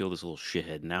conviction to kill this little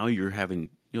shithead. Now you're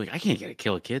like, "I can't get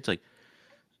kill a kid." It's like,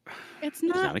 it's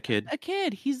not a kid. A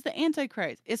kid. He's the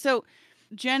Antichrist. So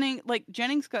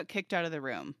Jennings got kicked out of the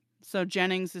room. So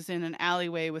Jennings is in an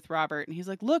alleyway with Robert and he's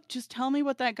like, "Look, just tell me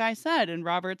what that guy said." And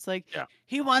Robert's like, yeah.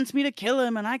 "He wants me to kill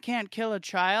him and I can't kill a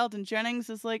child." And Jennings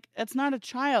is like, "It's not a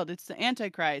child. It's the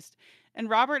Antichrist." And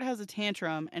Robert has a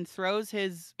tantrum and throws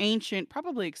his ancient,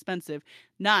 probably expensive,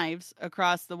 knives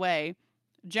across the way.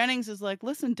 Jennings is like,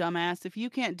 "Listen, dumbass, if you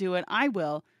can't do it, I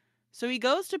will." So he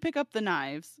goes to pick up the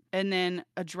knives, and then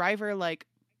a driver, like,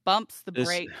 bumps the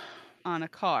brake on a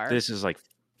car. This is like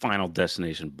Final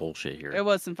Destination bullshit here. It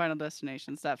was some Final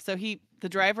Destination stuff. So the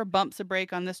driver bumps a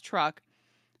brake on this truck.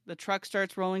 The truck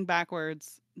starts rolling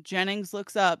backwards. Jennings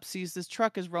looks up, sees this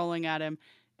truck is rolling at him,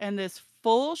 and this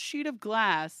full sheet of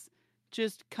glass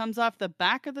just comes off the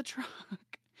back of the truck.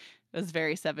 It was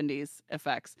very 70s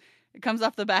effects. It comes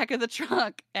off the back of the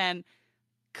truck and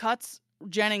cuts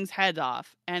Jennings' head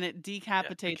off, and it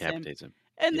decapitates him.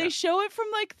 And they show it from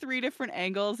like 3 different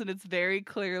angles, and it's very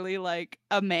clearly like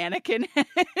a mannequin head.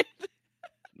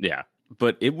 Yeah,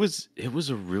 but it was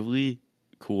a really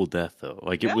cool death though.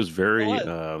 Like it was very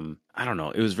I don't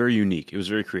know, it was very unique. It was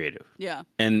very creative. Yeah.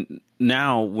 And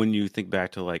now when you think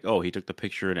back to like, oh, he took the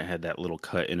picture and it had that little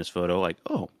cut in his photo, like,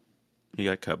 oh, he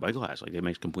got cut by glass. Like it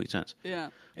makes complete sense. Yeah.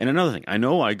 And another thing, I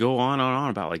know I go on and on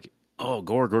about like, oh,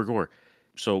 gore.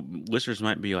 So listeners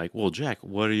might be like, "Well, Jack,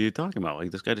 what are you talking about?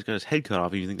 Like this guy just got his head cut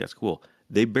off and you think that's cool."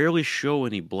 They barely show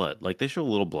any blood. Like they show a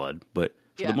little blood, but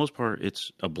for the most part it's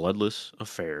a bloodless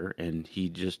affair, and he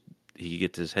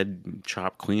gets his head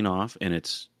chopped clean off, and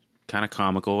it's kind of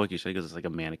comical, like you said, because it's like a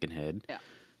mannequin head. Yeah.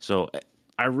 So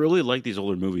I really like these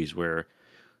older movies where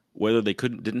whether they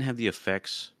didn't have the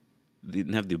effects, they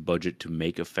didn't have the budget to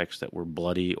make effects that were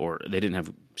bloody, or they didn't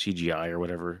have CGI or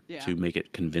whatever to make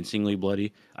it convincingly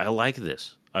bloody. I like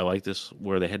this. I like this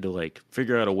where they had to like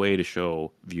figure out a way to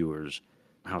show viewers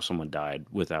how someone died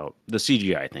without the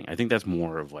CGI thing. I think that's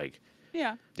more of like,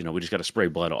 we just got to spray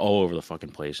blood all over the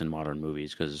fucking place in modern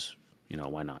movies because,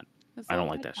 why not? I don't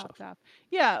like that stuff.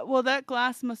 Yeah, well, that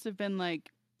glass must have been like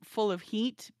full of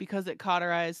heat because it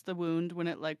cauterized the wound when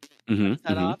it like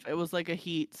set off. It was like a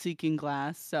heat-seeking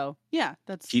glass. So yeah,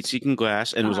 that's heat-seeking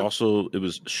glass, and it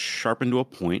was sharpened to a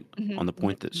point on the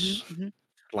point that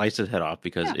sliced his head off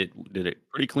because it did it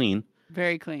pretty clean.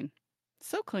 Very clean.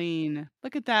 So clean.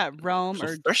 Look at that, Rome.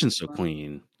 So fresh and so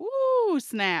clean. Woo,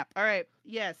 snap. All right.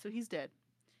 Yeah, so he's dead.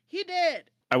 He did.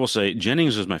 I will say,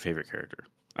 Jennings was my favorite character.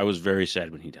 I was very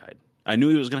sad when he died. I knew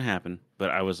it was going to happen, but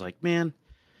I was like, man,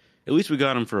 at least we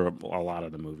got him for a lot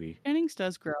of the movie. Jennings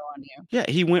does grow on you. Yeah,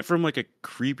 he went from like a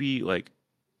creepy, like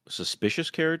suspicious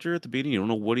character at the beginning. You don't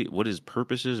know what his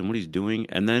purpose is and what he's doing.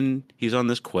 And then he's on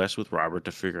this quest with Robert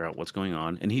to figure out what's going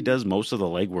on. And he does most of the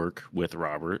legwork with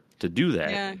Robert to do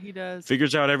that. Yeah, he does.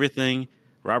 Figures out everything.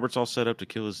 Robert's all set up to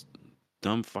kill his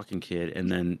dumb fucking kid.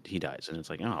 And then he dies. And it's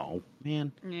like, oh,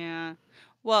 man. Yeah.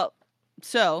 Well,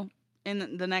 so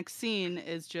in the next scene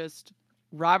is just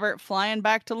Robert flying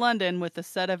back to London with a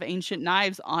set of ancient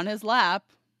knives on his lap.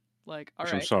 Like, all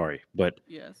right. I'm sorry, but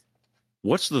yes.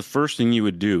 What's the first thing you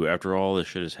would do after all this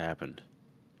shit has happened?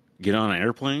 Get on an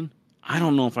airplane? I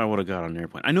don't know if I would have got on an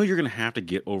airplane. I know you're going to have to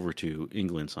get over to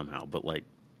England somehow, but like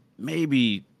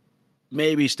maybe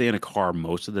stay in a car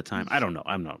most of the time. I don't know.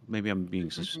 Maybe I'm being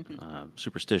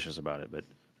superstitious about it, but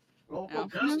local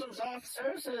customs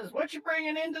officer says, "What you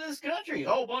bringing into this country?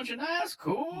 Whole bunch of knives?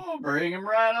 Cool. Bring them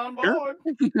right on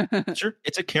board." Sure.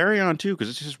 It's a carry-on too,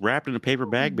 because it's just wrapped in a paper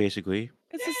bag, basically.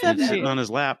 It's the 70s. Sitting on his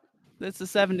lap. It's the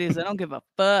 70s. I don't give a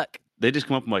fuck. They just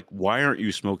come up and like, "Why aren't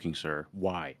you smoking, sir?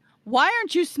 Why? Why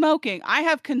aren't you smoking? I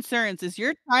have concerns. Is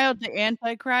your child the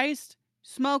Antichrist?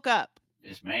 Smoke up."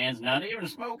 This man's not even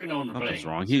smoking on the plane. Nothing's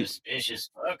wrong. He's suspicious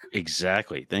fuck.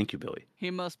 Exactly. Thank you, Billy. He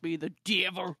must be the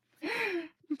devil.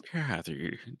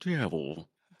 Kathy, devil.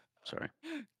 Sorry.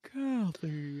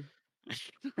 Kathy.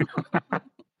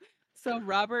 So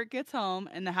Robert gets home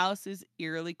and the house is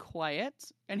eerily quiet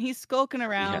and he's skulking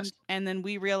around. Yes. And then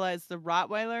we realize the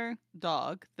Rottweiler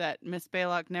dog that Miss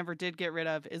Baylock never did get rid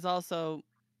of is also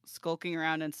skulking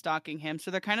around and stalking him.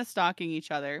 So they're kind of stalking each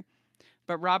other.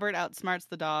 But Robert outsmarts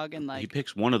the dog and like... He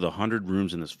picks one of the 100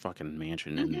 rooms in this fucking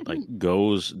mansion and like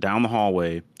goes down the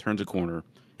hallway, turns a corner,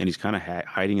 and he's kind of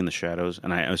hiding in the shadows.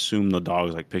 And I assume the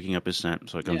dog's like picking up his scent.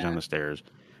 So it comes down the stairs,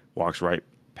 walks right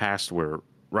past where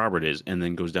Robert is, and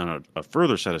then goes down a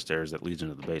further set of stairs that leads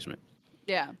into the basement.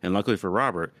 Yeah. And luckily for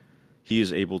Robert, he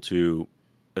is able to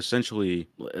essentially,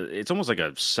 it's almost like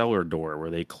a cellar door where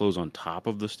they close on top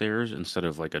of the stairs instead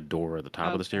of like a door at the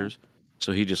top of the stairs.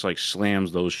 So he just like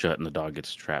slams those shut and the dog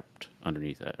gets trapped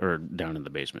underneath that or down in the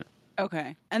basement.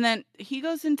 Okay. And then he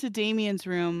goes into Damien's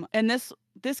room, and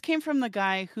this came from the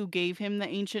guy who gave him the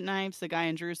ancient knives, the guy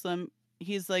in Jerusalem.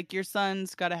 He's like, your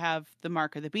son's got to have the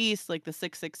mark of the beast, like the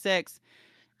 666.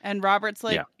 And Robert's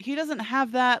like, he doesn't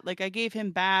have that. Like, I gave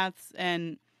him baths.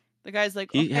 And the guy's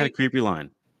like, He had a creepy line.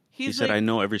 He said, like, I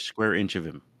know every square inch of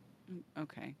him.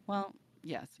 Okay. Well,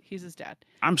 yes, he's his dad.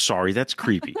 I'm sorry. That's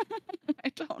creepy. I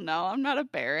don't know. I'm not a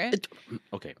parent.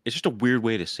 Okay. It's just a weird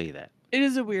way to say that. It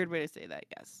is a weird way to say that,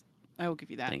 yes. I will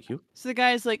give you that. Thank you. So the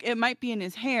guy's like, it might be in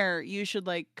his hair. You should,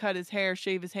 like, cut his hair,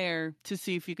 shave his hair to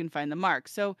see if you can find the mark.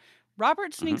 So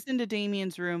Robert sneaks into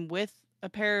Damien's room with a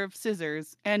pair of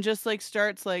scissors and just like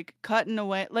starts like cutting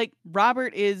away. Like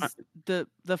Robert is the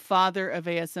father of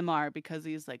ASMR because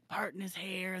he's like parting his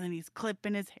hair and then he's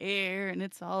clipping his hair and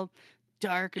it's all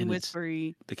dark and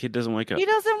whispery. The kid doesn't wake up. He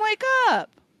doesn't wake up.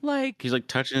 Like he's like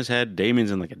touching his head. Damien's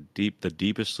in like the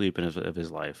deepest sleep of his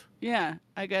life. Yeah,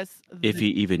 I guess. If he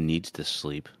even needs to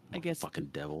sleep. I guess fucking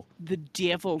devil. The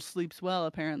devil sleeps well,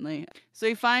 apparently. So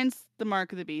he finds the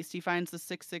mark of the beast. He finds the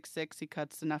 666. He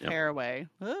cuts enough hair away.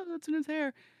 Oh, that's in his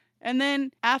hair. And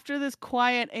then after this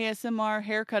quiet ASMR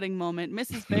haircutting moment,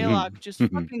 Mrs. Baylock just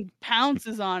fucking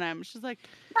pounces on him. She's like,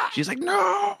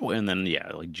 no. And then,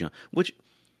 which,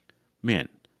 man,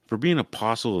 for being an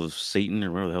apostle of Satan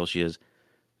or whatever the hell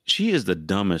she is the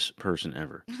dumbest person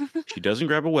ever. She doesn't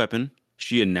grab a weapon.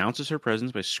 She announces her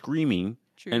presence by screaming.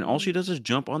 True. And all she does is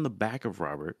jump on the back of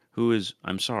Robert, who is,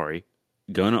 I'm sorry,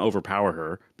 gonna overpower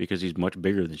her because he's much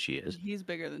bigger than she is. He's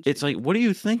bigger than she is. It's like, what are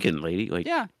you thinking, lady? Like,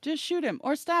 yeah, just shoot him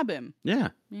or stab him. Yeah.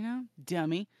 You know,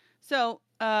 dummy. So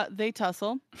they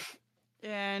tussle,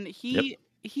 and he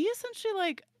essentially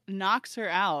like knocks her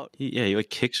out. He like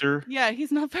kicks her. Yeah,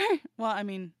 he's not very well. I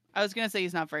mean, I was going to say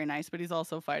he's not very nice, but he's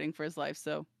also fighting for his life.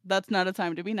 So that's not a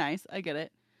time to be nice. I get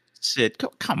it. Sid,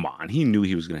 come on. He knew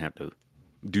he was going to have to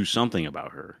do something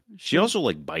about her. She also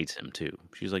like bites him too.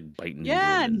 She's like biting into him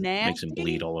and makes him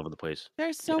bleed all over the place.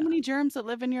 There's so many germs that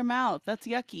live in your mouth. That's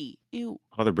yucky. Ew.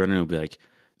 Father Brennan would be like,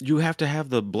 you have to have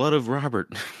the blood of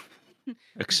Robert.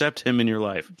 Accept him in your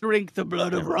life. Drink the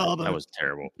blood of Robert. That was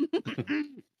terrible.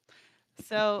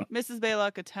 So Mrs.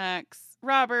 Baylock attacks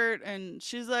Robert, and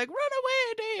she's like, "Run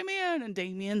away, Damien!" And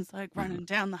Damien's like running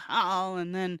down the hall,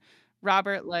 and then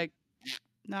Robert like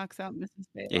knocks out Mrs.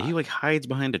 Baylock. Yeah, he like hides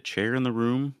behind a chair in the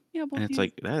room. Yeah, well, and it's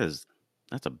like that's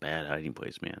a bad hiding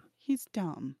place, man. He's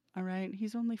dumb. All right,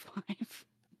 he's only 5.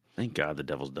 Thank God the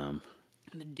devil's dumb.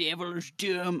 The devil is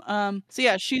dumb. So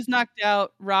yeah, she's knocked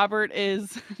out. Robert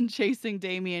is chasing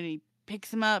Damien. He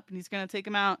picks him up and he's gonna take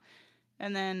him out.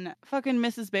 And then fucking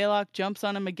Mrs. Baylock jumps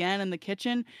on him again in the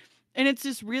kitchen. And it's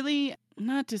just really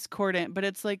not discordant, but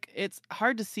it's like it's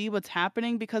hard to see what's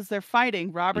happening because they're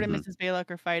fighting. Robert and Mrs.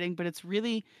 Baylock are fighting, but it's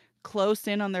really close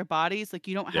in on their bodies. Like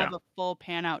you don't have a full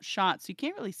pan out shot, so you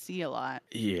can't really see a lot.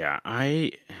 Yeah,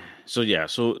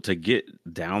 so to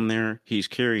get down there, he's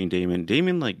carrying Damien.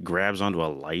 Damien like grabs onto a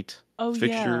light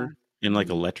fixture and like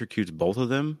electrocutes both of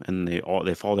them, and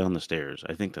they fall down the stairs.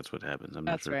 I think that's what happens. I'm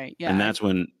not sure. That's right. Yeah. And that's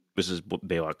when Mrs.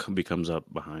 Baylock comes up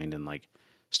behind and like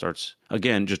starts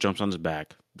again, just jumps on his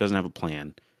back, doesn't have a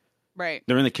plan. Right.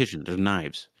 They're in the kitchen. There's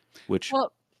knives, which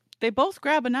they both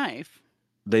grab a knife.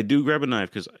 They do grab a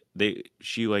knife because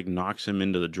she like knocks him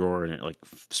into the drawer and it like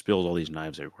spills all these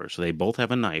knives everywhere. So they both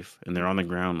have a knife and they're on the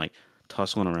ground like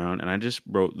tussling around. And I just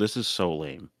wrote, this is so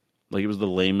lame. Like it was the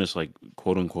lamest like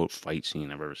quote unquote fight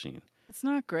scene I've ever seen. It's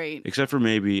not great. Except for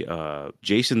maybe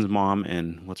Jason's mom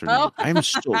and what's her name?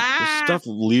 This stuff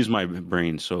leaves my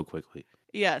brain so quickly.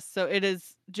 Yes, so it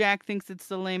is. Jack thinks it's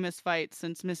the lamest fight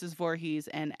since Mrs. Voorhees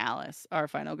and Alice, our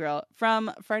final girl,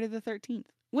 from Friday the 13th.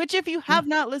 Which, if you have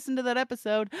not listened to that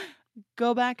episode,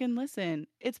 go back and listen.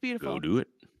 It's beautiful. Go do it.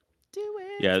 Do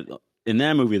it. Yeah, in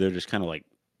that movie, they're just kind of like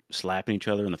slapping each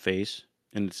other in the face.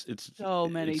 And it's so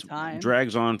many times.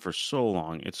 Drags on for so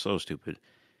long. It's so stupid.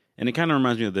 And it kind of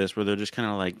reminds me of this, where they're just kind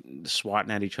of like swatting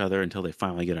at each other until they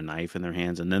finally get a knife in their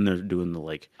hands, and then they're doing the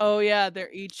like. Oh yeah,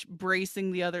 they're each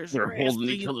bracing the other's. They're holding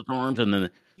each other's arms, and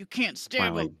then you can't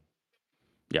stab them.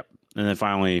 Yep, and then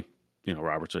finally,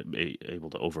 Robert's able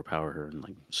to overpower her and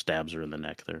like stabs her in the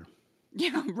neck there.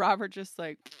 Yeah, Robert just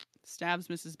like stabs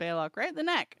Mrs. Baylock right in the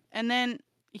neck, and then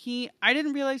I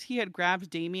didn't realize he had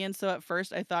grabbed Damien, so at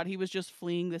first I thought he was just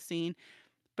fleeing the scene,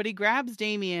 but he grabs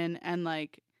Damien and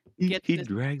like. He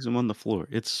drags him on the floor.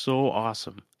 It's so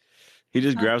awesome. He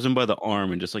just grabs him by the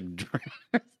arm and just like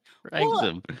drags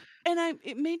him. And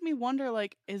it made me wonder,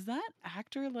 like, is that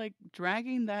actor like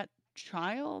dragging that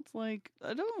child? Like,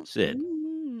 I don't.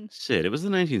 Sid, it was the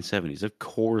 1970s. Of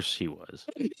course he was.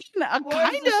 Kind of.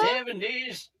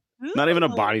 70s. Not even a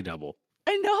body double.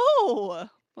 I know.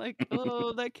 Like,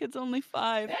 oh, that kid's only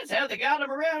 5. That's how they got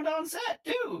him around on set,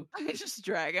 too. I just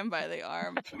drag him by the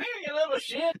arm. Come here, you little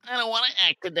shit. I don't want to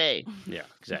act today. Yeah,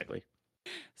 exactly.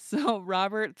 So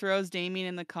Robert throws Damien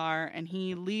in the car and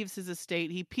he leaves his estate.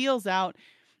 He peels out.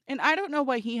 And I don't know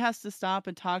why he has to stop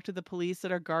and talk to the police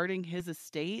that are guarding his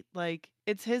estate. Like,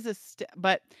 it's his estate.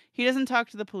 But he doesn't talk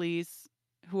to the police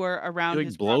who are around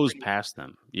his blows property. Past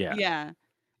them. Yeah. Yeah.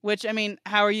 Which, I mean,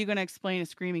 how are you going to explain a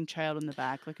screaming child in the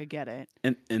back? Like, I get it.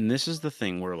 And this is the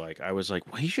thing where, like, I was like,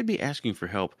 well, he should be asking for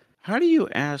help. How do you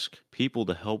ask people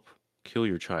to help kill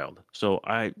your child? So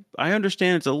I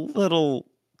understand it's a little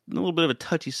bit of a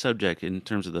touchy subject in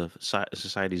terms of the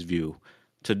society's view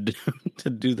to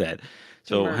do that.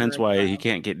 So hence why he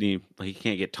can't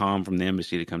get Tom from the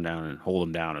embassy to come down and hold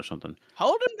him down or something.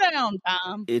 Hold him down,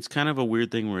 Tom. It's kind of a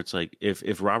weird thing where it's like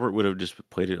if Robert would have just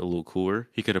played it a little cooler,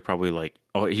 he could have probably like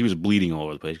he was bleeding all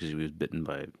over the place because he was bitten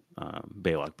by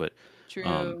Baylock. But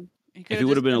true, if he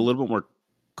would have been a little bit more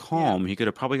calm, he could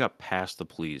have probably got past the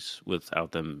police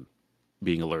without them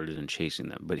being alerted and chasing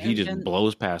them. But he just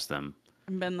blows past them.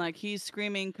 And been like, he's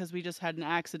screaming because we just had an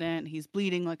accident. He's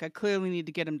bleeding. Like, I clearly need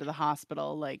to get him to the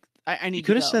hospital. Like, I need. He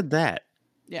could have said that.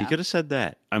 Yeah. He could have said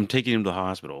that. I'm taking him to the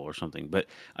hospital or something. But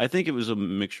I think it was a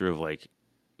mixture of like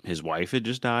his wife had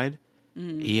just died.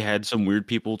 Mm-hmm. He had some weird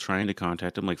people trying to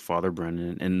contact him, like Father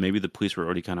Brennan, and maybe the police were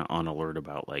already kind of on alert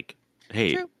about like,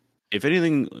 hey, if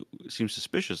anything seems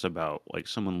suspicious about like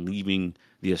someone leaving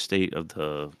the estate of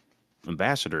the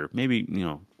ambassador, maybe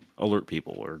alert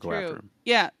people or go after him.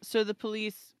 Yeah, so the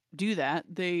police do that.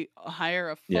 They hire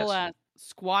a full-ass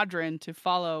squadron to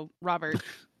follow Robert.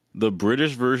 The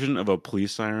British version of a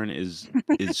police siren is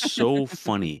so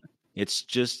funny.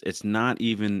 It's not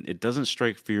even. It doesn't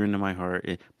strike fear into my heart.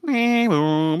 Like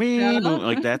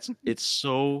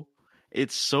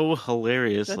it's so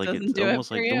hilarious. That Like doesn't it's do it almost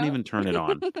for like don't you. even turn it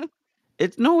on.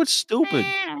 No, it's stupid.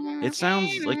 It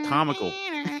sounds like comical.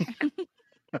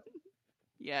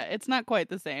 Yeah, it's not quite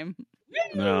the same.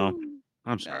 No,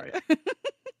 I'm No. sorry.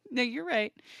 No, you're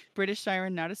right. British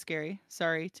siren, not as scary.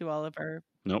 Sorry to all of our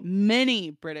Nope.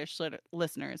 many British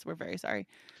listeners. We're very sorry.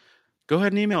 Go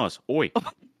ahead and email us. Oi.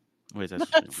 Wait,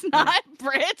 that's That's not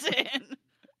Britain.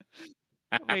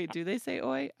 Wait, do they say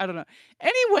oi? I don't know.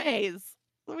 Anyways,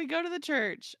 we go to the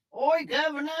church. Oi,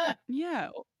 governor. Yeah.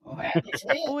 Oh, how do you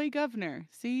say it? Oi, governor.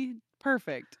 See?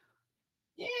 Perfect.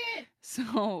 Yeah.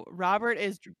 So Robert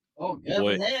is. Oh,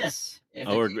 governess. If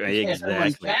Oh, the king says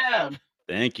someone's exactly. proud.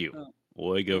 Thank you. Oh.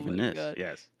 Oi, go Oh for my this. God.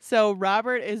 Yes. So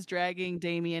Robert is dragging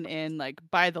Damien in, like,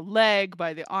 by the leg,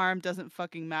 by the arm, doesn't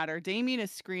fucking matter. Damien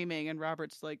is screaming, and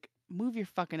Robert's like, move your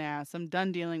fucking ass. I'm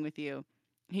done dealing with you.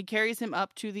 He carries him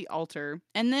up to the altar,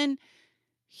 and then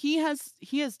he has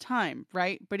time,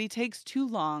 right? But he takes too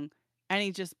long, and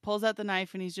he just pulls out the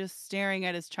knife, and he's just staring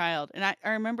at his child. And I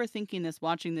remember thinking this,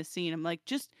 watching this scene. I'm like,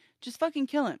 just fucking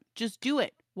kill him. Just do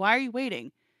it. Why are you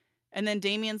waiting? And then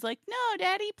Damien's like, no,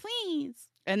 Daddy, please.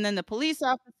 And then the police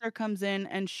officer comes in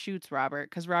and shoots Robert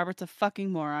because Robert's a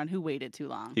fucking moron who waited too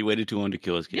long. He waited too long to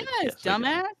kill his kid. Yes,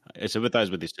 dumbass. I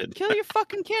sympathize with you, Sid. Kill your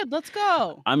fucking kid. Let's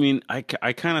go. I mean, I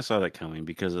kind of saw that coming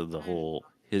because of the whole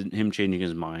him changing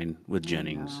his mind with I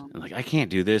Jennings. know. And like, I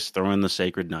can't do this. Throwing the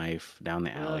sacred knife down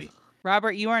the alley. Ugh.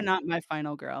 Robert, you are not my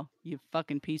final girl. You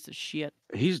fucking piece of shit.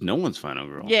 He's no one's final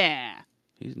girl. Yeah.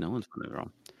 He's no one's final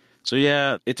girl. So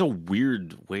yeah, it's a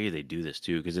weird way they do this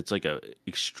too, because it's like a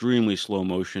extremely slow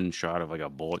motion shot of like a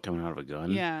bullet coming out of a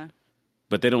gun. Yeah.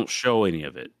 But they don't show any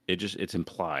of it. It's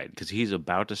implied because he's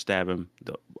about to stab him.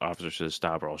 The officer says,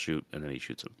 "Stop or I'll shoot," and then he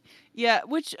shoots him. Yeah,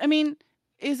 which, I mean,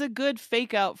 is a good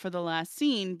fake out for the last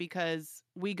scene because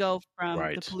we go from the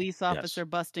Right. police officer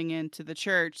busting into the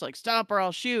church, like, stop or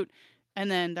I'll shoot.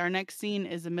 And then our next scene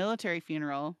is a military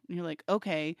funeral. And you're like,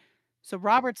 okay, so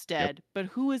Robert's dead, but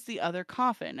who is the other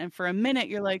coffin? And for a minute,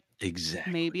 you're like,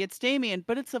 Exactly. maybe it's Damien,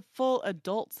 but it's a full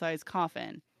adult size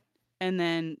coffin. And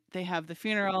then they have the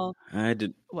funeral.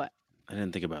 What? I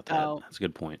didn't think about that. Oh. That's a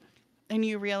good point. And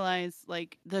you realize,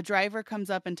 like, the driver comes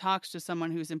up and talks to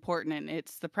someone who's important, and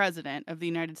it's the president of the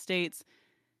United States.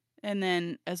 And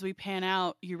then as we pan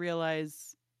out, you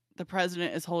realize the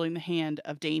president is holding the hand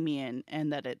of Damien,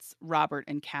 and that it's Robert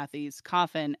and Kathy's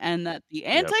coffin, and that the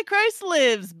Antichrist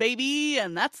lives, baby.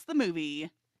 And that's the movie.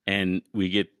 And we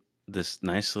get this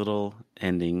nice little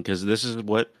ending because this is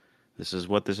what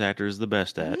this actor is the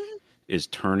best at, is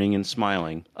turning and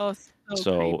smiling. Oh,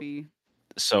 so creepy.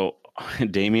 So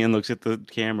Damien looks at the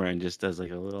camera and just does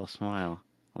like a little smile.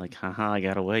 Like, haha, I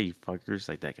got away, you fuckers.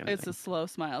 Like that kind of thing. It's a slow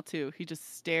smile, too. He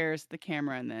just stares at the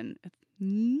camera and then it's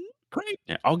great.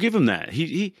 Yeah, I'll give him that.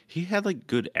 He had like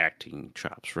good acting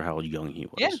chops for how young he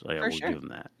was. Yeah, I will sure. give him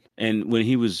that. And when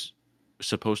he was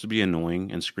supposed to be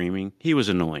annoying and screaming, he was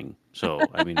annoying. So,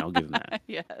 I mean, I'll give him that.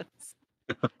 Yes.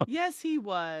 Yes, he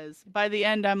was. By the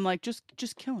end, I'm like, just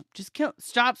kill him. Just kill him.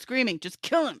 Stop screaming. Just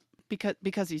kill him.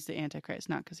 Because he's the Antichrist,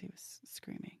 not because he was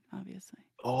screaming, obviously.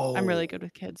 Oh. I'm really good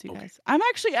with kids, you guys. I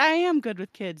am good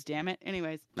with kids, damn it.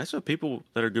 Anyways. That's what people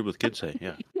that are good with kids say,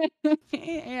 yeah. I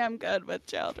am good with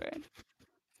children.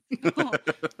 Oh,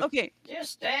 okay.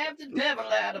 Just stab the devil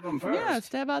out of them first. Yeah,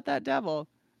 stab out that devil.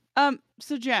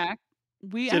 So Jack,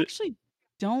 we actually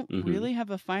don't really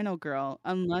have a final girl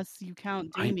unless you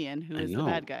count Damien, who is the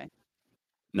bad guy.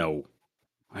 No.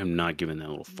 I'm not giving that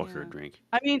little fucker a drink.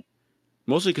 I mean,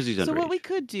 mostly because he's underage. So what we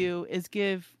could do is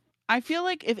I feel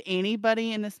like if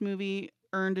anybody in this movie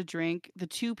earned a drink, the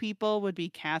two people would be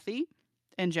Kathy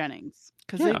and Jennings.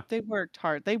 Because they worked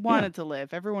hard. They wanted to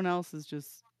live. Everyone else is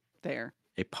just there.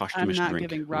 A posthumous drink. I'm not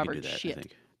giving Robert shit. I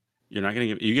think. You're not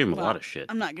going to you gave him a lot of shit.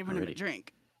 I'm not giving him a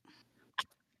drink.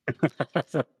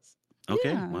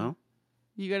 Okay, well.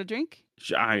 You got a drink?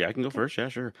 I can go first. Yeah,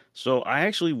 sure. So I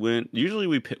actually went. Usually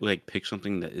we pick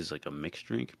something that is like a mixed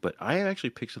drink, but I actually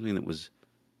picked something that was.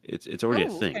 It's already a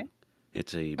thing. Okay.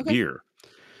 It's a beer.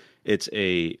 It's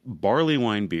a barley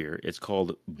wine beer. It's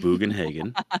called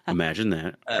Bugenhagen. Imagine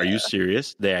that. Are you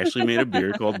serious? They actually made a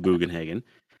beer called Bugenhagen.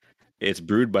 It's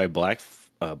brewed by Black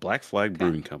Flag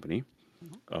Brewing Company,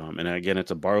 and again,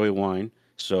 it's a barley wine.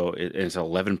 So it's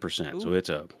 11%. So it's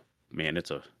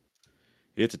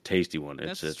a tasty one.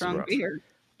 It's a strong beer.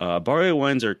 Barley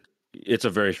wines it's a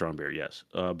very strong beer. Yes.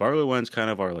 Barley wines kind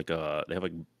of are like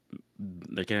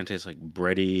they kind of taste like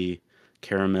bready,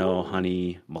 caramel,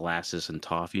 honey, molasses, and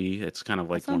toffee. It's kind of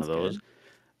like one of those.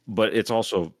 but it's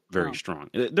also very Oh. strong.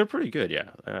 They're pretty good. Yeah,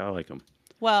 I like them.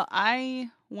 Well, I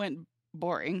went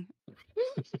boring.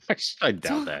 I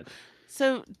doubt that.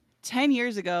 So 10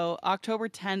 years ago, October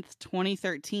 10th,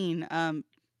 2013,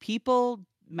 People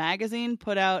magazine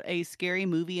put out a scary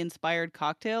movie inspired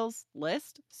cocktails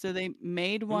list. So they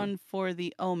made one for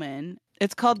the Omen.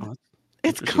 It's called Oh,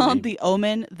 it's interesting called name. the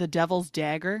Omen, the Devil's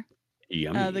Dagger.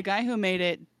 Yummy. The guy who made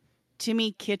it,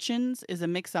 Timmy Kitchens, is a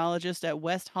mixologist at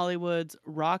West Hollywood's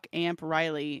Rock Amp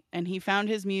Riley, and he found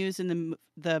his muse in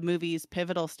the movie's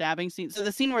pivotal stabbing scene. So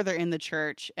the scene where they're in the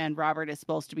church and Robert is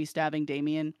supposed to be stabbing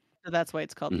Damien. So that's why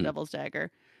it's called the Devil's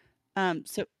Dagger.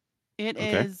 So it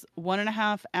Okay. is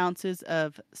 1.5 ounces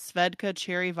of Svedka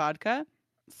cherry vodka,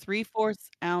 3/4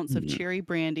 ounce of cherry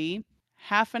brandy,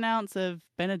 half an ounce of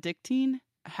Benedictine,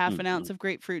 half an ounce of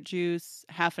grapefruit juice,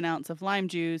 half an ounce of lime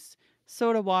juice,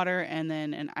 soda water, and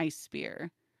then an ice spear.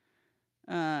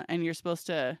 And you're supposed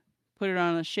to put it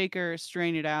on a shaker,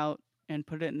 strain it out, and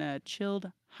put it in a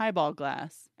chilled highball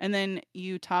glass. And then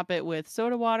you top it with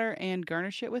soda water and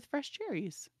garnish it with fresh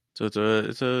cherries. So it's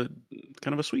a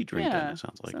kind of a sweet drink. Then Yeah, it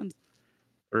sounds like sounds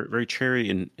very, very cherry,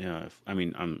 and I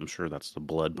mean, I'm sure that's the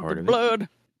blood part the of it. blood.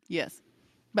 Yes,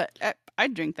 but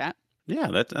I'd drink that. Yeah,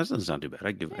 that doesn't sound too bad.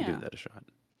 I give Yeah. that a shot.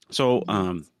 So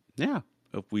yeah,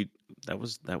 if that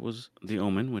was The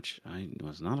Omen, which I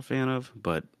was not a fan of.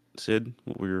 But Sid,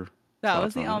 what were your That thoughts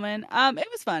was the on it? Omen. It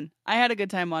was fun. I had a good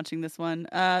time watching this one.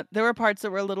 There were parts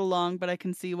that were a little long, but I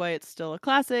can see why it's still a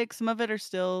classic. Some of it are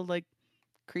still like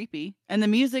creepy, and the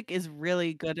music is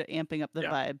really good at amping up the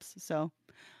Yeah. vibes. So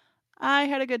I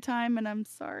had a good time, and I'm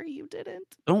sorry you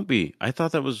didn't. Don't be. I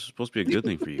thought that was supposed to be a good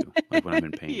thing for you, like when I'm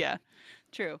in pain. Yeah,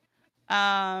 true.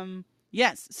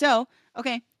 Yes. So,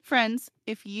 okay, friends,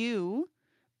 if you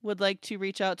would like to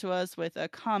reach out to us with a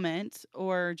comment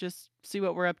or just see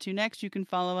what we're up to next, you can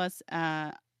follow us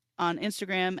on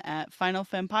Instagram at Final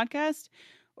Femme Podcast,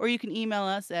 or you can email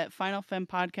us at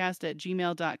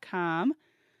finalfempodcast@gmail.com.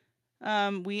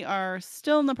 We are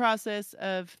still in the process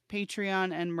of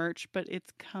Patreon and merch, but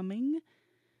it's coming.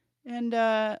 And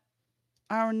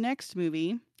our next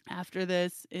movie after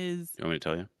this is You want me to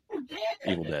tell you?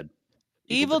 Evil Dead.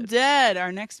 Evil Dead.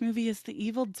 Our next movie is The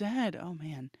Evil Dead. Oh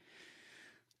man,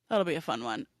 that'll be a fun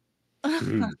one.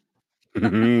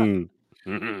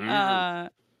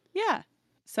 Yeah.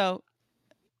 So,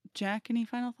 Jack, any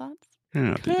final thoughts?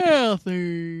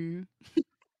 Kathy.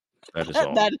 That is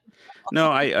all. That- No,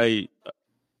 I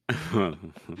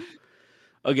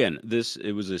again,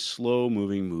 it was a slow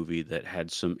moving movie that had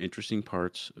some interesting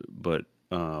parts, but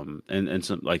and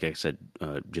some, like I said,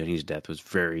 Jenny's death was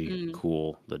very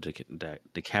cool, the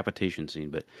decapitation scene,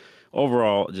 but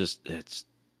overall, just it's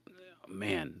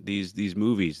man, these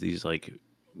movies, these like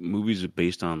movies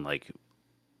based on like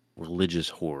religious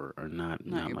horror are not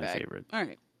your my bag. favorite. All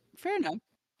right. Fair enough.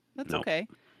 That's Nope. okay.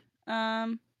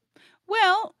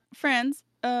 Well, friends,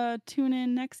 tune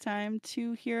in next time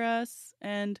to hear us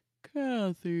and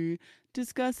Kathy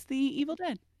discuss The Evil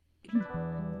Dead.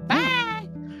 Bye.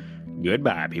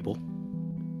 Goodbye, people.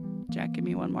 Jack, give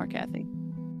me one more, Kathy.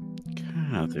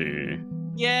 Kathy.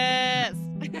 Yes.